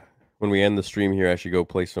when we end the stream here, I should go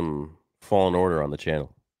play some Fallen Order on the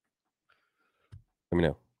channel. Let me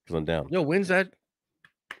know, because I'm down. Yo, when's that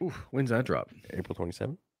drop? April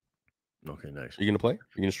 27th. Okay, nice. You gonna play?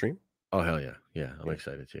 You gonna stream? Oh hell yeah. Yeah, I'm Yeah.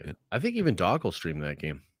 excited too. Good. I think even Doc will stream that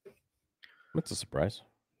game. That's a surprise.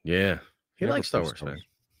 Yeah. He Never likes Star plays Wars, man.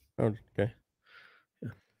 Oh, okay. Yeah.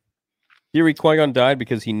 Theory, Qui-Gon died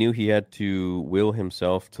because he knew he had to will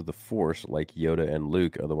himself to the Force like Yoda and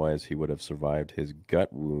Luke. Otherwise, he would have survived his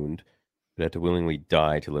gut wound, but had to willingly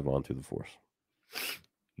die to live on through the Force.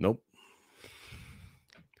 Nope.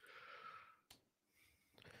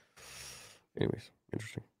 Anyways,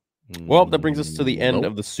 interesting. Well, that brings us to the end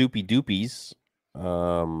Nope. of the Soupy Doopies.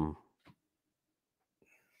 So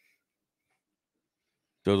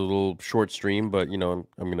a little short stream, but you know,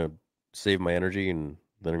 I'm gonna save my energy and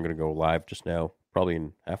then I'm gonna go live just now, probably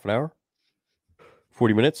in half an hour,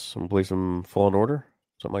 40 minutes. I'm gonna play some Fallen Order,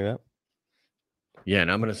 something like that. Yeah,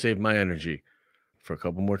 and I'm gonna save my energy for a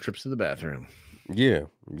couple more trips to the bathroom. Yeah,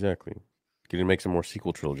 exactly. Gonna make some more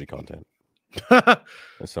sequel trilogy content,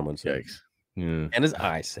 as someone said. Yikes. Yeah. And as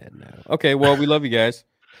I said now. Okay, well, we love you guys.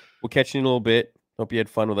 We'll catch you in a little bit. Hope you had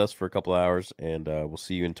fun with us for a couple hours, and we'll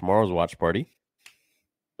see you in tomorrow's watch party.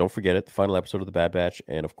 Don't forget it, the final episode of The Bad Batch,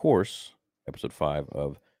 and of course, episode 5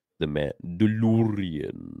 of The Mandalorian.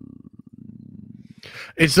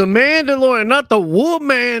 It's the Mandalorian, not the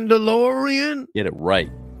Mandalorian. Get it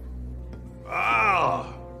right.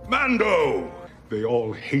 Ah, Mando! They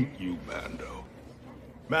all hate you, Mando.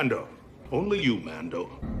 Mando, only you, Mando.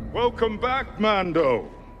 Welcome back,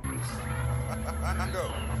 Mando.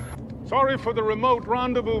 Mando. Sorry for the remote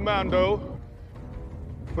rendezvous, Mando.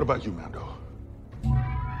 What about you, Mando?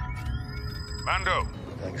 Mando.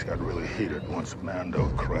 Things got really heated once Mando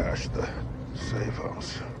crashed the safe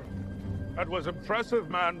house. That was impressive,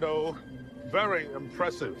 Mando. Very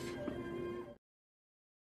impressive.